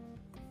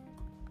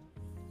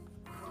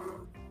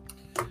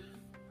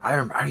 I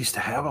remember I used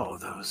to have all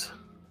of those.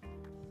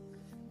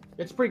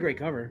 It's a pretty great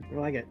cover. I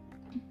like it.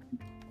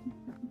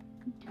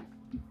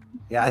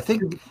 Yeah, I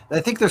think they're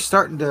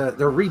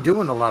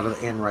redoing a lot of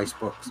the Anne Rice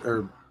books,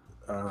 or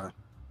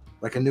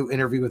like a new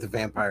Interview with the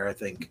Vampire, I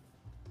think.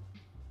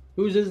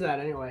 Whose is that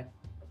anyway?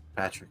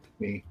 Patrick.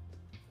 Me.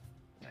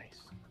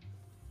 Nice.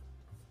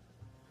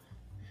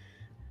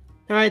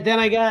 All right, then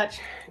I got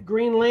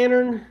Green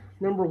Lantern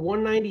number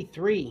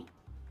 193.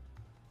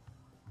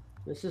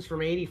 This is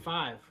from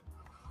 85.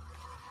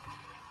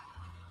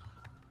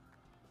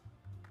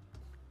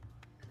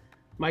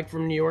 Mike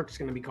from New York is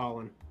going to be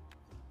calling.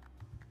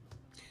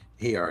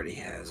 He already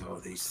has all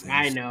these things.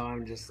 I know.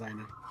 I'm just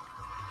saying.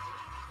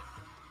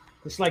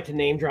 Just like to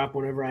name drop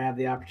whenever I have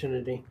the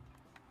opportunity.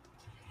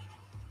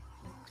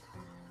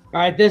 All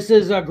right, this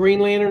is Green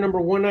Lantern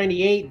number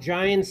 198,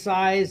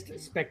 giant-sized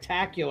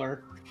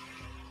spectacular.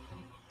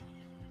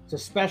 It's a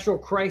special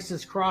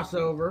crisis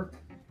crossover.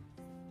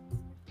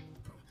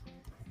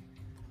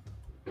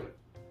 It's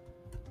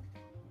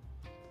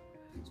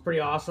pretty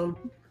awesome,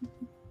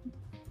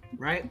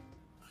 right?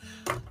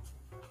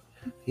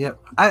 Yep.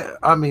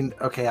 I mean,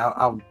 okay,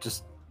 I'll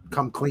just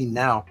come clean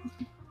now.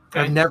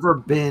 Okay. I've never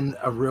been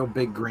a real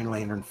big Green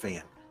Lantern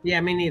fan. Yeah,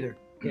 me neither.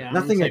 Yeah,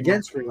 Nothing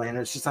against Green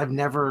Lantern. It's just I've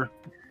never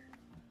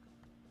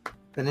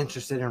been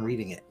interested in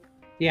reading it.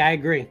 Yeah, I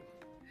agree.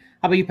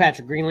 How about you,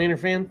 Patrick? Green Lantern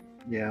fan?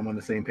 Yeah, I'm on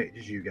the same page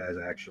as you guys,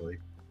 actually.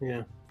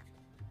 Yeah.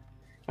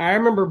 I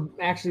remember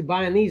actually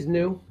buying these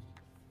new.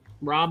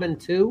 Robin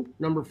 2,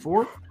 number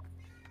 4.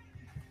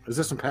 Is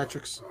this from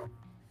Patrick's?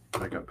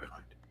 I got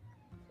behind.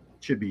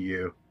 Should be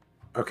you.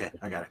 Okay,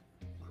 I got it.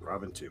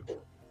 Robin 2.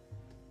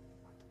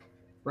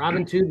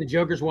 Robin 2, The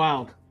Joker's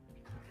Wild.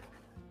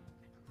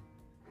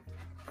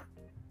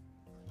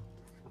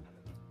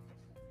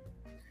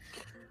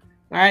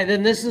 All right,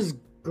 then this is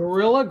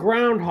Gorilla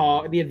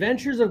Groundhog, The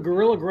Adventures of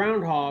Gorilla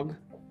Groundhog,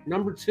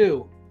 number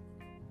 2,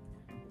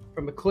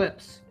 from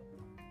Eclipse.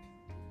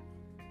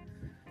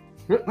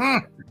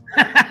 That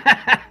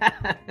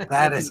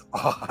is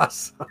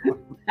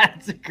awesome.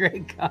 That's a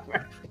great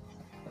cover.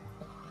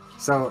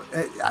 So,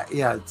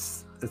 yeah,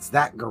 it's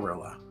that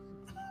gorilla.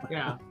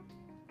 Yeah.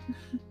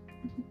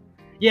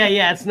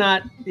 Yeah, it's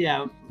not,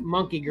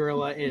 monkey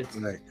gorilla. It's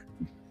Right.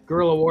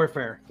 guerrilla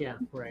warfare. Yeah,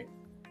 right.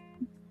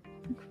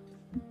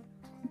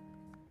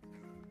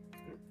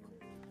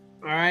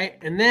 All right,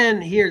 and then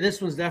here,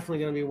 this one's definitely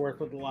going to be worth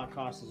what the lot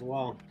costs as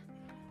well.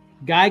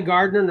 Guy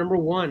Gardner, number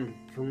 1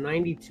 from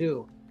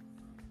 92.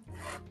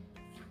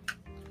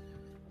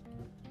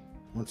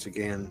 Once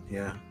again,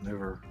 yeah,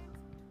 never.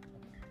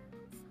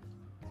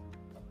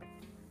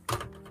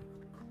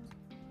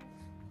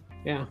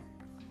 Yeah.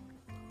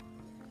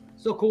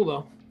 Still cool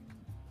though.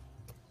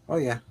 Oh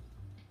yeah.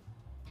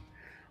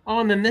 Oh,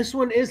 and then this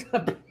one is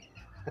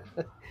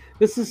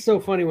this is so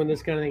funny when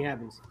this kind of thing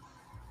happens.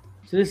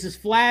 So this is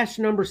Flash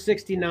number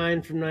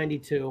 69 from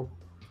 92.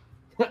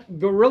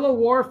 Guerrilla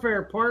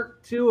Warfare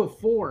Part 2 of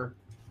 4.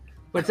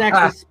 But it's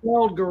actually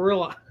spelled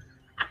Gorilla.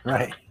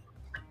 Right.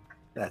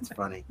 That's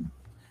funny.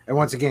 And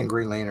once again,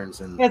 Green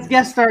Lanterns and It's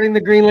guest starting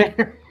the Green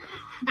Lantern.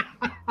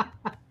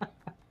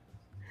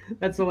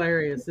 That's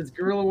hilarious. It's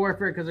Guerrilla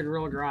Warfare because of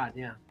Gorilla Grodd.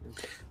 Yeah.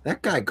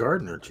 that guy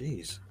Gardner.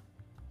 Jeez.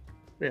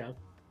 Yeah.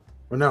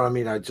 Well, no, I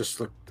mean, I just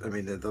looked. I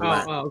mean,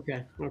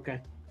 Okay. Okay.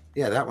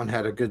 Yeah, that one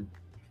had a good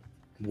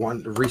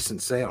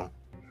recent sale.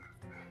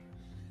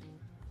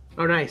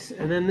 Oh, nice.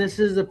 And then this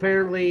is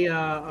apparently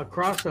a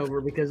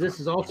crossover because this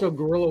is also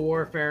Guerrilla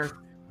Warfare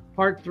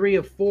Part 3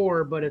 of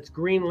 4, but it's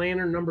Green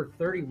Lantern number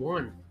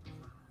 31.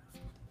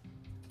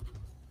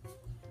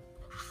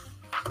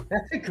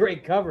 That's a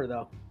great cover,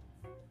 though.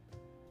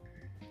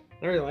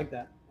 I really like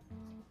that.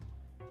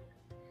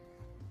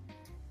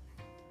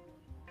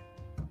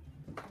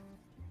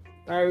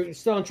 All right,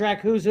 still on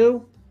track. Who's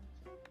who?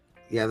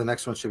 Yeah, the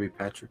next one should be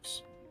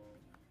Patrick's.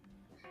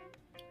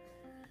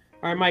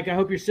 All right, Mike, I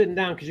hope you're sitting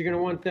down because you're going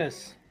to want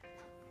this.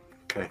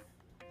 Okay.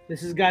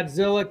 This is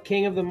Godzilla,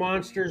 King of the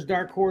Monsters,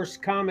 Dark Horse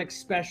Comics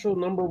Special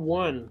number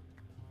 1.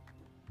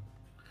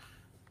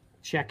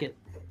 Check it.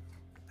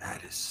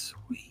 That is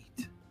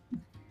sweet.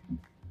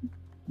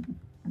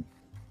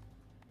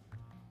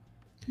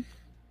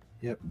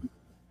 Yep.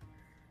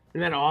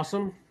 Isn't that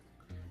awesome?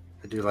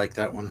 I do like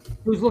that one.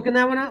 Who's looking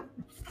that one up?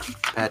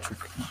 Patrick.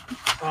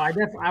 Oh,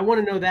 I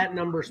want to know that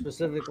number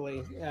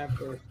specifically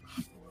after.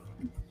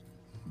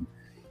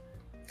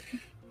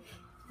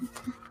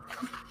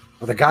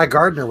 Well, the guy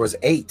Gardner was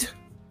 8.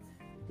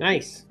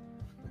 Nice.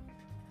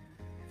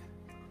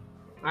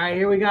 All right,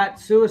 here we got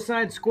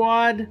Suicide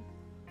Squad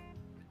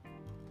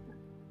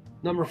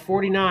number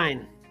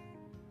 49.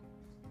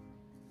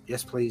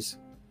 Yes, please.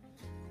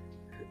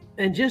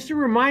 And just a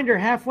reminder,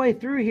 halfway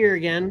through here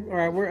again,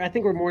 or I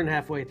think we're more than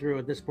halfway through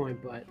at this point,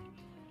 but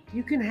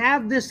you can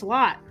have this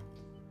lot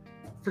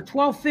for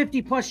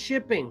 $12.50 plus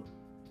shipping.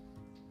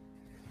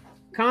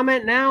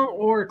 Comment now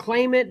or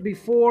claim it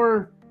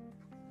before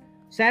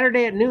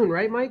Saturday at noon,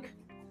 right, Mike?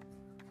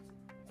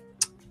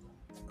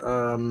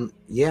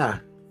 Yeah.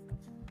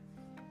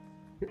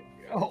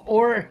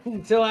 Or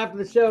until after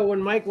the show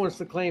when Mike wants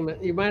to claim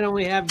it. You might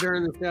only have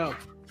during the show.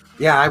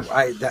 Yeah,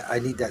 I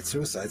need that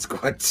Suicide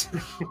Squad.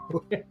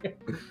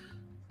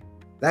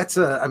 That's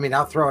I mean,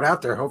 I'll throw it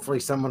out there. Hopefully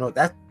someone will,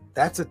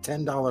 that's a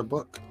 $10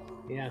 book.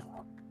 Yeah.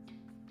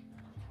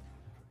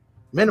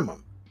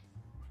 Minimum.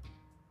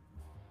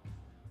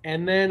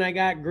 And then I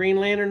got Green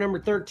Lantern number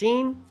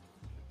 13.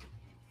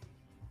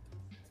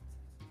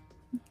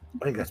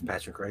 I think that's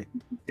Patrick, right?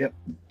 Yep.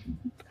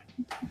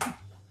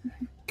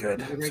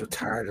 Good. I'm so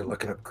tired of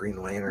looking up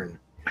Green Lantern.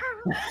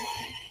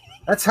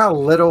 That's how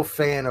little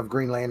fan of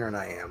Green Lantern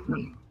I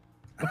am.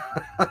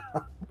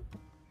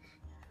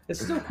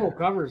 It's still cool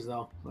covers,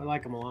 though. I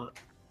like them a lot.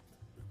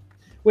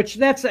 Which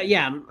that's,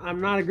 yeah,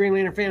 I'm not a Green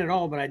Lantern fan at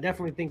all, but I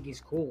definitely think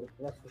he's cool.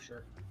 That's for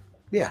sure.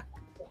 Yeah.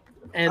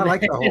 And I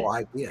like the whole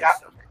idea. Yeah.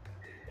 So.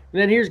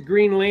 And then here's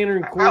Green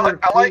Lantern.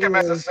 I like him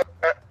as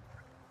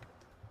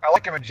I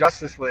like him in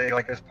Justice League,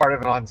 like as part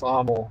of an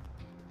ensemble.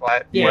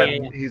 But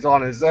when he's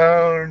on his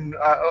own,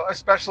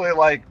 especially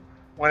like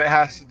when it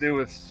has to do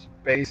with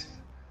space,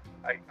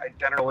 I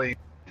generally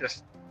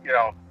just,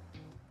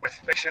 with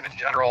fiction in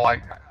general,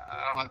 I'm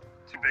not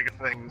too big of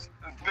things.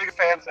 Big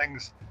fan of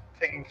things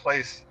taking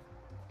place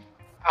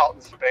out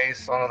in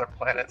space on other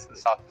planets and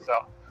stuff.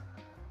 So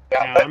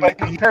yeah, but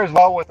he pairs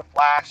well with the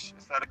Flash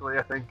aesthetically.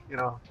 I think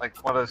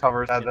like one of those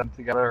covers had them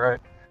together,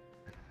 right?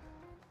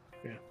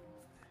 Yeah.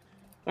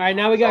 All right,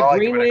 now we got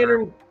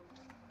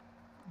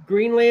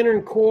Green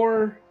Lantern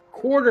Corps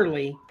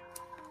Quarterly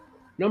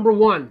number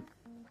 1.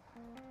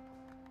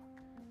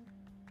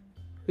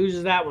 Whose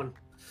is that one?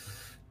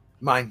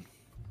 Mine.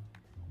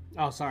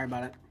 Oh, sorry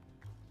about it.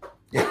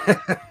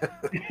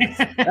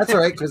 That's all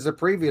right, because the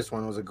previous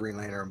one was a Green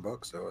Lantern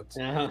book, so it's.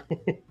 All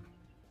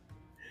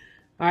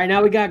right,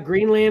 now we got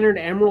Green Lantern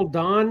Emerald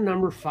Dawn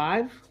number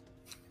 5.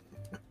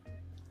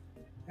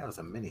 That was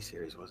a mini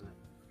series, wasn't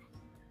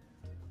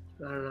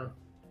it? I don't know.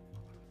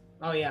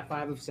 Oh yeah,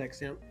 5 of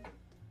 6. Yep.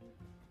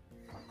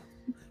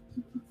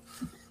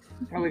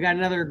 Oh, we got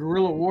another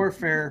Guerrilla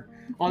Warfare.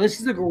 Oh, this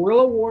is the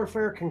Guerrilla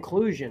Warfare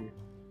conclusion.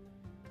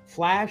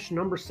 Flash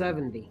number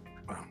 70.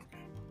 Wow.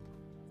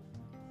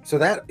 So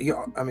that,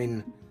 I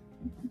mean,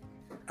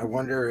 I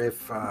wonder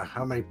if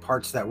how many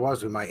parts that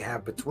was we might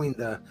have between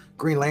the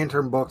Green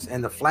Lantern books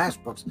and the Flash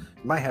books. We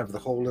might have the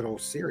whole little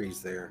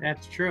series there.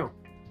 That's true.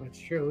 That's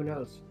true. Who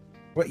knows?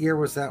 What year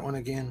was that one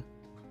again?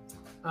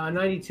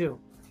 92.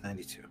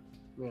 92.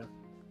 Yeah.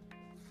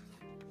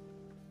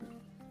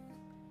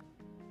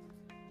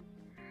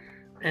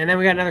 And then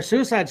we got another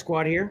Suicide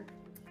Squad here.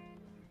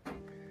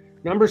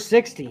 Number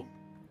 60.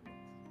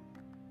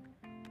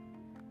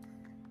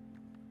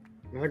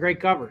 Another great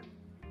cover.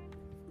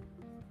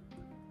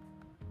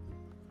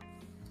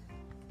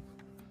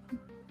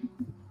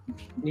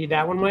 Need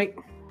that one, Mike?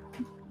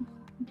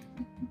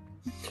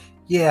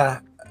 Yeah,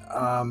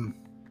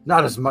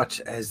 not as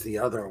much as the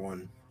other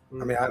one.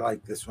 I mean, I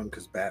like this one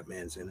because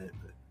Batman's in it.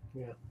 But.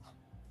 Yeah.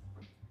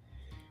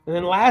 And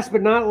then last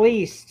but not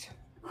least,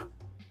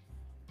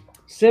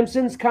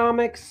 Simpsons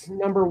Comics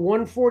number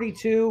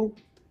 142.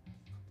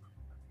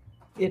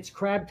 It's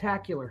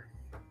Crabtacular.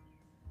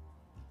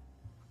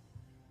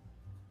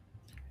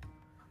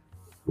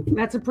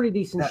 That's a pretty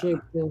decent shape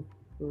too.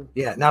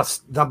 Yeah. Now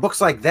the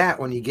books like that,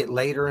 when you get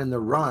later in the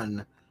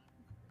run,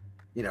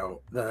 you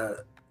know,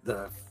 the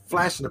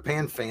Flash in the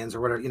Pan fans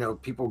or whatever, you know,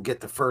 people get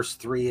the first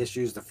 3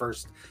 issues, the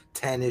first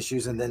 10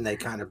 issues, and then they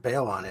kind of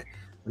bail on it.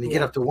 When you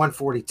get up to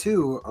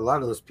 142, a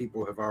lot of those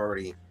people have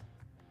already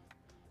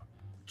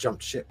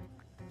jumped ship.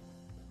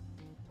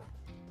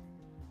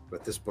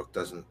 But this book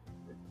doesn't.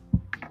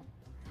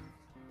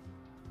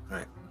 All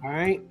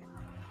right.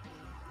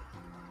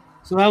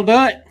 So that'll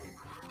do it.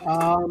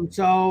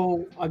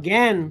 So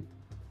again,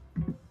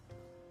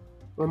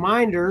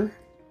 reminder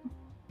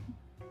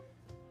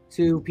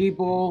to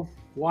people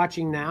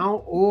watching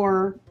now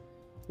or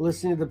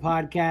listening to the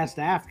podcast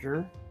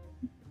after,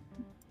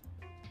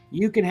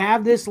 you can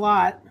have this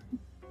lot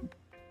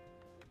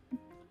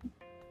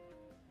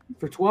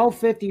for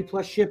 $12.50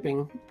 plus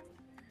shipping.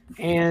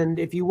 And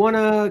if you want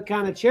to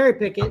kind of cherry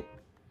pick it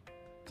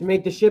to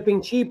make the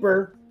shipping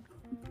cheaper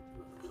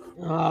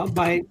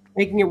by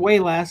making it way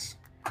less,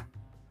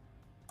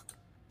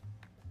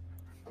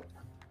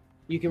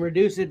 you can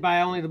reduce it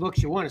by only the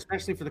books you want,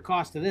 especially for the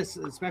cost of this,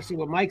 especially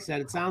what Mike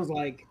said. It sounds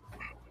like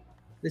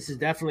this is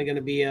definitely going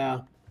to be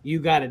you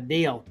got a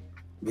deal.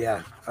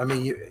 Yeah. I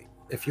mean,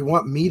 if you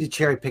want me to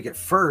cherry pick it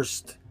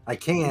first, I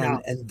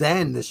can, and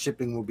then the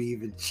shipping will be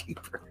even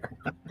cheaper.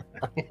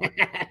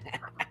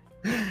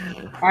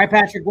 All right,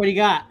 Patrick, what do you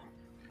got?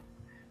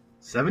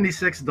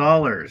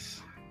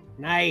 $76.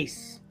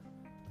 Nice.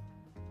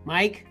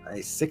 Mike?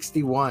 Nice.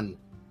 61.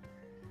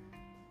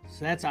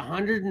 So that's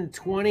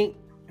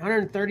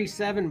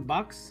 137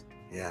 bucks.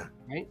 Yeah.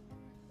 Right?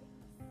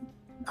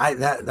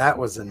 That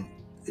was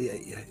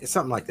it's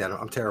something like that.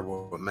 I'm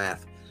terrible with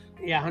math.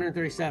 Yeah,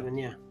 137.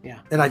 Yeah.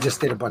 And I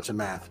just did a bunch of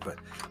math, but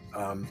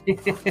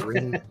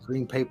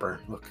green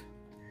paper. Look.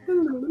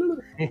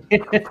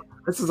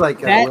 This is like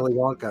Willy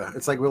Wonka.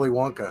 It's like Willy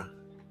Wonka.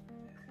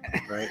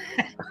 Right?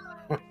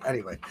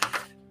 Anyway,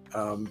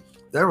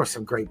 there were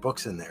some great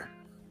books in there.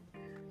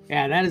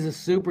 Yeah, that is a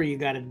super you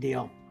got a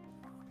deal.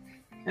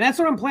 And that's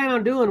what I'm planning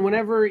on doing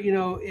whenever, you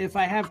know, if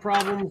I have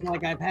problems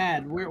like I've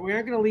had, we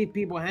aren't going to leave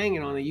people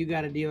hanging on it. You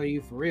got a deal, are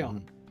you for real?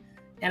 Mm-hmm.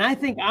 And I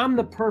think I'm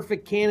the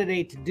perfect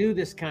candidate to do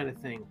this kind of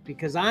thing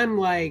because I'm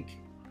like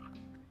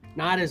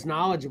not as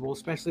knowledgeable,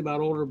 especially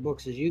about older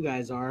books as you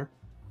guys are.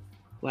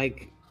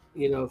 Like,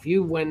 you know, if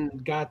you went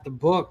and got the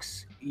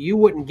books, you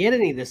wouldn't get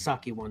any of the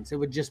sucky ones. It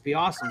would just be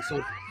awesome.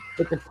 So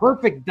it's the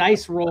perfect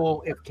dice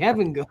roll if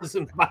Kevin goes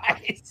and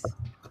buys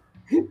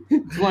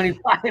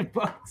 25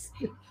 books.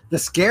 The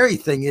scary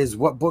thing is,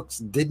 what books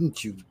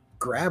didn't you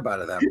grab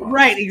out of that box?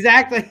 Right,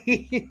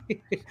 exactly.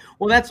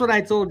 Well, that's what I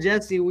told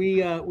Jesse.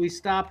 We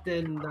stopped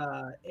and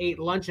ate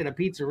lunch at a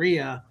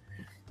pizzeria,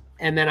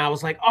 and then I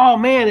was like, "Oh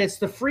man, it's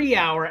the free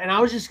hour," and I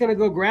was just gonna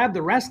go grab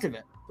the rest of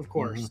it, of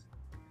course. Mm-hmm.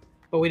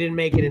 But we didn't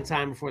make it in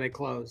time before they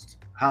closed.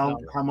 How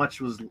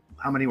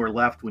many were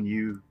left when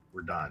you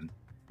were done?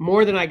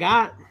 More than I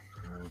got.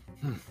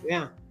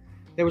 Yeah,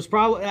 there was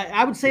probably,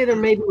 I would say there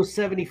maybe was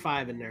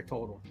 75 in there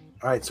total.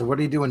 All right, so what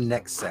are you doing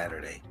next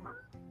Saturday?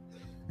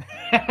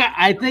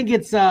 I think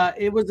it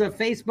was a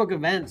Facebook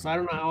event, so I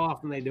don't know how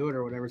often they do it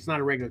or whatever. It's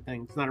not a regular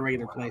thing. It's not a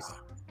regular place.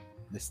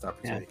 Missed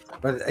opportunity. Yeah.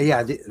 But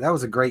yeah, that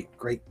was a great,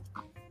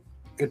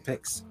 good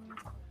picks.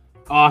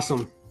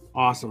 Awesome.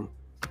 All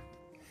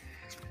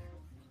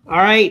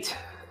right.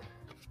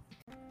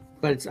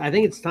 But I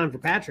think it's time for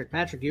Patrick.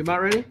 Patrick, you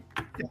about ready?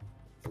 Yeah.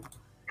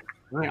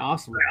 All right,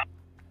 awesome.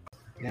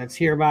 Yeah, let's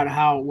hear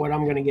about what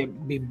I'm going to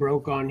be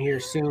broke on here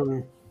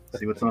soon.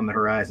 See what's on the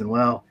horizon.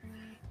 Well,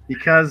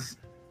 because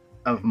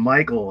of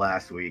Michael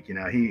last week, you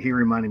know, he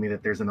reminded me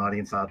that there's an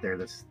audience out there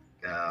that's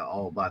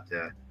all about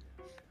the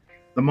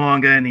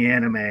manga and the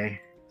anime.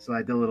 So I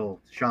did a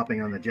little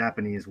shopping on the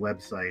Japanese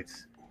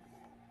websites,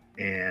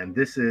 and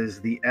this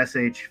is the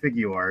SH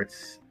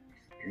Figuarts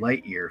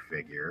Lightyear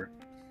figure.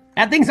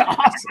 That thing's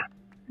awesome.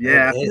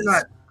 Yeah, if you're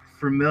not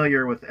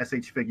familiar with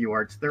SH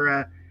Figuarts, they're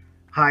a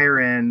higher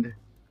end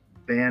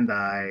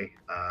Bandai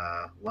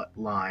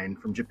line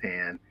from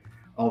Japan.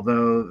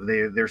 Although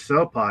they're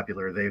so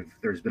popular,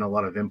 there's been a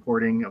lot of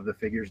importing of the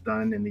figures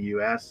done in the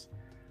U.S.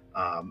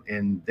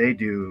 And they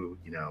do,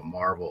 you know,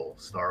 Marvel,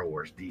 Star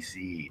Wars,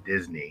 DC,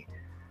 Disney,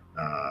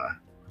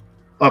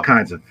 all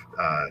kinds of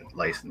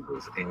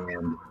licenses.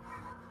 And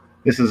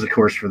this is, of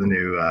course, for the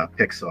new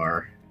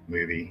Pixar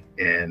movie,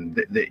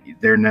 and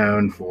they're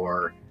known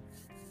for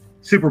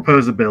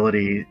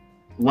superposability,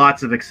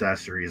 lots of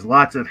accessories,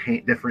 lots of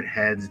different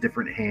heads,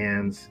 different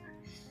hands,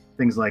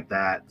 things like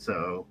that.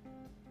 So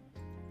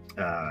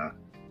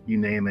you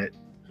name it,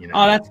 You know.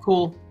 Oh, that's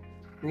cool.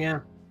 Yeah.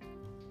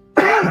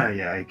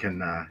 Yeah, he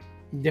can.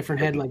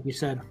 Different head, like you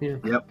said. Yeah.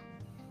 Yep.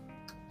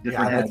 Different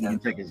Yeah, I head. like He can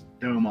take his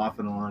dome off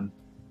and on.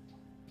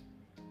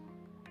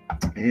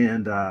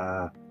 And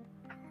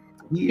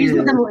He's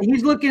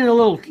looking a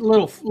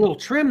little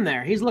trim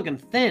there. He's looking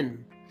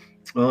thin.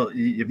 well, have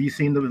you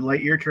seen the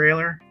Lightyear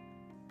trailer?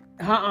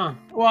 Well,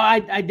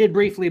 I did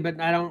briefly, but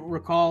I don't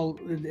recall.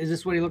 Is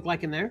this what he looked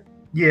like in there?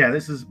 Yeah,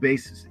 this is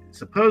based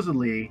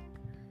supposedly,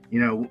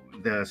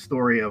 the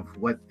story of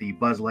what the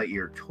Buzz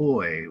Lightyear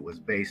toy was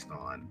based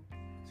on.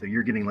 So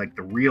you're getting like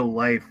the real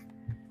life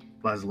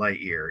Buzz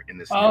Lightyear in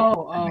this.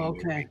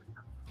 Okay.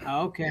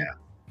 Okay. Yeah.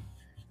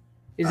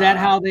 Is that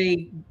how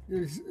they?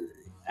 This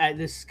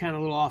is kind of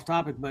a little off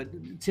topic, but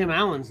Tim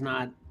Allen's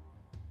not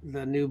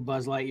the new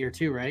Buzz Lightyear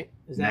too, right?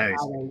 Is that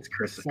No, it's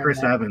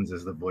Chris Evans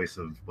is the voice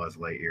of Buzz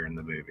Lightyear in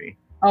the movie.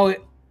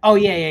 Oh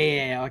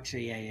yeah.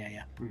 Actually,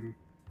 yeah. Mm-hmm.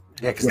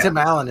 Yeah, because Tim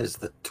Allen is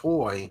the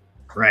toy,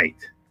 right,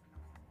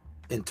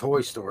 in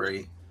Toy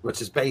Story,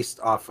 which is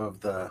based off of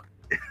the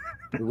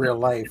real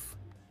life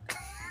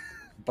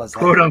Buzz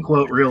quote Lightyear.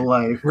 unquote real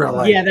life.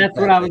 Yeah, that's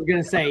what I was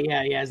gonna say.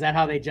 Yeah. Is that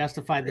how they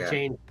justified the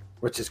change?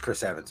 Which is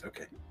Chris Evans.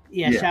 Okay.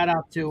 Yeah. Shout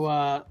out to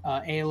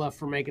Ayla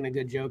for making a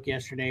good joke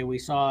yesterday. We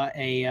saw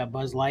a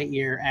Buzz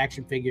Lightyear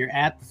action figure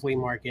at the flea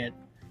market,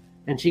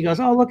 and she goes,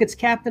 "Oh, look, it's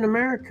Captain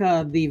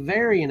America, the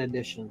variant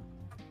edition."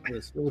 It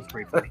was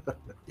pretty funny.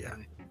 Yeah.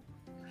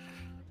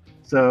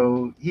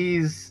 So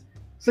he's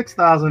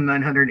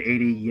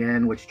 6,980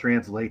 yen, which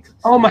translates.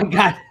 Oh my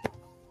God.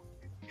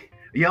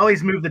 You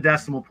always move the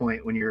decimal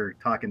point when you're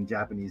talking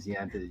Japanese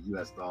yen to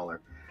US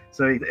dollar.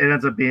 So it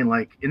ends up being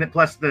like, and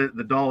plus the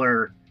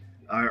dollar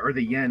or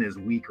the yen is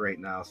weak right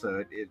now.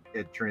 So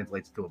it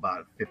translates to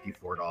about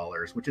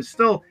 $54, which is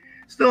still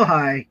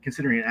high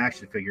considering an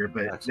action figure.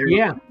 But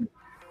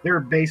their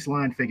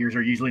baseline figures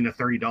are usually in the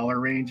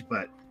 $30 range.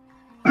 But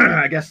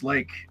I guess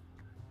like,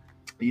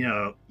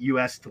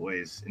 US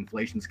toys,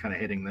 inflation's kind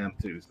of hitting them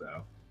too.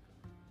 So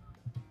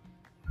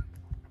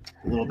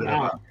a little bit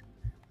of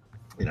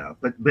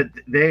but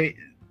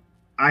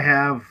I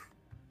have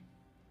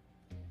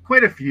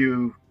quite a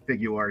few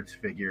Figuarts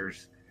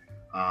figures,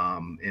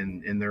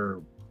 and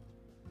they're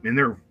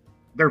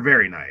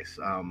very nice.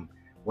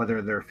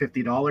 Whether they're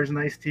 $50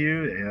 nice to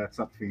you, that's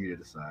up for you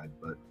to decide.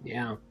 But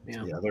yeah,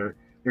 they're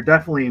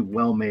definitely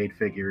well-made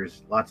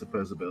figures, lots of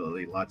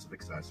posability, lots of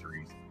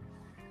accessories,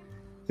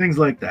 things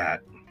like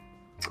that.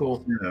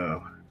 Cool.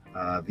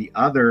 The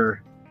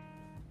other,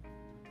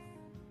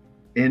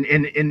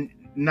 and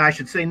I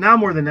should say now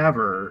more than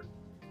ever,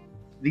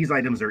 these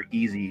items are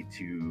easy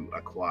to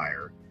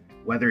acquire.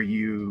 Whether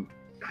you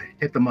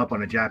hit them up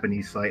on a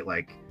Japanese site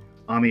like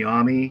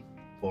AmiAmi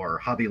or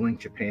Hobby Link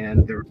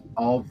Japan, they're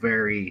all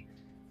very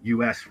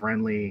US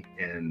friendly,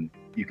 and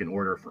you can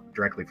order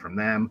directly from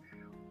them.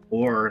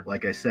 Or,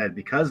 like I said,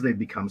 because they've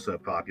become so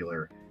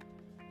popular,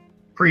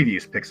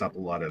 Previews picks up a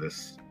lot of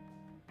this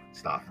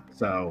stuff.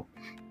 So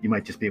you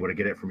might just be able to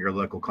get it from your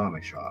local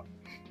comic shop.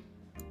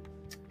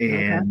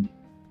 And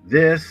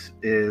this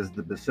is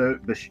the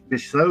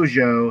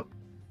Bissojo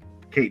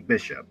Kate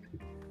Bishop.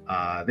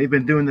 They've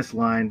been doing this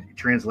line. It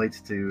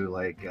translates to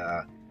like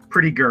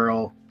pretty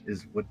girl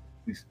is what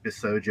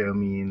Bissojo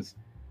means.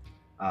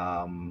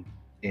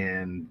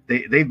 And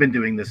they've been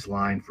doing this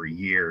line for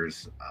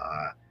years.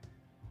 I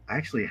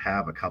actually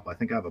have a couple. I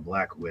think I have a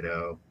Black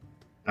Widow.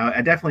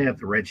 I definitely have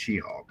the Red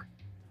She-Hulk.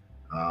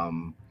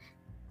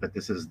 But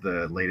this is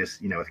the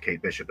latest, with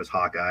Kate Bishop as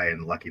Hawkeye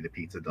and Lucky the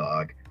Pizza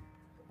Dog.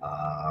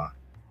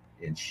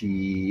 And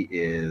she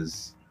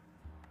is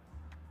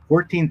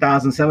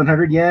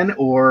 14,700 yen,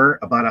 or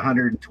about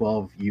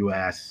 112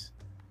 US.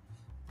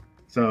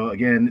 So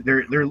again,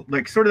 they're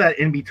like sort of that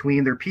in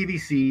between. They're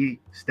PVC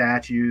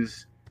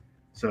statues,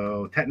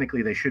 so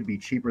technically they should be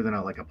cheaper than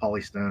a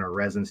polystone or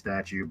resin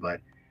statue,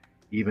 but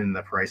even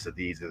the price of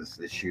these is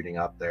shooting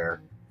up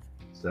there.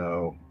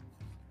 So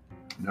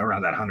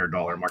around that $100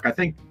 mark. I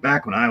think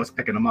back when I was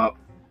picking them up,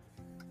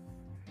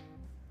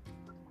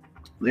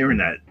 they were in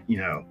that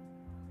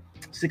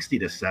 60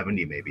 to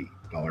 70 maybe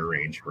dollar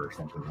range for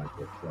something like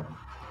this. So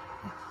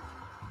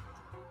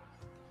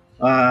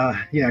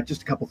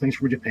just a couple things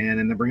from Japan,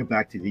 and then bring it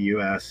back to the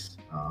US.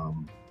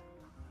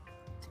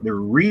 They're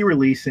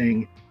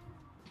re-releasing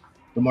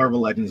the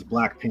Marvel Legends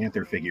Black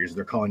Panther figures.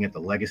 They're calling it the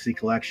Legacy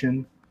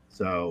Collection.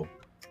 So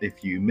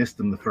if you missed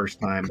them the first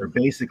time, they're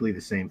basically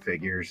the same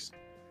figures.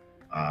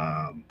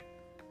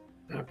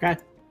 Okay. I'm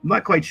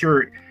not quite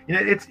sure.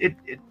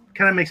 It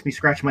kind of makes me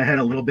scratch my head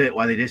a little bit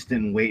why they just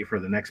didn't wait for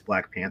the next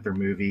Black Panther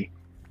movie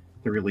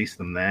to release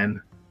them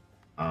then.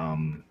 I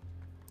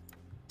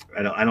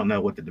don't know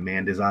what the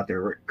demand is out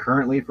there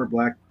currently for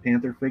Black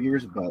Panther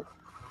figures, but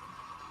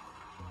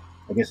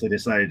I guess they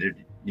decided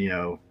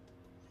to,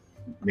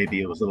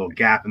 maybe it was a little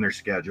gap in their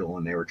schedule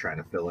and they were trying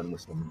to fill in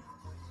with some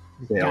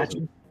sales.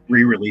 Gotcha.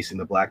 Re-releasing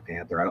the Black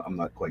Panther. I'm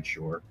not quite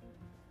sure.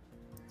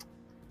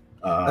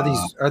 Are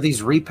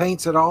these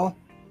repaints at all?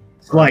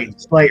 Slight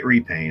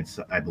repaints,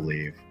 I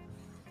believe.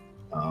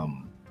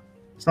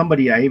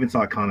 I even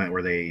saw a comment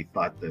where they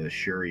thought the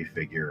Shuri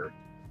figure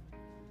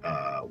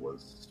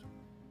was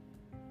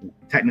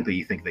technically,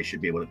 you think they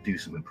should be able to do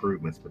some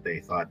improvements, but they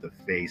thought the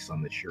face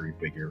on the Shuri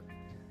figure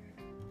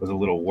was a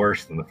little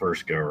worse than the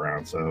first go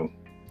around. So,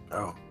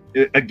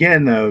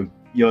 again, though,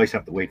 you always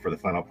have to wait for the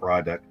final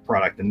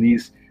product. And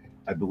these,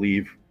 I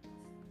believe,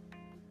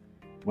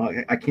 well,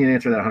 I can't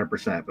answer that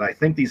 100%, but I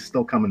think these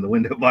still come in the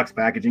window box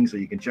packaging, so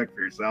you can check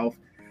for yourself.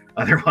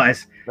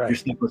 Otherwise, you're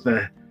stuck with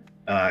the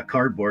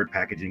cardboard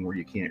packaging where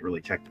you can't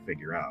really check the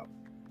figure out.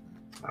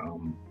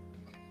 And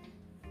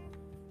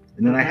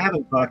then I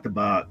haven't talked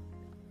about.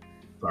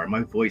 Sorry,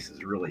 my voice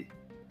is really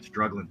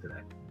struggling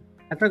today.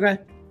 That's okay.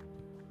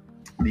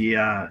 The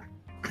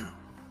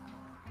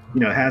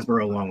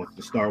Hasbro, along with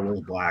the Star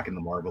Wars Black and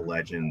the Marvel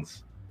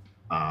Legends,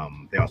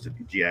 they also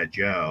do G.I.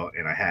 Joe,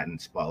 and I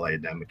hadn't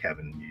spotlighted them. But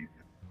Kevin,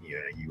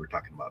 you were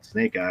talking about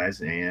Snake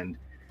Eyes, and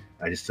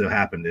I just so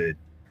happened to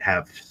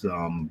have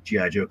some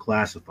G.I. Joe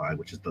Classified,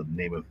 which is the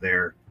name of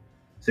their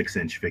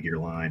 6-inch figure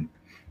line.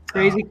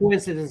 Crazy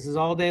coincidences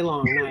all day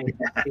long. Nice.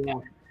 Yeah.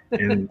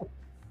 And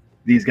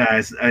these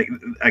guys, I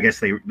guess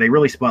they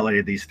really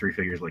spotlighted these 3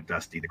 figures, like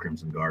Dusty, the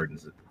Crimson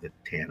Gardens, the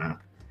Tana,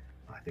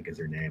 I think is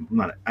her name.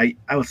 I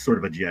was sort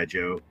of a G.I.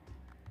 Joe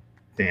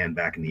fan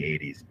back in the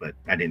 80s, but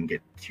I didn't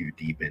get too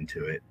deep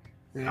into it.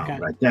 Okay.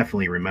 But I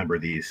definitely remember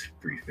these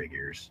 3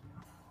 figures.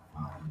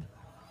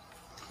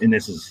 And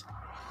this is,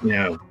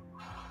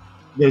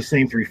 those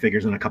same 3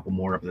 figures and a couple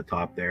more up at the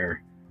top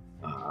there.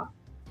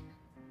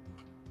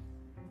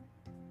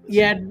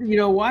 Yeah,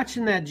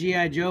 watching that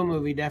G.I. Joe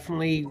movie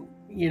definitely,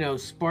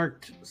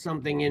 sparked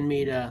something in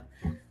me to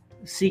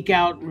seek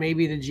out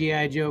maybe the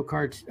G.I. Joe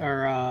comic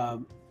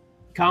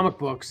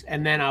books.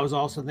 And then I was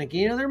also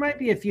thinking, there might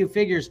be a few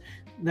figures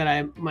that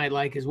I might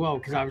like as well,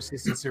 because obviously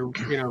since they're,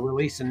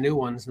 releasing new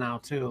ones now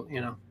too,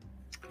 Yeah.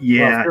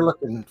 Well, if you're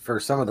looking for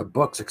some of the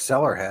books,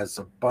 Exceller has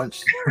a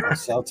bunch I'll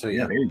sell to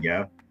you. Yeah, there you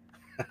go.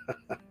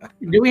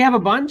 Do we have a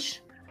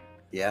bunch?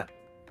 Yeah.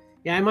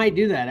 Yeah, I might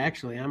do that,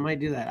 actually. I might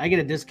do that. I get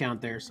a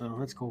discount there, so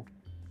that's cool.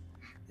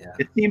 Yeah.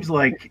 It seems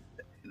like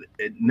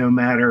no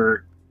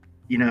matter,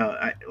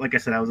 like I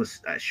said, I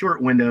was a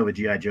short window of a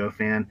G.I. Joe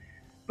fan,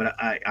 but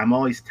I'm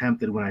always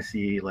tempted when I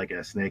see like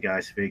a Snake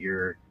Eyes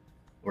figure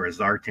or a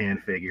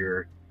Zartan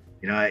figure,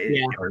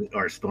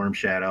 or a Storm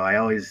Shadow.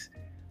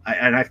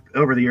 I've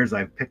over the years,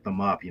 I've picked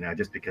them up,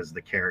 just because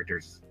the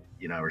characters,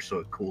 are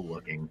so cool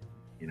looking,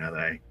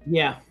 that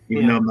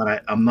even though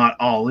I'm not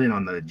all in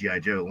on the G.I.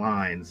 Joe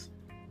lines,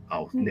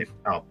 I'll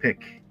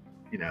pick,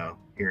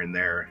 here and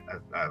there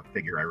a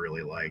figure I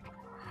really like.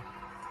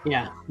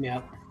 Yeah.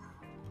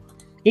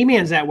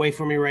 He-Man's that way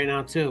for me right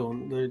now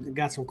too. They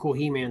got some cool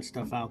He-Man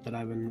stuff out that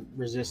I've been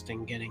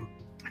resisting getting.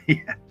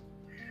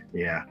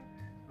 Yeah.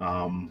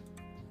 And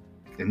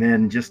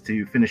then just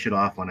to finish it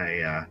off on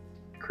a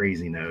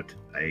crazy note,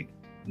 I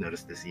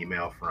noticed this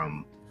email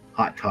from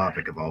Hot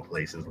Topic of all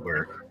places,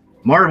 where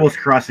Marvel's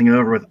crossing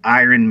over with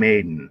Iron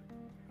Maiden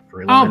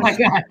for Oh my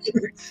gosh.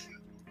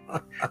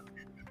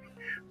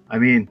 I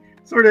mean,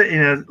 sort of,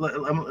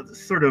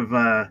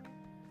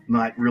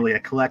 not really a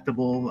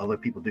collectible, although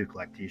people do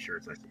collect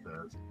T-shirts, I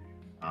suppose.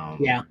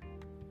 Yeah.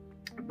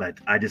 But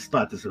I just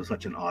thought this was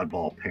such an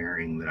oddball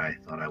pairing that I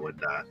thought I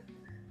would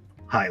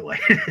highlight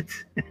it.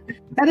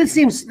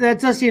 That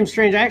does seem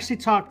strange. I actually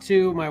talked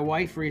to my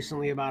wife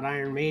recently about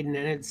Iron Maiden,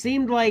 and it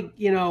seemed like,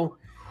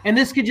 and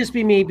this could just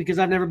be me because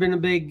I've never been a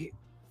big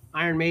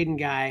Iron Maiden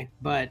guy,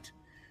 but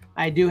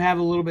I do have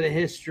a little bit of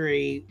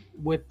history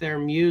with their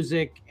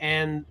music.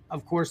 And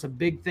of course, a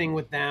big thing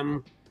with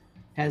them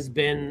has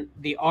been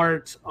the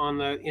art on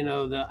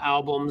the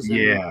albums.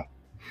 And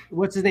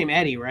what's his name?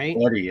 Eddie, right?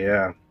 Eddie,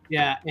 yeah.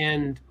 Yeah.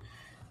 And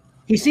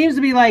he seems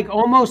to be like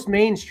almost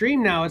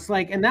mainstream now. It's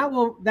like, and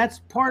was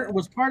part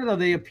of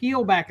the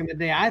appeal back in the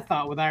day, I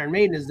thought, with Iron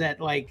Maiden, is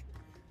that like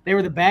they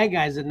were the bad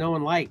guys that no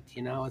one liked,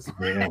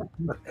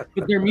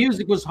 but their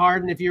music was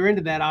hard. And if you're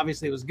into that,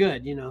 obviously it was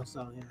good,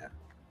 so yeah.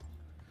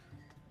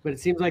 But it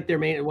seems like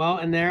they're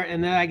and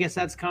then I guess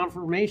that's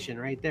confirmation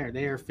right there.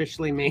 They are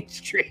officially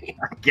mainstream.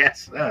 I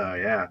guess so,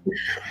 yeah.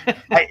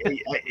 I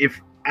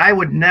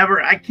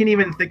can't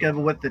even think of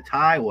what the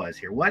tie was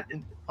here. What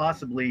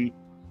possibly,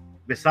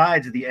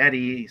 besides the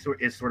Eddie,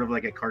 is sort of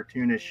like a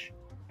cartoonish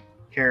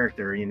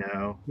character,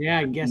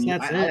 Yeah, I guess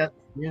that's it.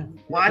 Yeah.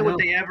 Why would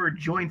they ever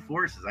join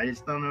forces? I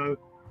just don't know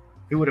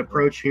who would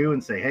approach who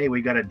and say, hey,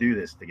 we got to do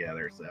this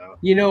together. So,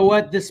 you know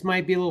what? This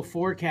might be a little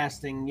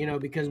forecasting,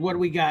 because what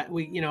we got,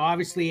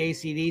 obviously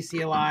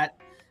AC/DC a lot,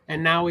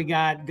 and now we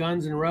got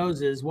Guns N'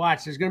 Roses.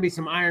 Watch, there's going to be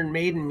some Iron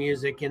Maiden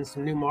music in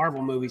some new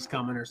Marvel movies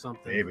coming or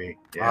something. Maybe.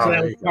 Yeah. So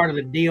that was part of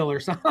the deal or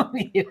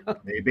something.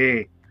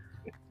 Maybe.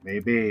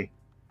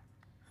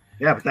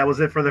 Yeah, but that was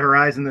it for the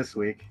Horizon this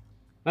week.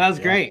 That was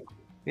great.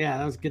 Yeah,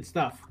 that was good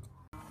stuff.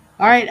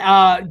 All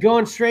right,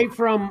 going straight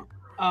from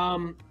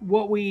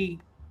what we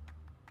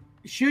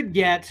should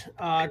get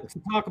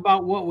to talk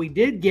about what we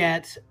did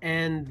get,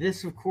 and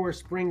this of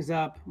course brings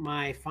up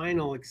my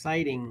final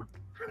exciting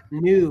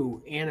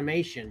new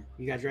animation.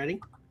 You guys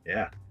ready?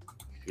 Yeah.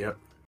 Yep.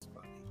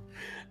 All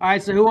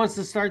right, so who wants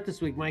to start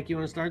this week? Mike, you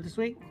want to start this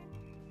week?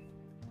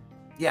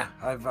 Yeah,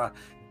 I've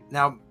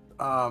Now,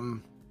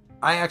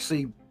 I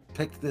actually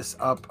picked this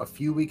up a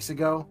few weeks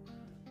ago.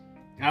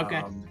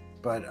 Okay.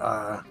 But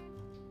I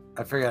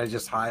figured I'd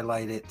just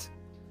highlight it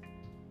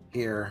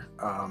here.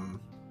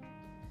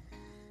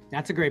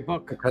 That's a great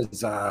book.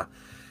 Because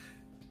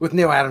with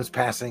Neal Adams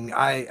passing,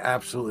 I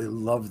absolutely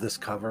love this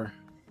cover.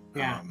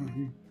 Yeah.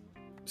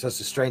 So it's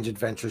a Strange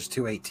Adventures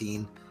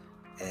 218.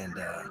 And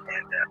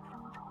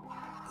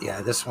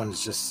yeah, this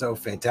one's just so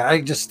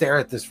fantastic. I just stare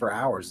at this for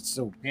hours. It's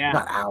so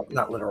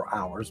not literal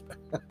hours, but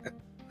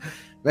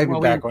maybe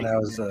back when I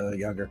was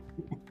younger.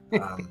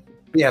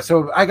 Yeah,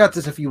 so I got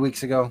this a few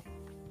weeks ago,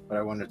 but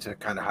I wanted to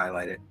kind of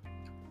highlight it.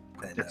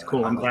 And, that's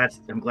cool. I'm glad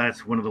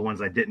it's one of the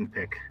ones I didn't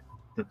pick.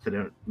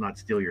 To not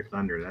steal your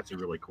thunder. That's a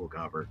really cool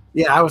cover.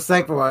 Yeah, I was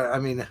thankful. I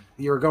mean,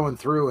 you were going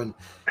through, and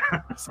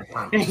it's like,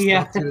 oh,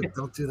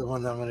 don't do the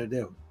one that I'm going to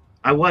do.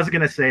 I was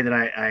going to say that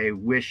I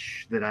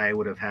wish that I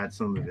would have had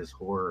some of his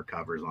horror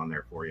covers on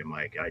there for you,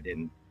 Mike. I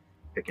didn't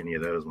pick any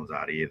of those ones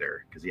out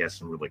either because he has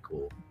some really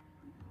cool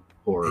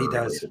horror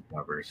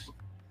covers.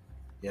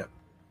 Yep.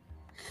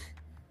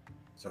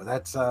 So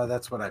that's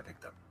what I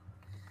picked up.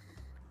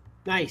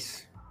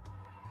 Nice.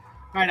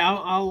 All right,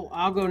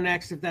 I'll go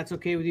next if that's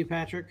okay with you,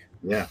 Patrick.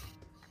 Yeah.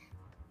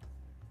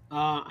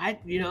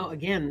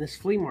 Again, this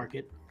flea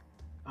market,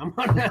 I'm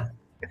on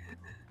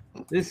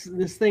this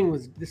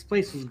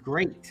place was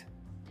great.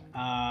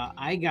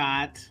 I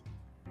got,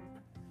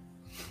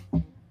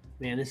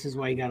 man, this is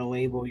why you got to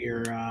label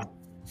your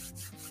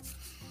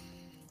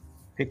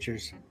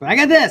pictures. But I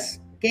got this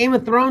Game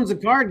of Thrones, a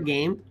card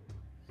game.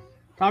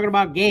 Talking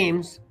about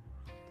games,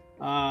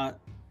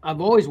 I've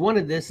always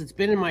wanted this. It's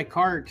been in my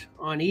cart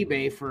on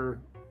eBay for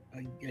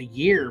a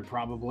year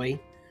probably.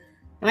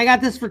 And I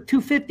got this for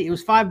 $250. It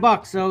was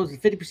 $5, so it was a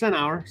 50%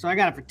 hour. So I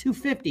got it for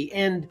 $250,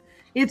 and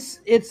it's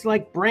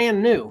like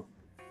brand new.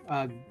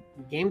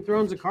 Game of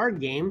Thrones, a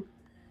card game.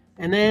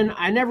 And then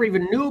I never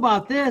even knew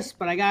about this,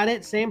 but I got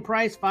it same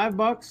price,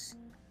 $5. So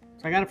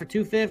I got it for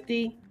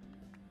 $250.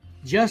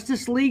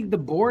 Justice League, the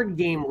board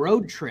game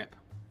road trip.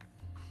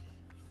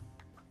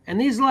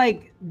 And these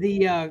like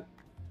the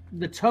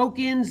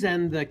tokens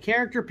and the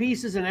character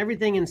pieces and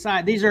everything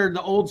inside. These are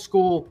the old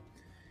school,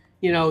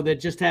 that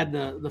just had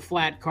the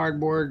flat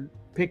cardboard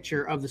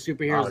picture of the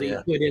superheroes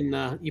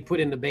you put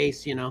in the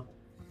base,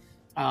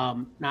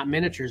 not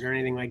miniatures or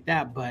anything like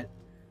that, but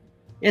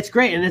it's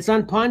great. And it's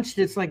unpunched.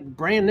 It's like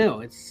brand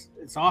new. It's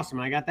awesome.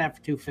 I got that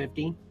for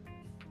 $250.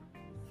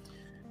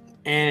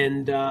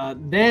 And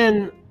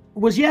then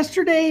was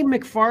yesterday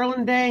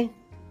McFarlane Day?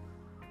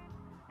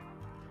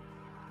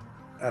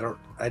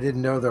 I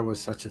didn't know there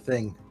was such a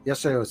thing.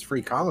 Yesterday was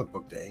Free Comic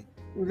Book Day.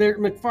 There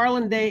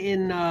McFarlane Day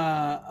in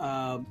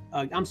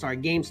I'm sorry,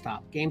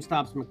 GameStop.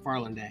 GameStop's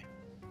McFarlane Day.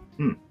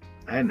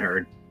 I hadn't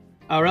heard.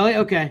 Oh, really?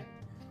 Okay.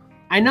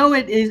 I know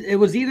it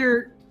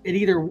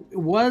either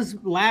was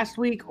last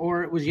week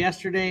or it was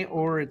yesterday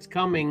or it's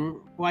coming.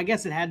 Well, I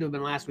guess it had to have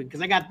been last week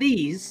because I got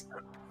these.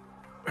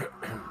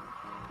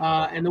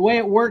 And the way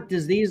it worked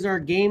is these are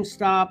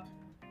GameStop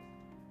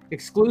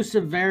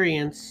exclusive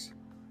variants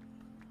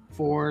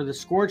for the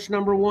Scorch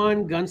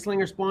 #1,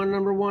 Gunslinger Spawn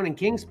 #1, and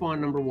King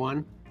Spawn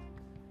 #1.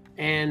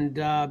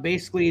 And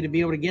basically, to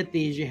be able to get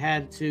these, you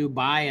had to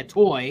buy a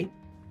toy.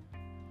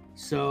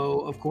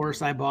 So, of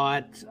course, I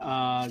bought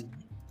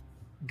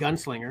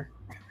Gunslinger.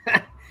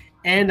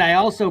 And I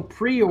also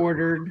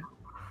pre-ordered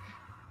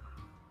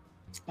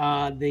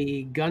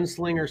the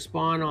Gunslinger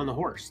Spawn on the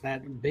horse.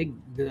 The big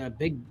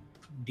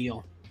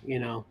deal,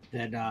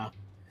 that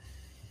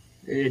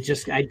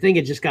I think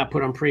it just got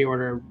put on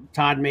pre-order.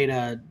 Todd made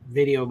a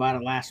video about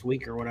it last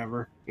week or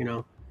whatever,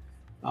 so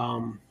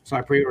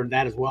I pre-ordered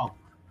that as well.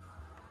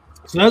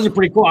 So those are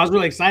pretty cool. I was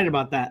really excited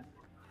about that.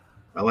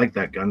 I like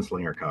that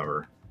Gunslinger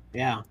cover.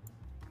 Yeah.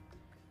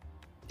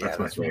 That's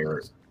my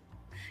favorite.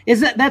 Is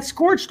that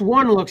Scorched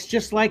one looks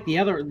just like the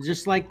other,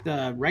 just like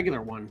the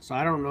regular one. So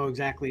I don't know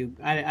exactly.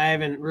 I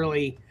haven't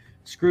really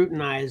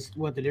scrutinized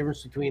what the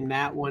difference between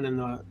that one and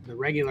the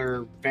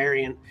regular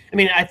variant. I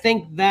mean, I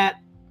think that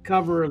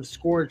cover of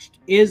Scorched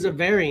is a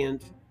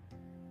variant,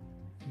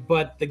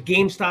 but the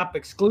GameStop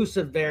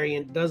exclusive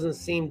variant doesn't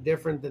seem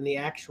different than the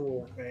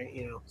actual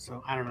variant,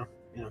 so I don't know.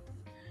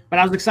 But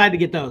I was excited to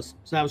get those,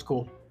 so that was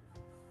cool.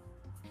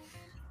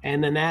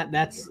 And then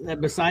that's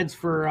besides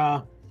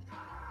for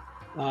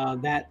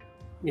that,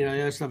 the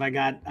other stuff I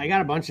got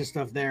a bunch of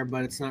stuff there,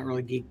 but it's not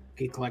really geek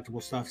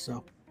collectible stuff.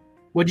 So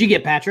what'd you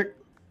get, Patrick?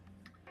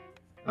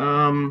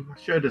 I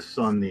showed this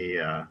on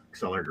the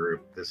Exceller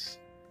group, this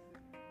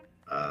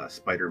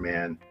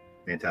Spider-Man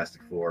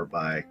Fantastic Four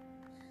by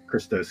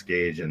Christos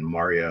Gage and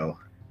Mario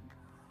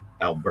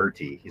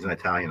Alberti. He's an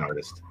Italian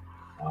artist.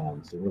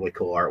 It's a really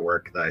cool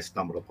artwork that I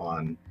stumbled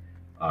upon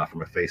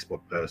from a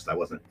Facebook post. I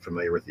wasn't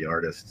familiar with the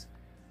artist,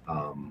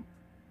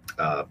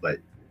 but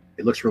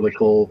it looks really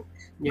cool.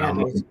 Yeah,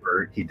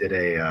 he did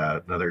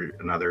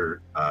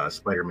another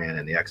Spider-Man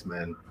and the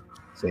X-Men,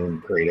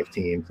 same creative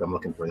team. So I'm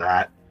looking for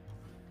that.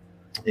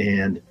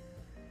 And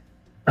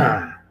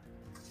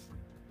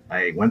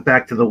I went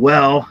back to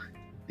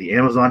the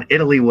Amazon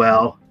Italy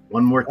well,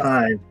 one more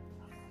time.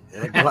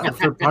 Glutton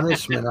for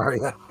punishment, are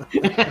you?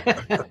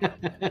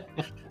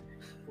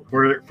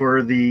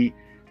 For the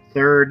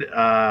third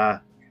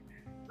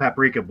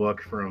paprika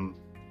book from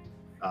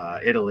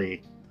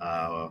Italy,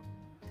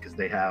 because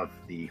they have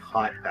the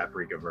hot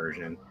paprika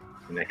version,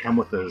 and they come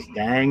with those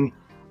dang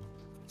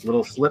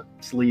little slip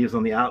sleeves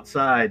on the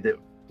outside that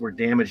were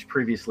damaged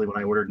previously when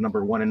I ordered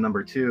number 1 and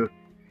number 2.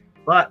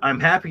 But I'm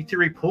happy to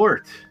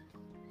report,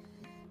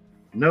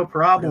 no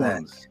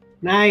problems.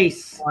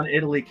 Nice. On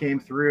Italy came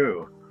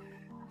through.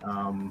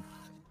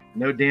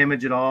 No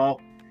damage at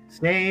all.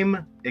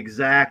 Same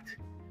exact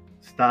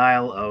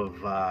style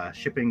of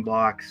shipping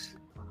box.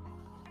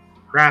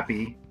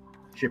 Crappy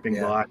shipping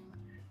box.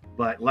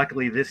 But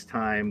luckily this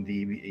time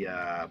the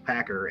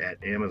packer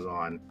at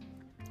Amazon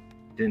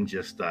didn't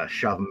just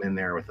shove them in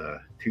there with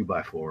a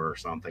 2x4 or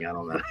something. I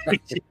don't know.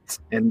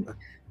 And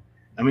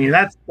I mean,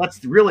 that's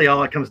really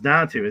all it comes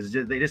down to is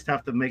they just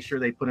have to make sure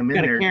they put them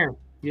in there. Care.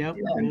 Yep.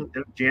 Yeah, and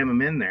don't jam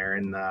them in there.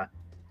 And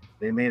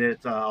they made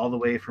it all the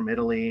way from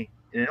Italy.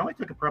 And it only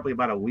took probably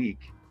about a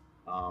week.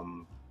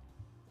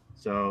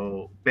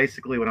 So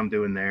basically what I'm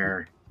doing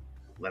there,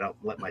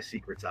 let my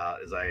secrets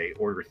out, is I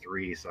order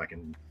 3 so I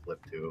can flip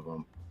 2 of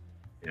them.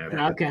 You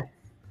know, okay.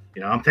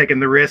 You know, I'm taking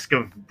the risk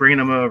of bringing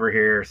them over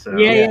here. So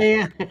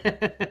yeah.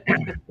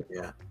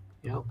 Yeah.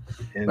 Yep.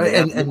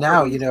 And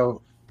now, you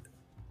know,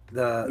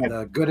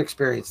 the good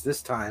experience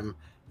this time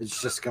is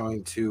just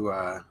going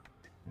to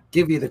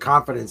give you the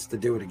confidence to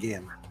do it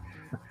again.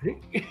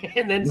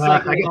 And then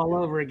cycle it all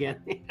over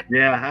again.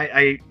 Yeah,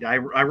 I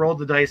rolled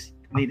the dice,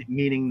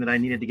 meaning that I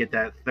needed to get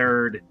that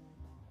third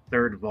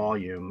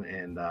volume,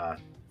 and now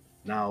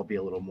I'll be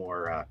a little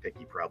more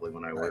picky probably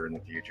when I order in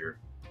the future.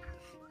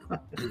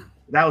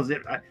 That was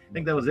it. I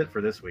think that was it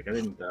for this week. I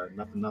didn't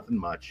nothing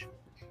much.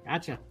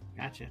 Gotcha.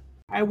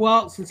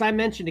 Well, since I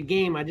mentioned a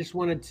game, I just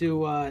wanted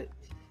to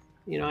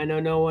you know, I know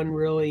no one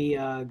really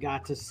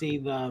got to see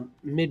the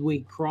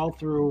midweek crawl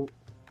through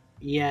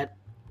yet,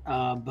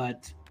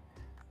 but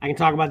I can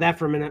talk about that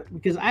for a minute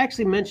because I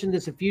actually mentioned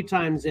this a few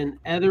times in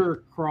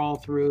other crawl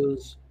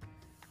throughs,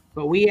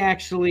 but we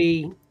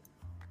actually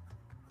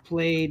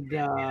played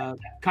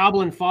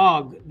Cobble and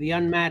Fog, the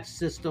unmatched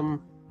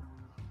system,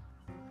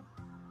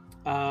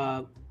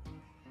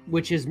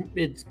 which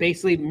it's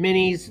basically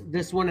minis.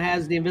 This one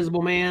has the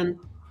Invisible Man,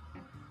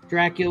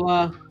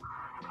 Dracula,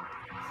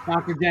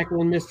 Dr.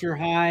 Jekyll and Mr.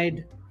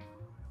 Hyde,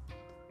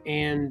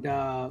 and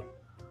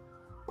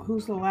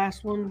who's the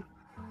last one?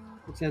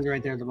 It says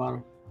right there at the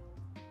bottom.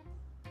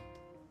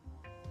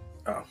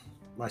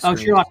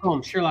 Sherlock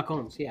Holmes.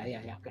 Yeah.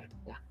 Okay.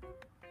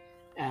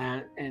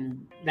 Yeah.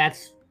 And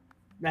that's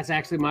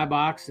actually my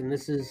box, and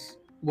this is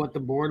what the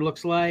board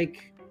looks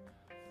like.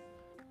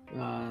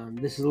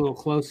 This is a little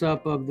close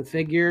up of the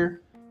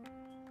figure.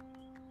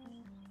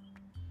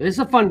 This is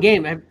a fun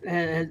game.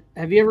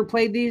 Have you ever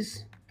played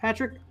these,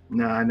 Patrick?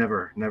 No, I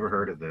never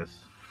heard of this.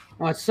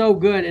 Oh, it's so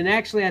good. And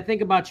actually, I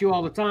think about you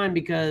all the time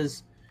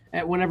because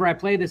whenever I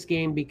play this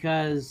game,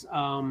 because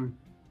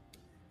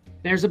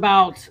there's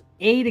about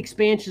 8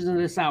 expansions of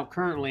this out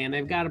currently, and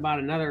they've got about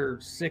another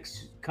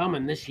 6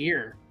 coming this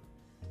year.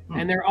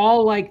 And they're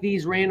all like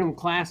these random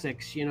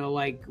classics, you know,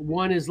 like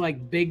one is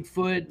like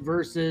Bigfoot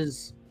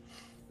versus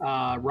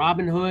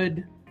Robin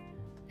Hood,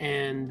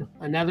 and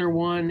another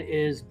one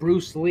is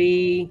Bruce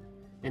Lee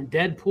and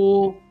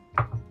Deadpool.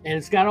 And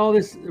it's got all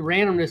this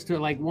randomness to it.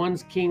 Like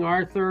one's King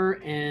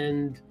Arthur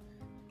and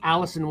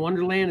Alice in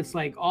Wonderland. It's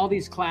like all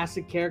these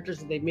classic characters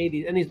that they've made.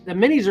 The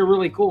minis are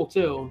really cool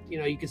too. You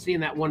know, you can see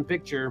in that one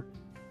picture,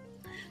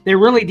 they're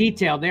really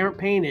detailed. They aren't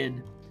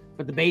painted,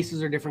 but the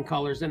bases are different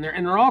colors, and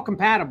they're all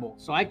compatible.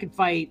 So I could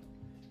fight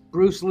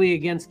Bruce Lee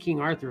against King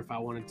Arthur if I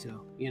wanted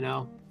to, you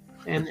know.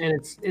 And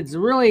it's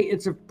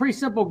a pretty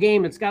simple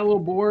game. It's got a little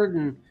board,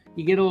 and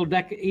you get a little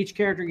deck. Each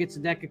character gets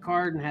a deck of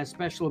cards and has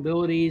special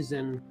abilities,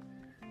 and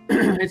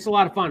it's a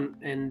lot of fun.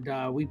 And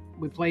we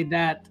played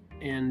that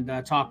and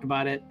talked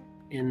about it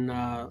in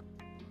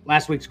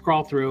last week's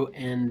crawl through.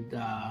 And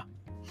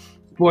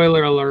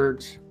spoiler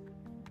alert,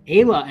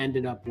 Ayla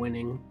ended up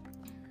winning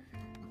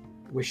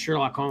with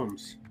Sherlock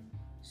Holmes.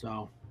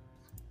 So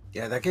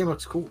yeah, that game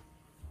looks cool.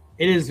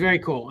 It is very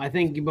cool. I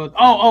think you both.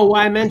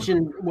 Why I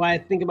mentioned why I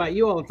think about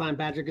you all the time,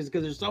 Patrick, is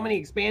because there's so many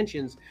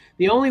expansions.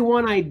 The only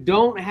one I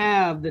don't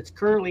have that's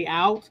currently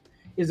out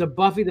is a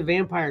Buffy the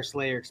Vampire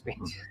Slayer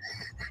expansion.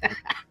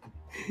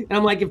 And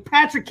I'm like, if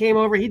Patrick came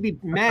over, he'd be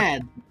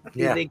mad.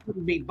 Yeah. They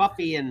couldn't beat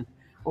Buffy and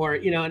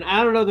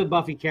I don't know the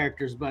Buffy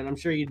characters, but I'm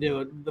sure you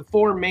do. The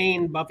 4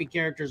 main Buffy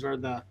characters are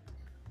the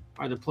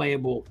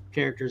playable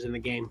characters in the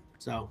game.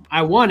 So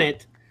I want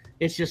it.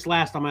 It's just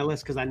last on my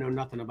list because I know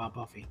nothing about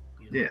Buffy.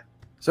 You know? Yeah.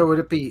 So would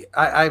it be?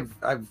 I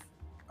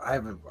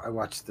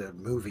watched the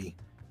movie.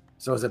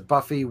 So is it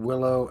Buffy,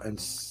 Willow, and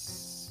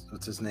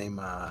what's his name?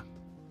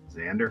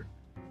 Xander.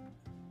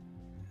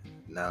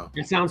 No.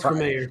 It sounds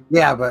familiar.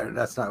 Yeah, but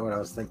that's not what I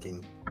was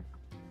thinking.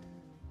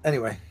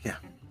 Anyway, yeah.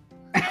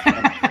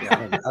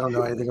 I don't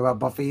know anything about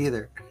Buffy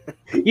either.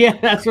 Yeah,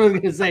 that's what I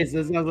was gonna say. So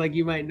it sounds like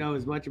you might know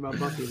as much about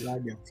Buffy as I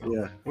do. So.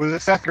 Yeah. Was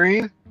it Seth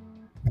Green?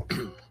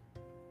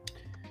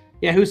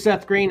 Yeah, who's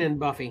Seth Green in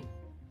Buffy?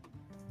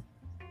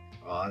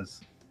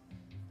 Oz.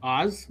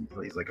 Oz?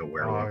 He's like a Oh,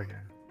 werewolf. okay.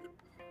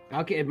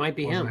 Okay, it might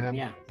be Was it him. him?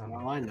 Yeah, Oh. that's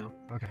all I know.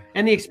 Okay.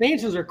 And the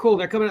expansions are cool.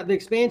 They're coming out. The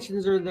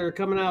expansions they're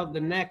coming out. The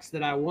next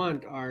that I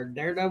want are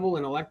Daredevil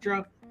and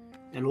Elektra,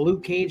 and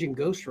Luke Cage and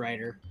Ghost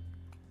Rider.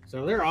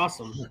 So they're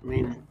awesome. I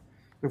mean,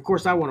 of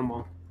course I want them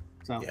all.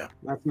 So Yeah.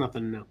 that's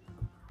nothing new.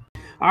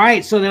 All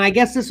right, so then I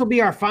guess this will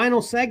be our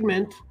final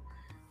segment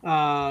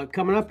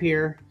coming up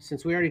here,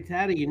 since we already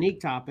had a unique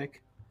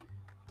topic.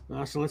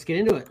 So let's get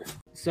into it.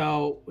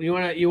 So you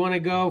wanna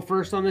go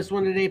first on this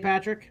one today,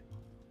 Patrick?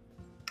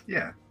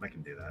 Yeah, I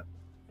can do that.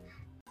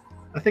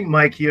 I think,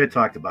 Mike, you had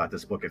talked about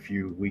this book a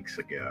few weeks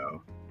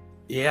ago.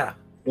 Yeah.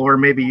 Or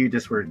maybe you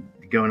just were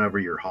going over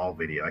your haul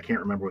video. I can't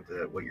remember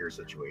what your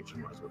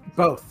situation was with this.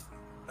 Both.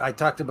 I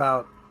talked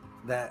about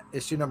that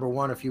issue number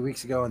 1 a few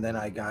weeks ago, and then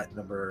I got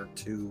number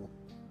 2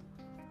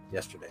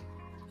 yesterday.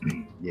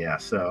 Yeah,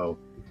 so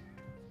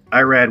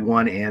I read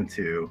 1 and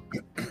 2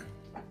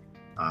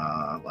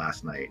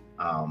 last night.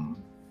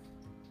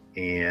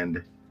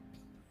 And,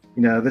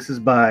 this is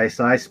by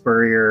Cy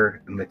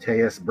Spurrier and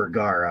Mateus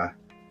Bergara.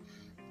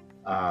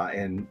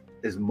 And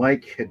as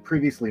Mike had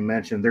previously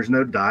mentioned, there's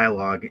no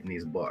dialogue in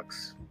these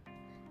books.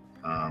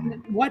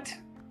 What?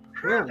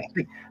 Really?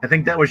 I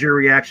think that was your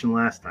reaction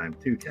last time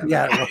too, Kevin.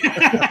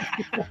 Yeah.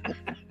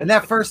 And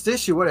that first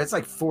issue, it's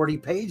like 40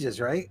 pages,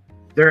 right?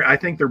 I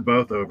think they're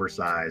both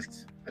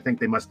oversized. I think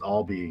they must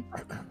all be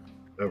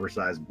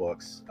oversized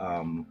books.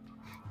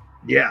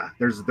 Yeah,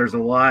 there's a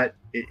lot.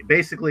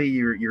 Basically,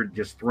 you're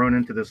just thrown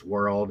into this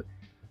world.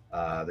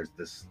 There's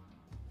this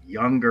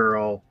young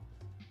girl,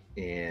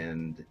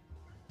 and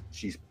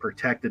she's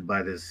protected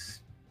by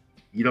this.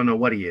 You don't know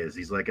what he is.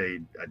 He's like a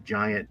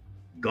giant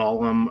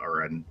golem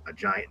or a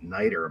giant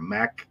knight or a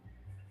mech.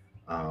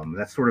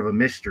 That's sort of a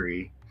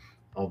mystery.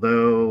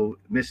 Although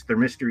their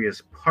mystery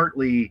is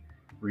partly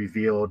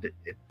revealed,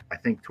 I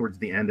think, towards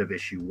the end of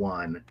issue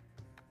 1.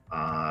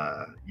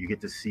 You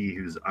get to see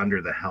who's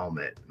under the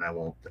helmet, and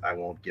I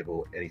won't give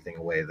anything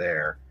away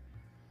there.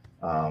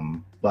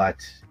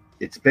 But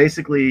it's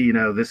basically,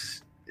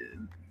 this,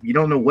 you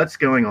don't know what's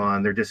going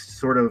on. They're just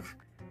sort of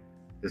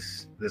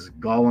this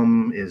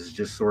golem is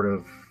just sort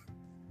of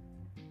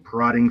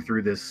prodding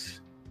through this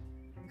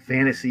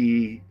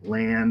fantasy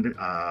land,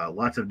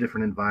 lots of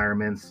different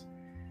environments,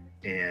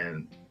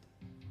 and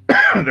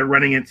they're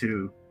running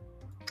into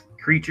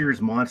creatures,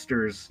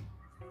 monsters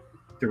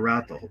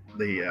throughout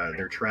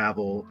their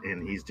travel,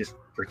 and he's just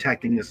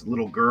protecting this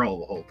little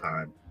girl the whole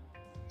time.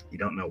 You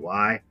don't know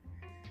why.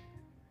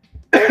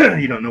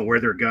 You don't know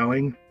where they're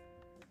going.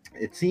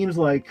 It seems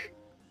like,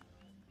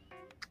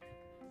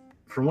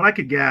 from what I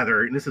could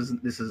gather, and this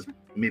is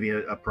maybe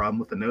a problem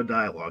with the no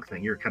dialogue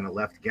thing, you're kind of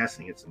left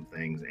guessing at some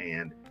things,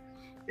 and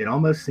it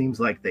almost seems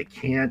like they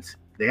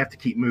have to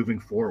keep moving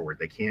forward.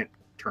 They can't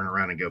turn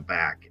around and go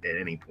back at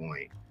any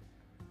point.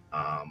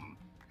 I'm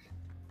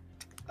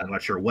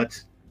not sure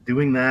what's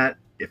doing that,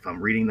 if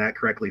I'm reading that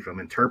correctly, if I'm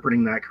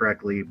interpreting that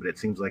correctly, but it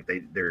seems like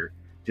they're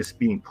just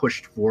being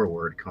pushed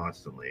forward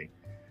constantly,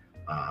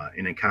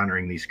 and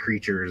encountering these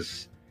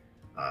creatures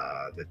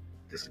that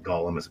this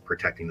golem is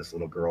protecting this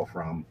little girl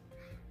from.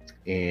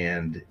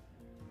 And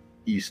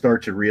you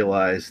start to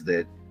realize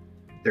that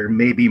there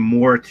may be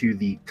more to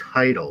the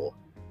title,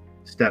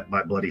 Step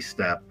by Bloody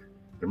Step.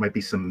 There might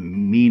be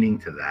some meaning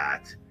to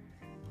that,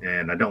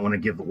 and I don't want to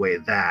give away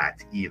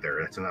that either.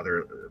 That's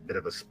another bit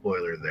of a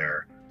spoiler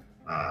there.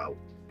 A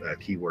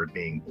keyword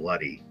being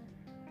bloody.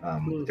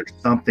 There's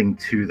something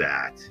to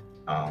that,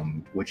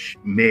 which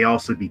may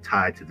also be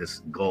tied to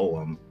this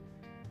golem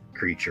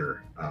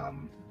creature.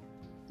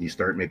 You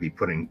start maybe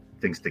putting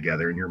things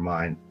together in your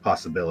mind,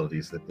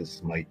 possibilities that there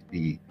might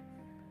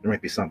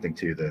be something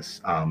to this.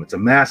 It's a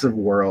massive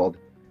world.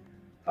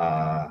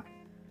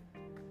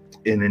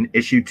 In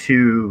issue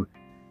 2,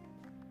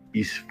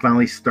 you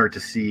finally start to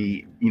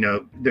see,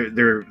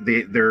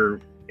 the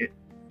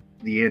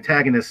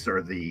antagonists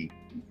are the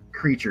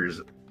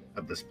creatures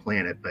of this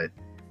planet, but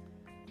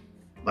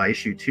by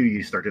issue 2,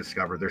 you start to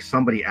discover there's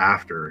somebody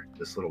after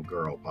this little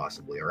girl,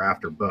 possibly, or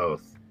after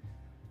both.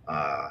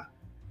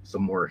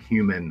 Some more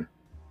human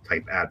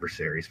type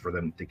adversaries for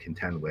them to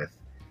contend with.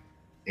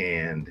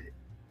 And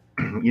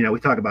we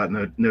talk about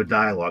no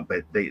dialogue,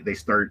 but they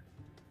start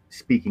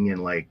speaking in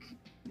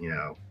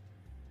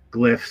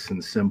glyphs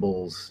and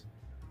symbols.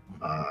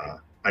 I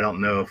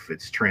don't know if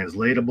it's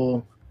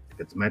translatable, if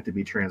it's meant to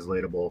be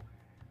translatable,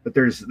 but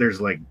there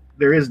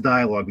is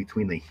dialogue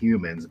between the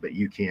humans, but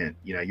you can't,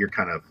 you're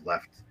kind of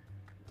left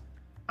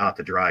out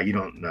to dry. You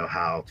don't know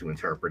how to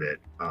interpret it,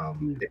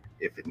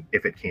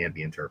 if it can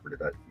be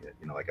interpreted,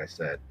 like I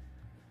said.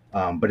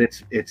 But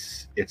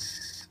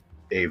it's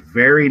a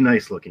very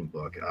nice looking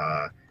book.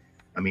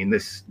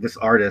 This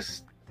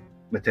artist,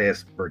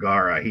 Mateus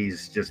Bergara,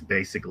 he's just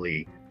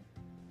basically,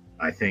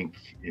 I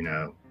think,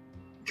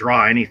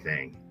 draw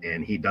anything,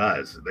 and he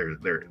does.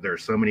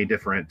 There's so many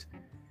different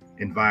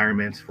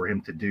environments for him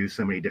to do,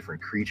 so many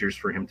different creatures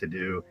for him to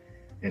do,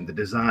 and the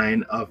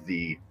design of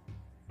the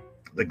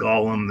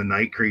golem, the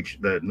night creature,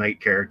 the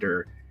night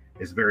character,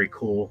 is very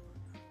cool.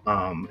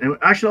 And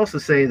I should also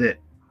say that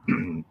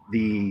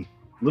the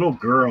little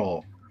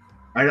girl,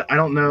 I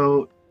don't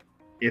know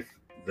if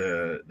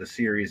the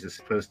series is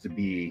supposed to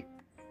be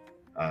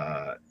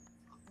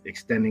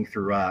extending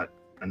throughout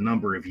a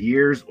number of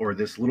years, or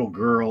this little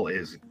girl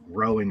is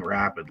growing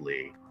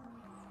rapidly.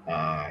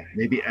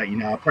 Maybe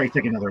I'll probably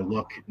take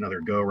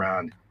another go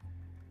around,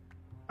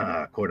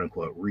 quote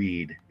unquote,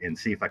 read and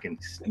see if I can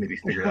maybe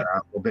figure that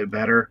out a little bit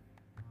better,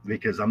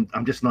 because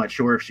I'm just not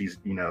sure if she's,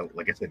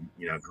 like I said,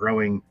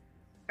 growing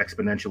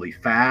exponentially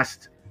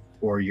fast,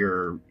 or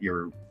you're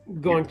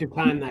going through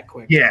time that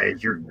quick. Yeah,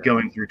 you're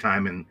going through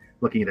time and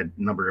looking at a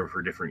number of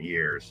her different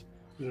years.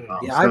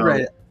 I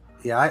read it.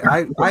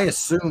 Yeah, I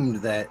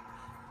assumed that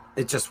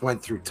it just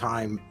went through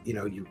time.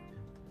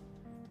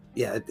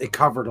 It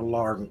covered a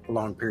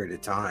long period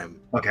of time.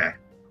 Okay.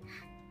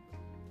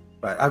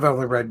 But I've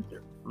only read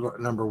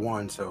number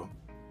 1, so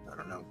I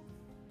don't know.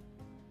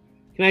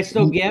 Can I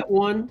still get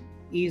one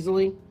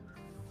easily?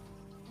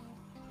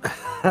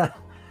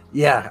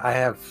 Yeah, I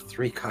have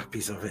 3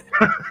 copies of it.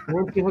 Why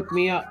don't you hook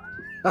me up?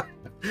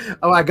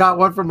 Oh, I got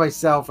one for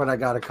myself, and I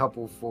got a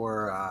couple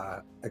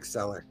for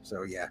Exceller.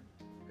 So yeah.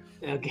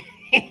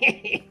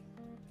 Okay.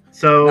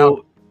 So, now,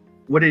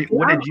 what did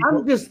you?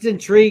 I'm just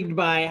intrigued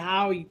by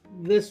how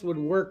this would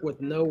work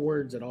with no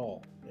words at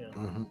all. Yeah.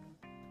 Mm-hmm.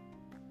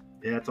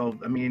 Yeah, it's all.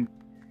 I mean,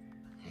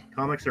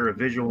 comics are a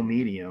visual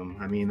medium.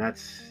 I mean,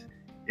 that's.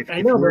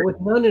 I know, but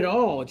with none at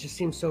all, it just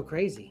seems so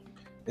crazy.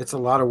 It's a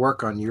lot of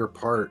work on your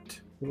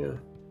part. Yeah.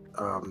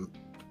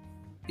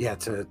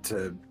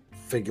 To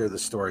figure the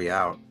story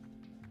out.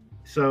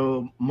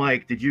 So,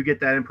 Mike, did you get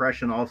that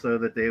impression also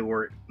that they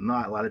were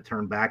not allowed to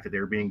turn back, that they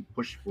were being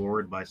pushed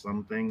forward by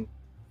something?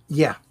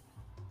 Yeah.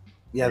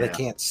 Yeah, they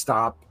can't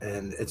stop,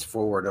 and it's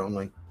forward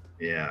only.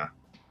 Yeah.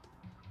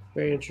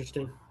 Very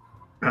interesting.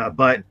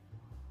 But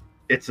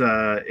it's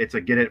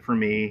a get it for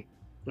me.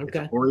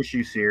 Okay. It's a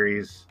 4-issue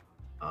series.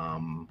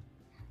 We'll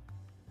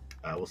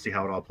see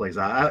how it all plays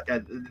out.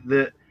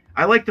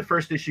 I like the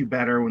first issue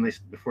better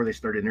before they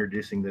started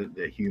introducing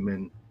the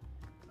human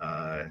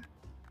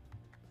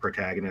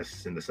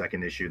protagonists in the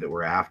second issue that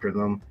were after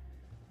them,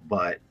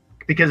 but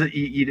because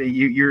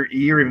you're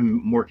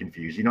even more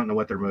confused. You don't know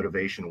what their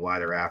motivation, why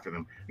they're after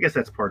them. I guess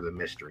that's part of the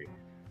mystery,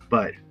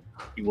 but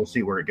we'll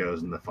see where it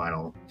goes in the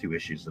final 2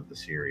 issues of the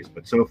series.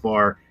 But so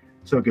far,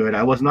 so good.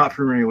 I was not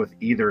familiar with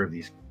either of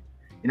these.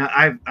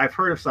 I've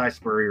heard of Cy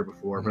Spurrier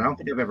before, but I don't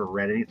think I've ever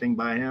read anything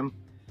by him,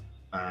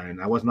 and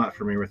I was not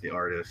familiar with the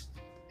artist.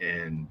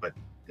 But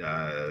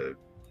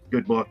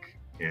good book,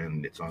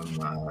 and it's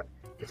on.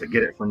 It's a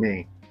get it for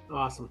me.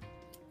 Awesome.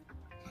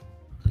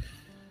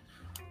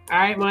 All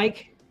right,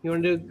 Mike, you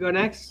want to go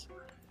next?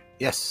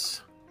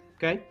 Yes.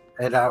 Okay.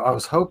 And I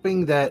was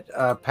hoping that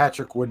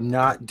Patrick would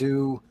not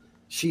do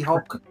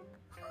She-Hulk.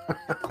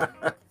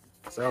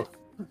 So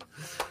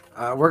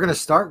we're going to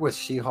start with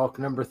She-Hulk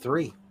number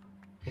 3.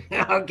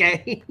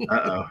 Okay.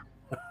 Uh-oh.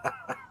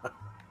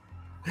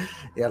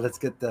 Yeah, let's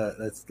get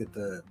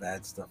the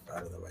bad stuff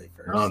out of the way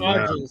first. Oh,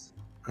 no.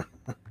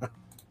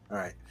 All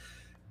right.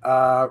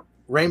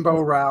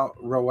 Rainbow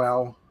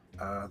Rowell,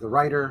 the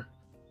writer.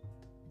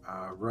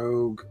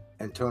 Rogue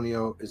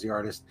Antonio is the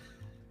artist.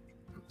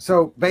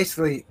 So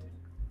basically,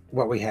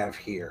 what we have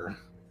here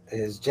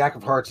is Jack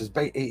of Hearts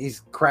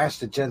he's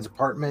crashed at Jen's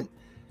apartment.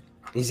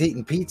 He's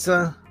eating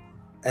pizza,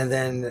 and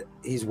then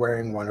he's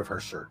wearing one of her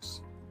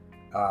shirts.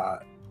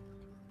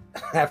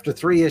 After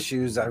 3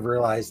 issues, I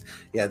realized,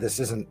 this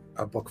isn't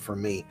a book for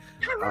me.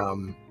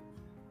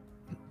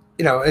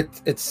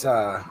 It's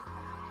got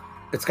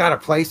a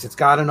place. It's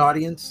got an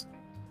audience,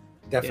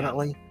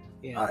 definitely.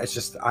 Yeah. It's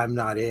just I'm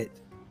not it.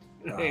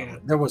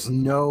 There was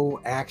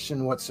no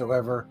action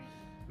whatsoever.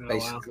 Oh,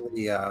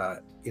 Basically,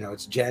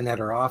 it's Jen at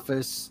her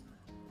office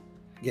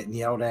getting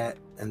yelled at,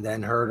 and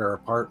then her at her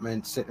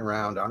apartment sitting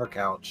around on her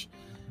couch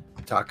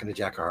talking to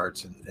Jack of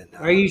Hearts. And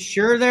are you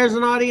sure there's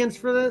an audience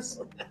for this?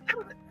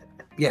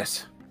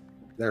 Yes,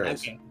 there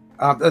is. Okay.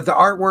 The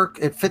artwork,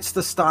 it fits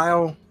the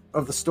style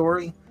of the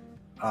story,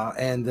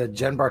 and the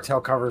Jen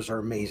Bartel covers are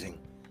amazing.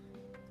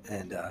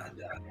 And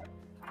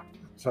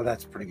so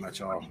that's pretty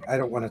much all. I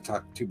don't want to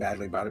talk too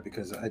badly about it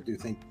because I do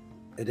think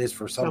it is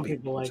for some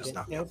people like just it.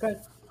 not. Yeah, okay.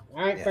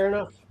 All right. Yeah. Fair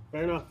enough.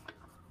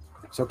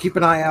 So keep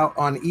an eye out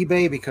on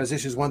eBay because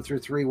issues 1 through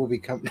 3 will be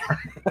coming.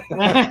 All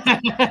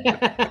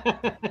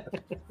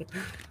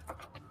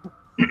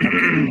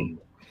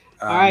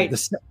right.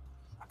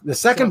 The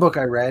second book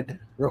I read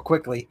real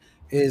quickly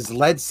is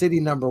Lead City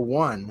number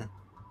 1,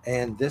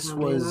 and this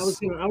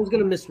was. I was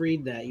gonna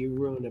misread that. You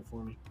ruined it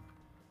for me.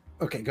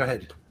 Okay, go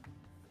ahead.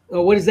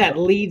 Oh, what is that?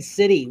 Lead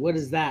City. What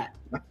is that?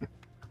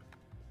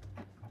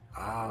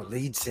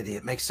 Lead City.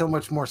 It makes so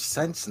much more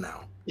sense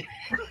now.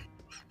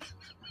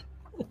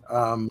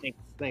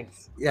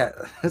 Thanks. Yeah.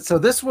 So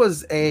this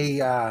was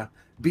a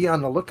be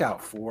on the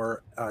lookout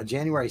for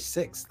January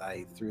 6th.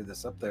 I threw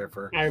this up there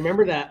for. I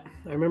remember that.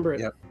 I remember it.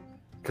 Yep.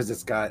 Because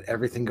it's got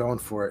everything going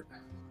for it.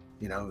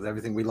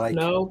 Everything we like.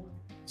 Snow,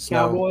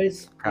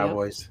 cowboys, yep.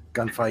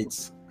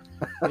 Gunfights.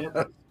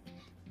 Yep.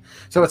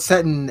 So it's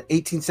set in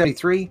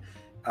 1873.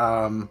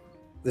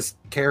 this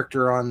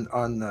character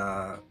on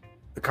the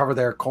cover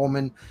there,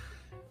 Coleman.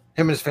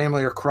 Him and his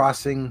family are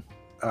crossing.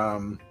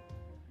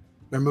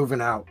 They're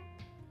moving out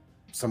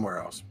somewhere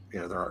else.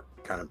 They're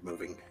kind of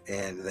moving,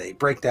 and they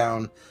break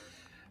down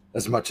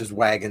as much as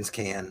wagons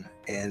can,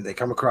 and they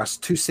come across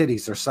two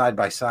cities. They're side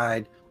by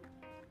side.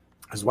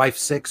 His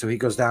wife's sick, so he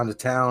goes down to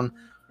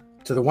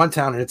the one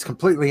town, and it's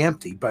completely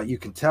empty, but you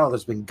can tell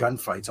there's been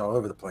gunfights all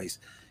over the place.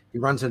 He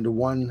runs into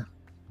one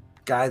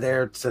guy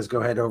there, says go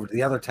head over to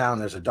the other town.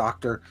 There's a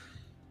doctor.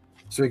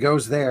 So he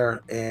goes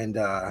there, and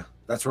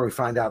that's where we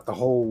find out the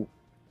whole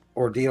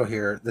ordeal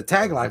here. The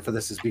tagline for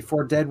this is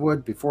before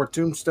Deadwood, before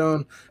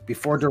Tombstone,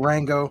 before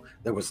Durango,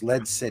 there was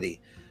Lead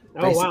City.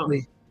 Oh, Basically,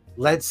 wow.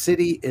 Lead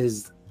City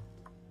is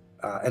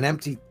an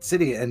empty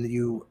city,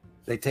 and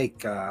they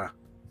take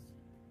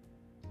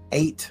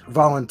 8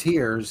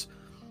 volunteers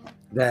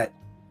that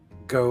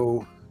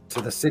go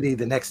to the city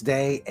the next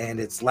day, and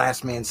it's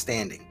last man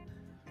standing.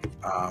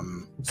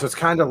 So it's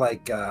kind of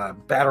like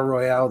Battle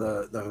Royale,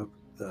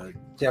 the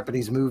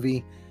Japanese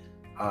movie.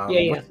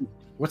 Yeah.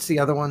 What's the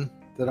other one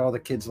that all the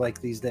kids like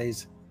these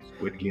days?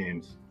 Squid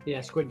Games.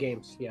 Yeah, Squid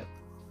Games. Yeah.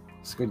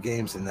 Squid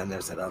Games, and then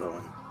there's that other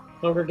one.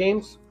 Hunger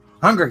Games.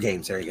 Hunger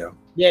Games. There you go.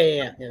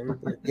 Yeah.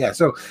 Yeah.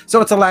 So it's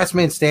a last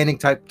man standing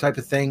type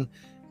of thing,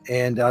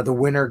 and the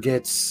winner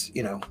gets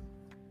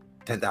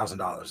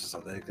 $10,000 or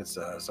something. It's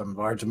some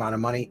large amount of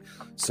money.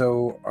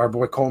 So our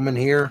boy Coleman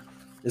here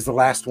is the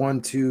last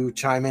one to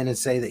chime in and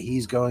say that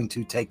he's going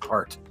to take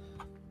part.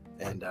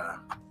 And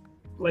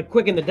like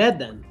Quick and the Dead,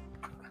 then.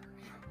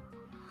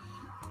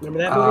 Remember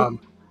that movie?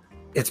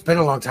 It's been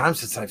a long time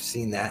since I've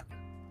seen that.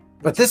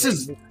 But this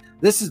is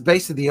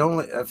basically the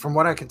only, from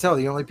what I can tell,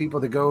 the only people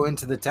that go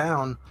into the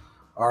town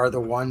are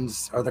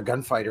the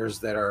gunfighters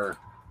that are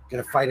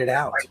going to fight it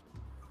out.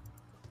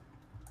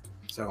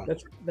 So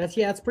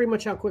that's pretty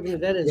much how Quick and the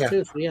Dead is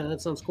too. So yeah,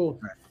 that sounds cool.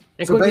 Right.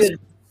 And So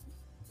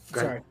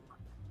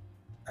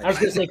I was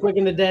going to say Quick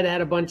and the Dead had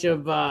a bunch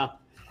of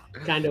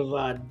kind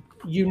of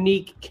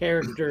unique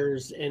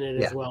characters in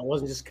it as well. It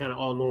wasn't just kind of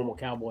all normal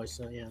cowboys.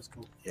 So yeah, it's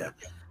cool. Yeah,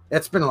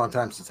 it's been a long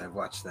time since I've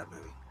watched that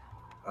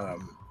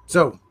movie.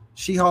 So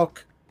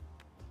She-Hulk,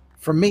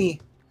 for me,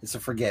 it's a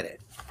forget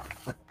it,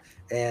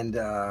 and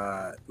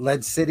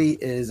Lead City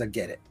is a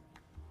get it.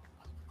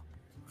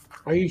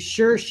 Are you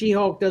sure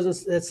She-Hulk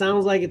doesn't? It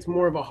sounds like it's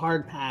more of a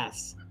hard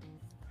pass.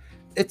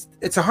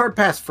 It's a hard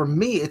pass for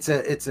me. It's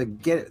a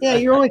get it. Yeah,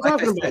 you're only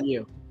talking about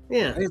you.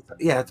 Yeah.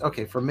 It's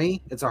okay for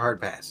me. It's a hard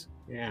pass.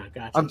 Yeah,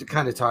 gotcha. I'm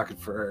kind of talking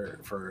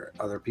for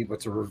other people.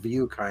 It's a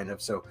review kind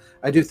of, so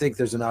I do think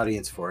there's an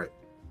audience for it.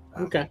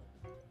 Okay.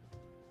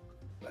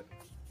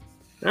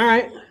 All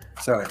right.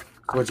 So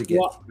what'd you get?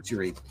 What'd you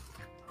read?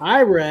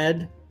 I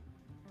read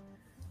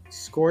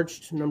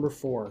Scorched number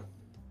 4.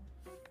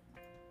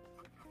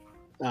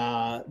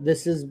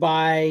 This is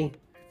by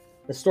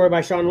the story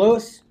by Sean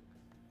Lewis,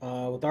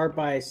 with art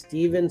by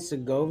Steven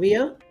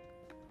Segovia,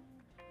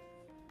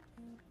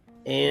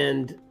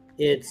 and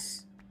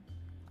it's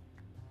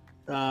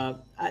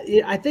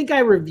I think I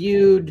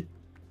reviewed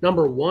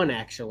number 1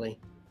 actually,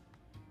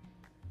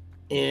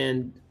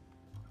 and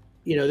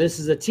this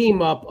is a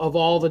team up of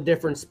all the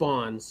different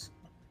spawns.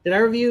 Did I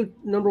review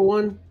number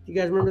 1? You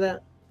guys remember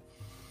that?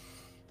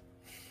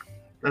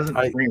 Doesn't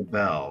ring a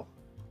bell.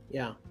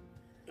 Yeah.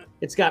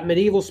 It's got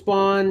Medieval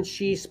Spawn,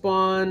 She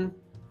Spawn,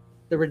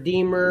 the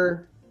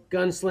Redeemer,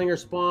 Gunslinger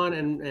Spawn,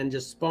 and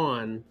just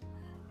Spawn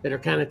that are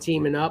kind of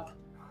teaming up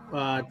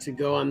to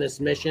go on this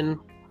mission.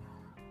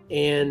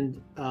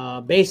 And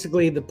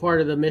basically the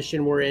part of the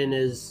mission we're in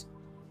is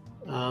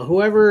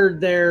whoever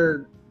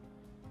their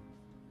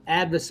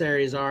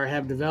adversaries are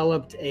have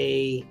developed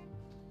a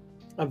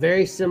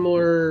very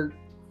similar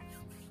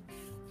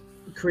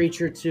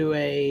creature to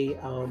a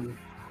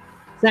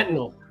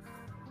Sentinel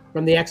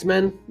from the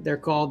X-Men. They're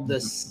called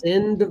the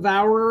Sin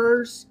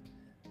Devourers,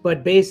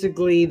 but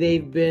basically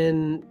they've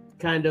been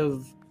kind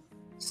of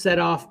set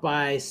off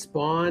by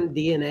Spawn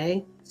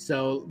DNA.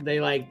 So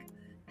they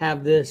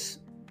have this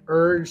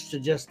urge to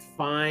just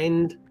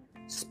find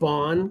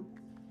Spawn,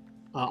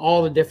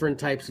 all the different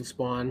types of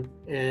Spawn,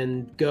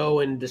 and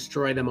go and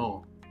destroy them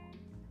all.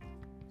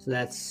 So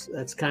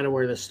that's kind of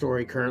where the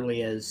story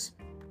currently is.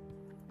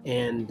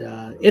 And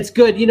it's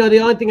good. The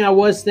only thing I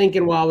was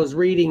thinking while I was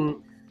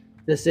reading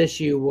this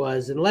issue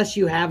was, unless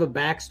you have a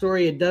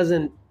backstory, it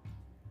doesn't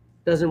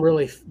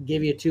really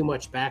give you too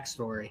much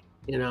backstory,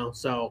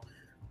 so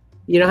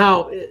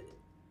how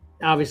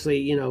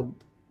obviously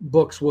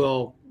books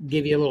will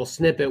give you a little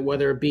snippet,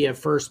 whether it be a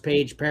first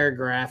page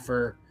paragraph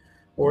or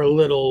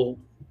little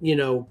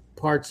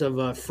parts of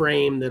a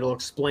frame that'll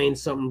explain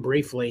something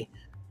briefly.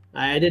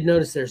 I did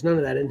notice there's none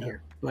of that in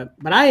here, but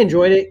I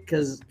enjoyed it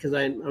because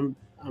I'm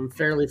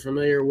fairly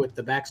familiar with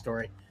the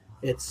backstory.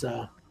 It's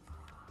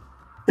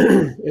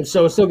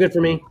so it's still good for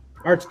me.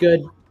 Art's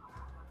good.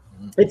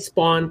 It's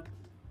Spawn.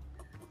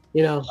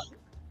 I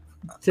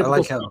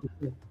like how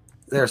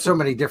there are so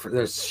many different.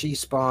 There's She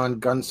Spawn,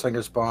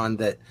 Gunslinger Spawn,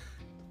 that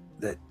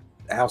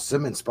Al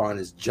Simmons Spawn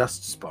is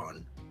just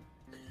Spawn.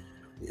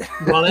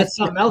 Well, that's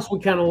something else we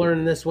kind of learned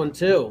in this one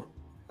too.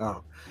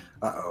 Oh,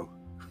 Uh-oh.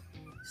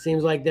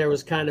 Seems like there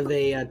was kind of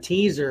a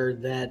teaser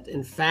that,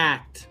 in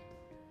fact,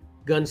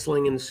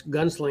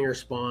 Gunslinger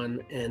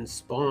Spawn and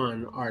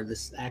Spawn are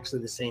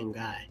actually the same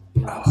guy.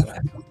 You know, Oh,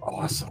 that's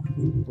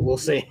awesome. we'll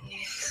see.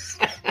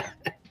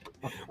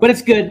 But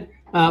it's good.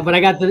 But I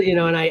got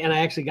and I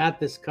actually got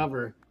this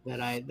cover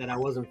that I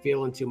wasn't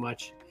feeling too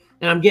much,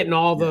 and I'm getting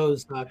all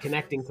those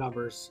connecting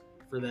covers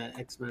for the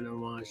X-Men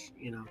homage,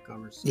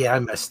 covers. Yeah, I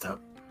messed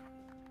up.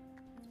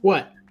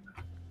 What?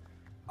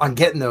 On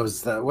getting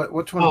those,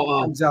 which one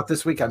comes out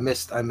this week? I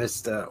missed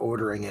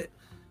ordering it.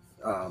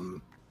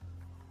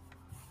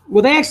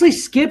 Well, they actually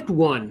skipped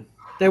one.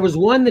 There was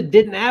one that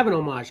didn't have an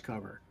homage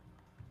cover.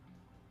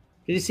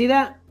 Did you see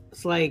that?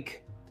 It's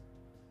like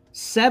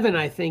 7,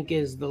 I think,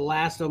 is the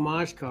last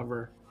homage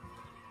cover.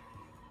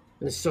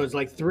 And so it's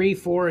like 3,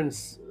 4,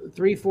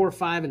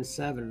 5, and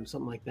 7,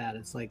 something like that.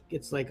 It's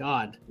like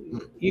odd.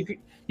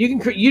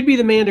 You'd be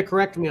the man to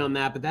correct me on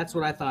that, but that's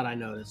what I thought I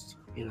noticed.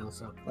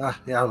 So.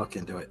 Yeah, I'll look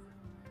into it.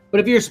 But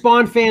if you're a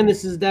Spawn fan,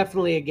 this is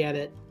definitely a get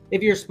it.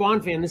 If you're a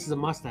Spawn fan, this is a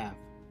must-have.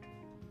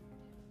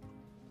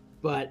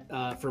 But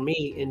for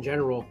me, in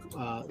general,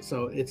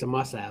 so it's a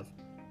must-have.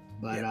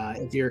 But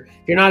if you're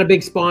not a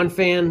big Spawn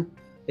fan,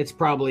 it's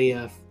probably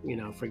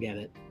forget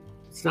it.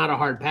 It's not a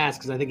hard pass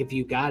because I think if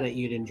you got it,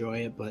 you'd enjoy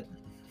it. But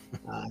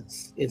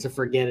it's a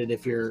forget it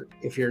if you're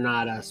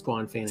not a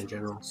Spawn fan in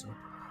general. So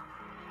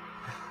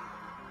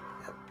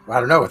I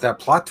don't know with that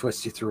plot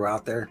twist you threw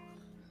out there.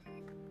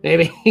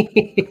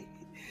 Maybe.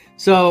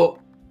 So,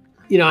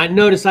 I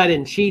noticed I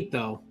didn't cheat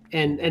though,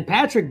 and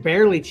Patrick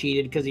barely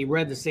cheated because he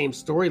read the same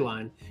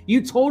storyline.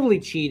 You totally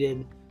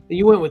cheated.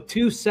 You went with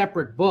 2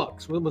 separate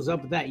books. What was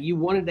up with that? You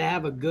wanted to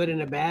have a good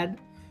and a bad.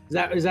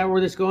 Is that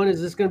where this is going?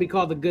 Is this going to be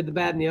called the good, the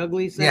bad, and the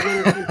ugly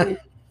segment? Or something?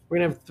 We're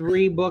gonna have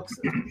 3 books.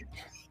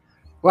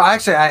 Well,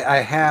 actually, I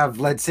have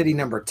Lead City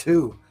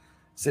 #2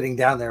 sitting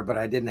down there, but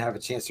I didn't have a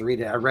chance to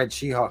read it. I read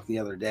She-Hulk the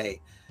other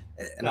day,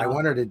 and I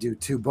wanted to do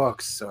 2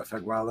 books, so I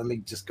figured, well, let me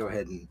just go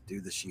ahead and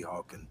do the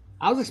She-Hulk. And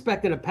I was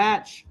expecting a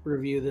Patch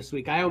review this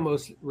week. I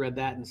almost read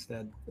that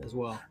instead as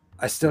well.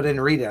 I still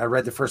didn't read it. I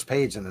read the first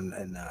page,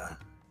 and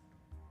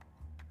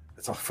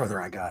that's all further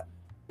I got.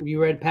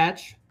 You read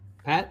Patch,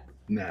 Pat?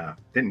 No,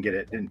 didn't get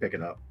it. Didn't pick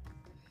it up.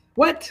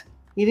 What?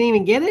 You didn't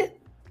even get it?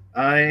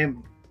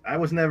 I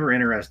was never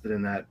interested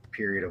in that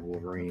period of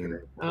Wolverine.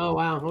 Oh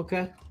wow.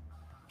 Okay.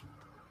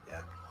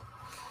 Yeah.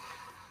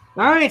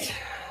 All right.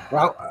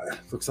 Well,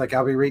 looks like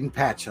I'll be reading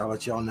Patch. I'll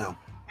let y'all know.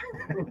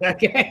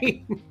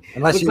 Okay.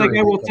 Unless looks you like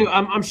I will too.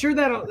 I'm sure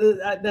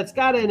that's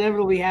got to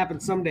inevitably happen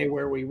someday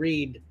where we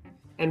read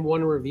and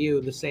one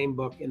review the same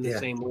book in the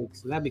same week.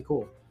 So that'd be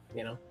cool.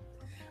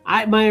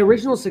 My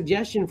original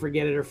suggestion for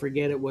Get It or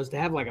Forget It was to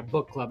have like a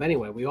book club.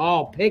 Anyway, we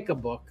all pick a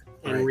book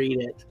and read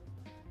it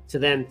to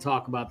then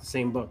talk about the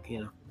same book.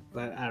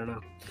 But I don't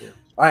know. Yeah.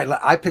 All right,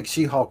 I picked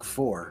She-Hulk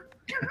 4.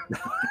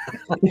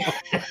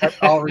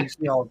 I'll read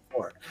She-Hulk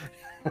 4.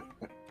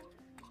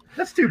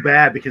 That's too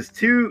bad because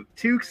two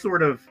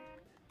sort of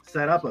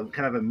set up a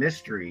kind of a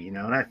mystery, and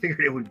I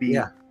figured it would be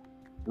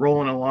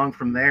rolling along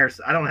from there.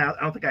 So I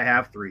don't think I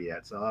have 3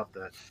 yet, so I'll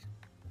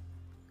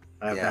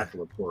have that to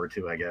look forward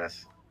to, I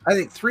guess. I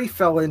think 3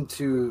 fell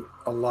into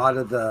a lot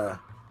of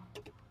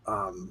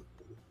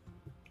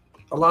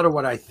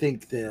what I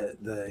think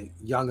the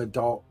young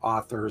adult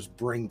authors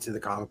bring to the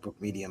comic book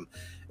medium.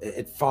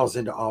 It falls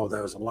into all of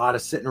those. A lot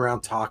of sitting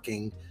around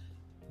talking,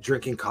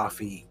 drinking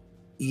coffee,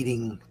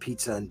 eating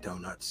pizza and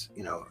donuts.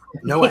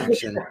 No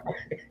action.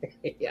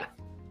 Yeah.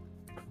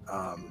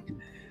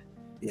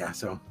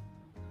 So.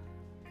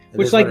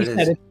 Which, like you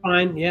said, it's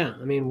fine. Yeah.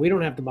 I mean, we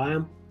don't have to buy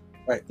them.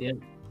 Right. Yeah.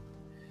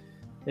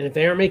 And if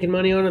they aren't making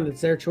money on them,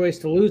 it's their choice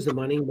to lose the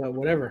money, but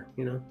whatever,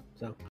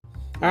 So,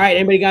 all right.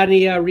 Anybody got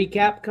any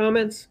recap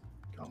comments?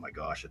 Oh my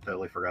gosh, I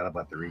totally forgot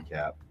about the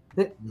recap.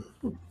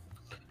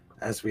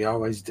 As we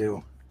always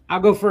do. I'll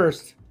go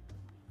first.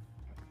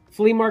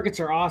 Flea markets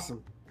are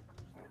awesome.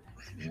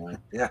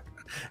 Yeah.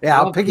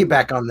 I'll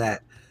piggyback on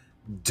that.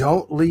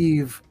 Don't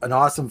leave an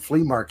awesome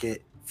flea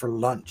market for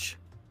lunch.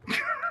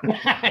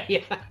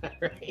 Yeah,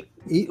 right.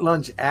 Eat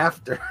lunch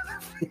after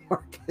the flea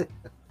market.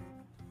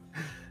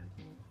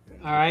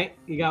 All right,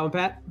 you got one,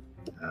 Pat?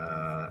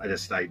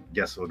 I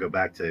guess we'll go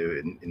back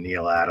to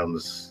Neal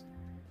Adams.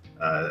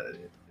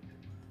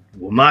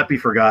 Will not be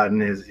forgotten.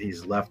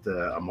 He's left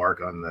a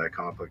mark on the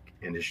comic book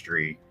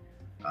industry.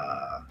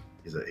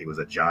 He was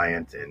a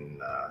giant, and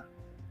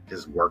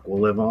his work will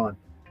live on.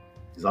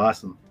 He's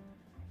awesome.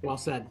 Well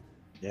said.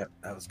 Yep,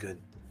 that was good.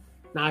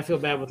 Now I feel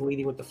bad with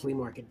leading with the flea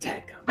market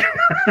tag.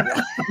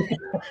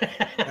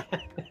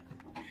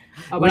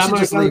 We should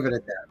just leave it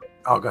at that.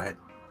 Oh, go ahead.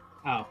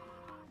 Oh. I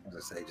was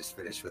gonna say, just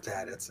finish with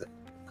that. That's it.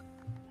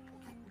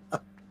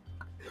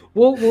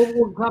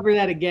 We'll cover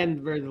that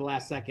again for the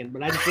last second,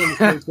 but I just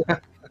want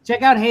to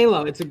check out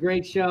Halo. It's a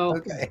great show.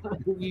 Okay.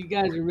 You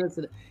guys are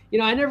missing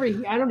it. I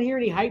don't hear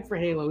any hype for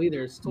Halo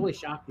either. It's totally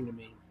shocking to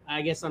me.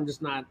 I guess I'm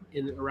just not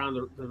around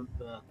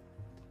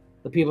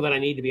the people that I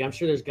need to be. I'm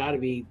sure there's got to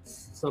be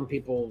some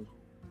people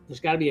there's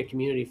got to be a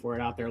community for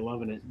it out there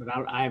loving it, but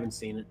I haven't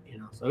seen it, you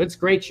know. So it's a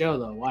great show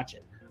though. Watch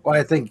it. Well,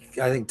 I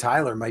think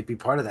Tyler might be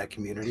part of that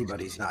community, but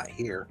he's not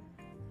here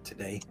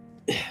today.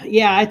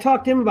 Yeah, I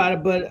talked to him about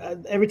it,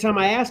 but every time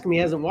I ask him, he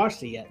hasn't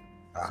watched it yet.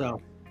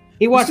 So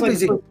he watched like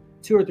 2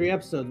 or 3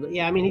 episodes. But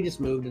yeah, I mean, he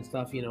just moved and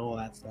stuff, you know, all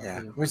that stuff. Yeah,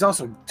 you know. he's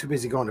also too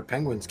busy going to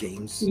Penguins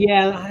games.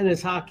 Yeah, and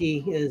his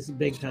hockey is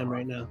big time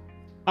right now.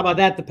 How about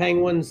that? The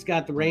Penguins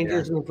got the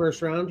Rangers in the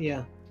first round.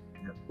 Yeah.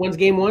 When's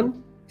game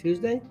 1?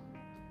 Tuesday?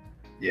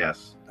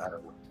 Yes. I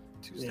don't know.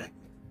 Tuesday.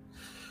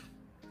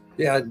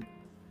 Yeah.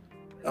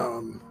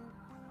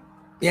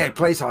 Yeah, he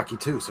plays hockey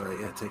too, so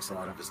yeah, it takes a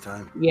lot of his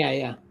time.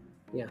 Yeah.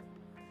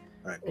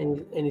 Right.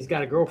 And he's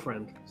got a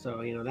girlfriend,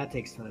 so you know that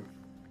takes time.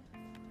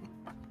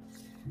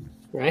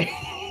 Right?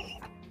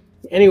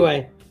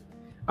 Anyway.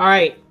 All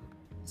right.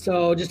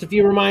 So just a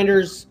few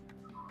reminders.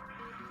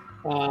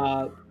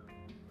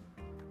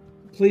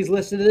 Please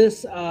listen to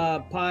this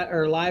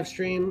live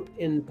stream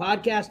in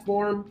podcast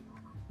form.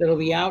 That'll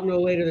be out no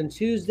later than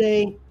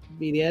Tuesday.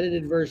 Be the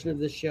edited version of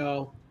the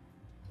show.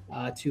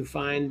 To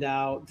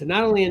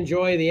not only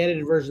enjoy the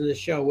edited version of the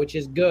show, which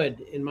is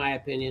good in my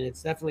opinion,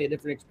 it's definitely a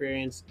different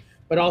experience,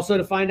 but also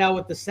to find out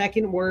what the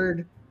second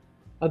word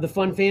of the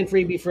Fun Fan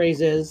Freebie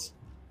phrase is.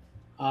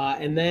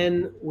 And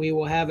then we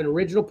will have an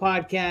original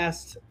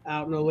podcast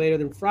out no later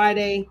than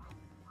Friday.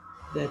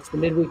 That's the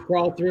midweek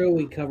crawl through.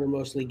 We cover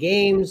mostly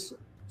games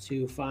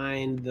to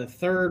find the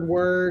third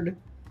word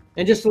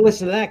and just to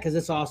listen to that because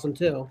it's awesome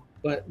too.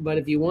 But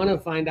if you want to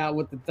find out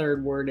what the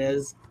third word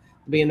is,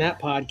 be in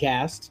that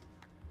podcast.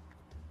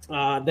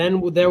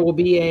 Then there will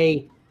be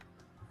a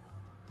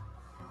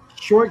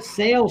short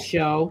sale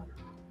show.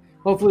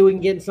 Hopefully we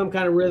can get in some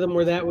kind of rhythm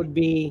where that would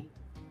be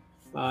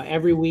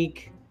every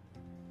week,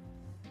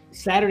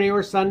 Saturday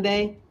or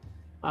Sunday.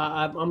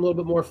 I'm a little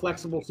bit more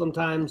flexible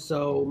sometimes,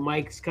 so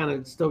Mike's kind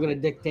of still going to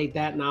dictate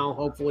that, and I'll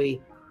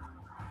hopefully,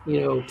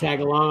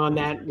 tag along on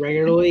that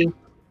regularly.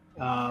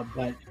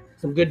 But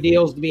some good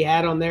deals to be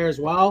had on there as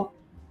well.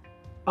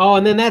 Oh,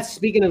 and then that's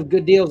speaking of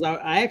good deals.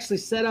 I actually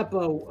set up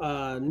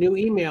a new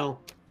email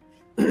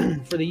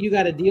for the You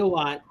Got a Deal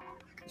lot.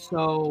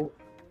 So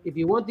if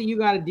you want the You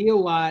Got a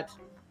Deal lot,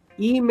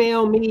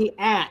 email me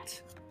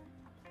at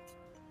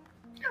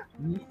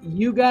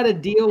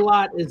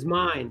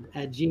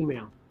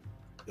YouGotADealLotIsMine@gmail.com.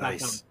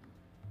 Nice.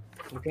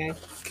 Okay.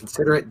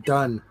 Consider it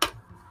done.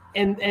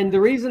 And the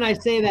reason I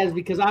say that is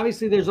because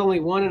obviously there's only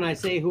one, and I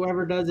say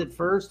whoever does it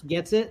first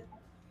gets it.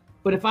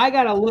 But if I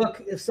got to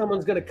look if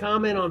someone's going to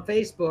comment on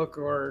Facebook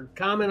or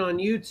comment on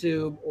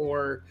YouTube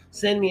or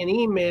send me an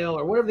email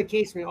or whatever the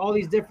case may be, all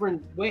these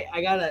different ways,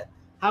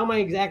 how am I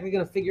exactly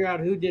going to figure out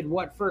who did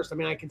what first? I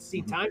mean, I can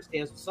see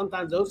timestamps, but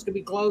sometimes those could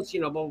be close,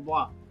 blah, blah,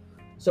 blah.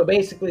 So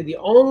basically the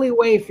only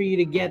way for you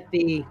to get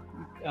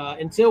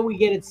until we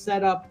get it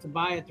set up to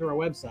buy it through our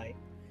website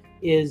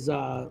is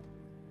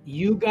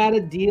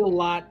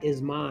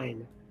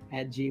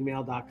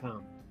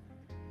YouGotADealLotIsMine@gmail.com.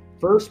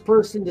 First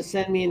person to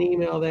send me an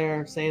email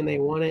there saying they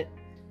want it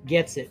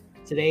gets it.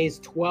 Today's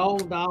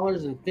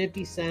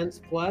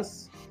 $12.50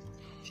 plus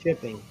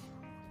shipping.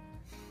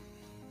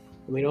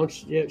 And we don't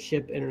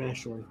ship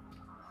internationally.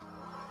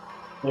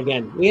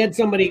 Again,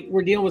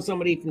 we're dealing with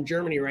somebody from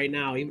Germany right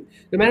now. No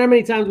matter how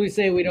many times we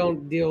say we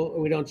don't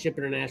ship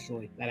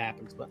internationally, that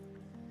happens. But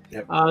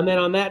yep. And then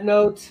on that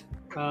note,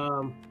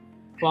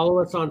 follow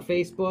us on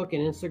Facebook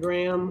and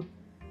Instagram.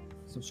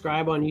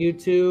 Subscribe on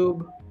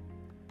YouTube.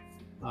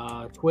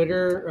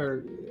 Twitter,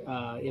 or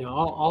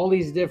all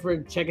these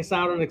different. Check us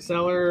out on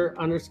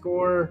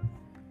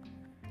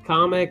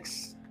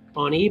Exceller_comics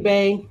on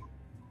eBay,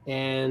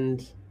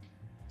 and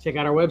check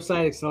out our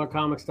website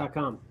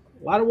excellercomics.com.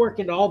 A lot of work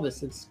into all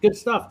this. It's good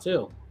stuff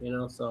too,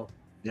 so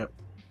yep.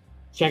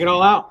 Check it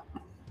all out.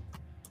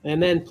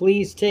 And then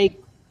please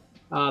take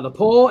the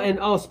poll. And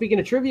speaking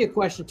of trivia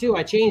question too,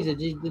 I changed it.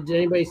 Did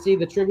anybody see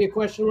the trivia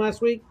question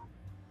last week?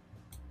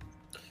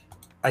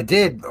 I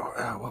did.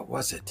 What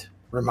was it?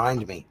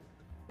 Remind me,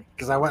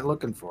 because I went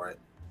looking for it.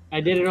 I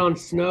did it on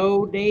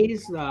snow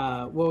days.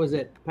 What was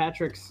it?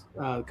 Patrick's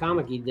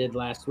comic he did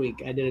last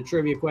week. I did a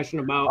trivia question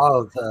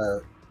about.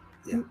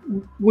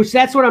 Which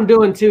that's what I'm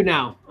doing too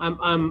now.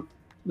 I'm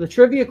the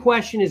trivia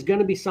question is going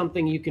to be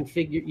something you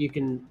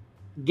can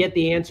get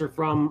the answer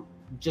from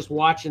just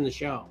watching the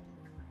show.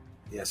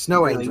 Yeah,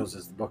 Snow Angels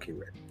is the book he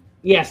read.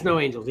 Yeah, Snow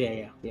Angels.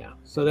 Yeah.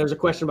 So there's a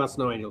question about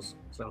Snow Angels.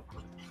 So.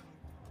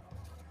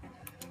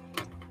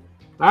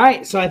 All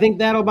right, so I think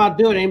that'll about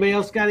do it. Anybody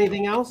else got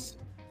anything else?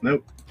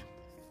 Nope.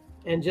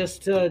 And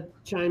just to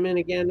chime in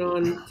again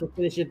to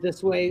finish it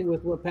this way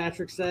with what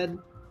Patrick said,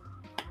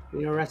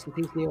 rest in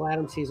peace, Neal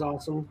Adams. He's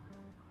awesome. Do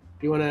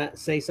you want to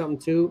say something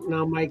too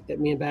now, Mike,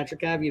 that me and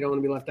Patrick have? You don't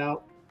want to be left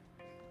out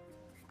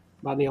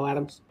about Neal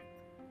Adams?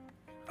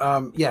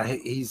 Yeah,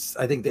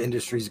 I think the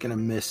industry's going to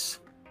miss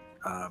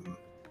a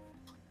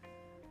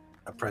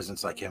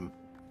presence like him.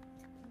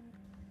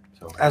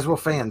 So, as will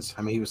fans.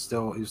 I mean, he was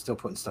still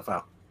putting stuff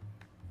out.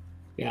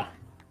 Yeah.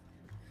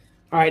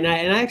 All right. Now,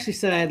 and I actually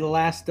said I had the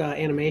last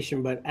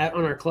animation, but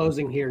on our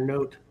closing here,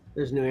 note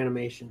there's new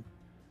animation.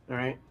 All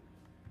right.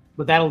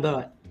 But that'll do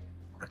it.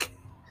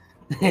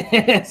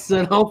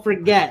 So don't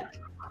forget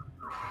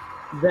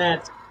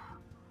that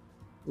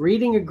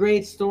reading a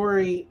great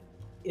story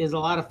is a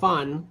lot of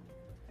fun.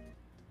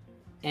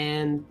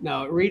 And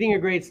no, reading a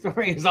great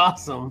story is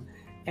awesome.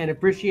 And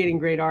appreciating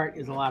great art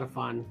is a lot of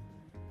fun.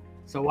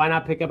 So why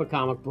not pick up a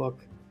comic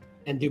book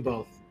and do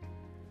both?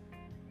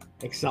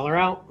 Exceller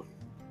out.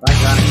 Bye,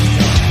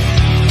 Johnny.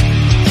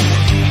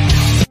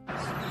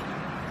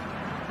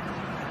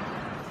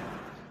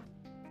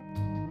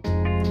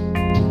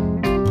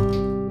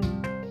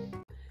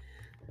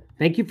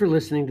 Thank you for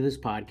listening to this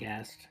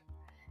podcast.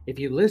 If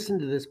you listen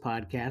to this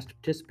podcast to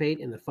participate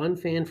in the Fun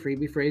Fan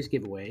Freebie phrase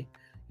giveaway,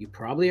 you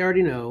probably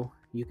already know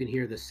you can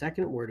hear the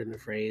second word in the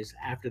phrase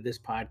after this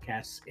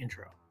podcast's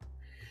intro.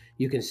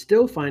 You can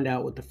still find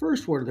out what the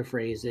first word of the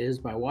phrase is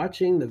by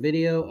watching the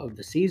video of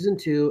the Season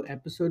 2,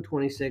 Episode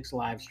 26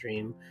 live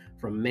stream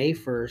from May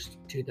 1st,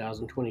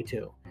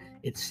 2022.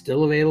 It's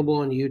still available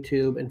on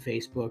YouTube and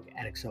Facebook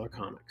at Exceller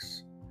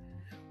Comics.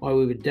 While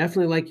we would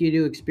definitely like you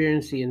to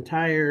experience the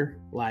entire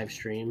live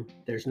stream,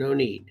 there's no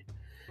need.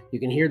 You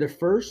can hear the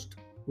first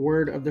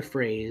word of the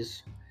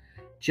phrase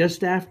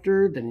just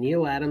after the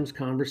Neal Adams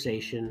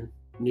conversation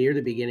near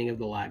the beginning of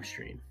the live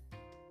stream.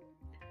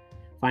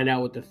 Find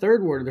out what the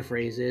third word of the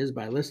phrase is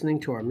by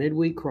listening to our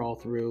midweek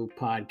crawl-through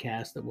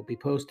podcast that will be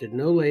posted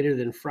no later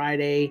than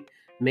Friday,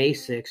 May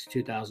 6,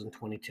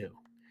 2022.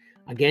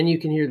 Again, you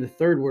can hear the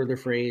third word of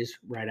the phrase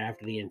right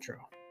after the intro.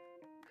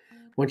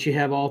 Once you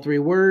have all three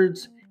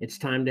words, it's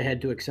time to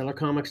head to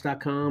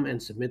excellercomics.com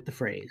and submit the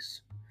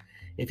phrase.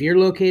 If you're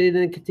located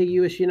in the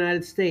contiguous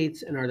United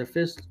States and are the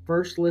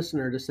first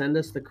listener to send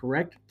us the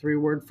correct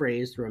three-word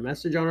phrase through a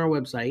message on our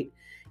website,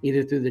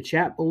 either through the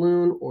chat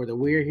balloon or the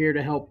We're Here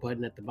to Help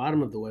button at the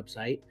bottom of the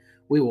website,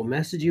 we will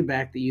message you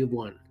back that you've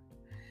won.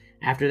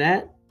 After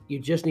that, you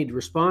just need to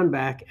respond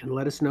back and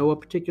let us know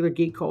what particular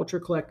geek culture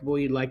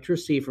collectible you'd like to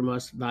receive from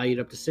us, valued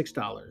up to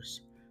 $6.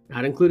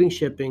 Not including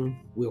shipping,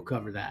 we'll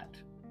cover that.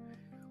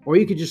 Or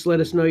you could just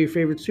let us know your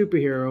favorite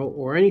superhero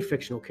or any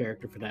fictional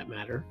character for that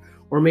matter,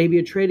 or maybe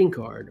a trading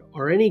card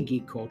or any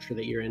geek culture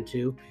that you're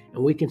into,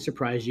 and we can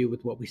surprise you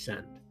with what we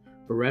send.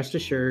 But rest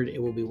assured,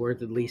 it will be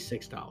worth at least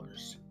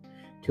 $6.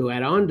 To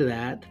add on to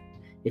that,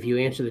 if you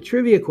answer the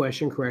trivia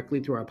question correctly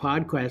through our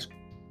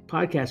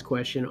podcast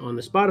question on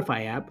the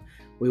Spotify app,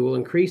 we will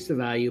increase the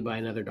value by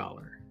another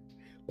 $1.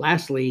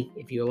 Lastly,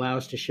 if you allow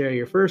us to share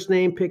your first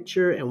name,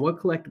 picture, and what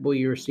collectible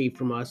you received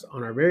from us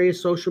on our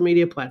various social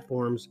media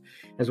platforms,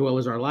 as well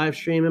as our live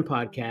stream and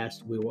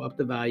podcast, we will up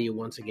the value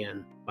once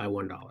again by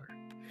 $1.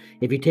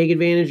 If you take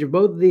advantage of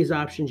both of these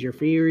options, your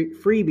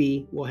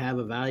freebie will have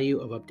a value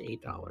of up to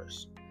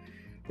 $8.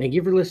 Thank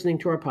you for listening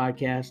to our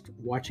podcast,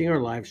 watching our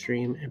live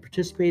stream, and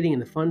participating in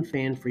the Fun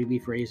Fan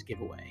Freebie phrase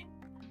giveaway.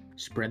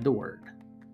 Spread the word.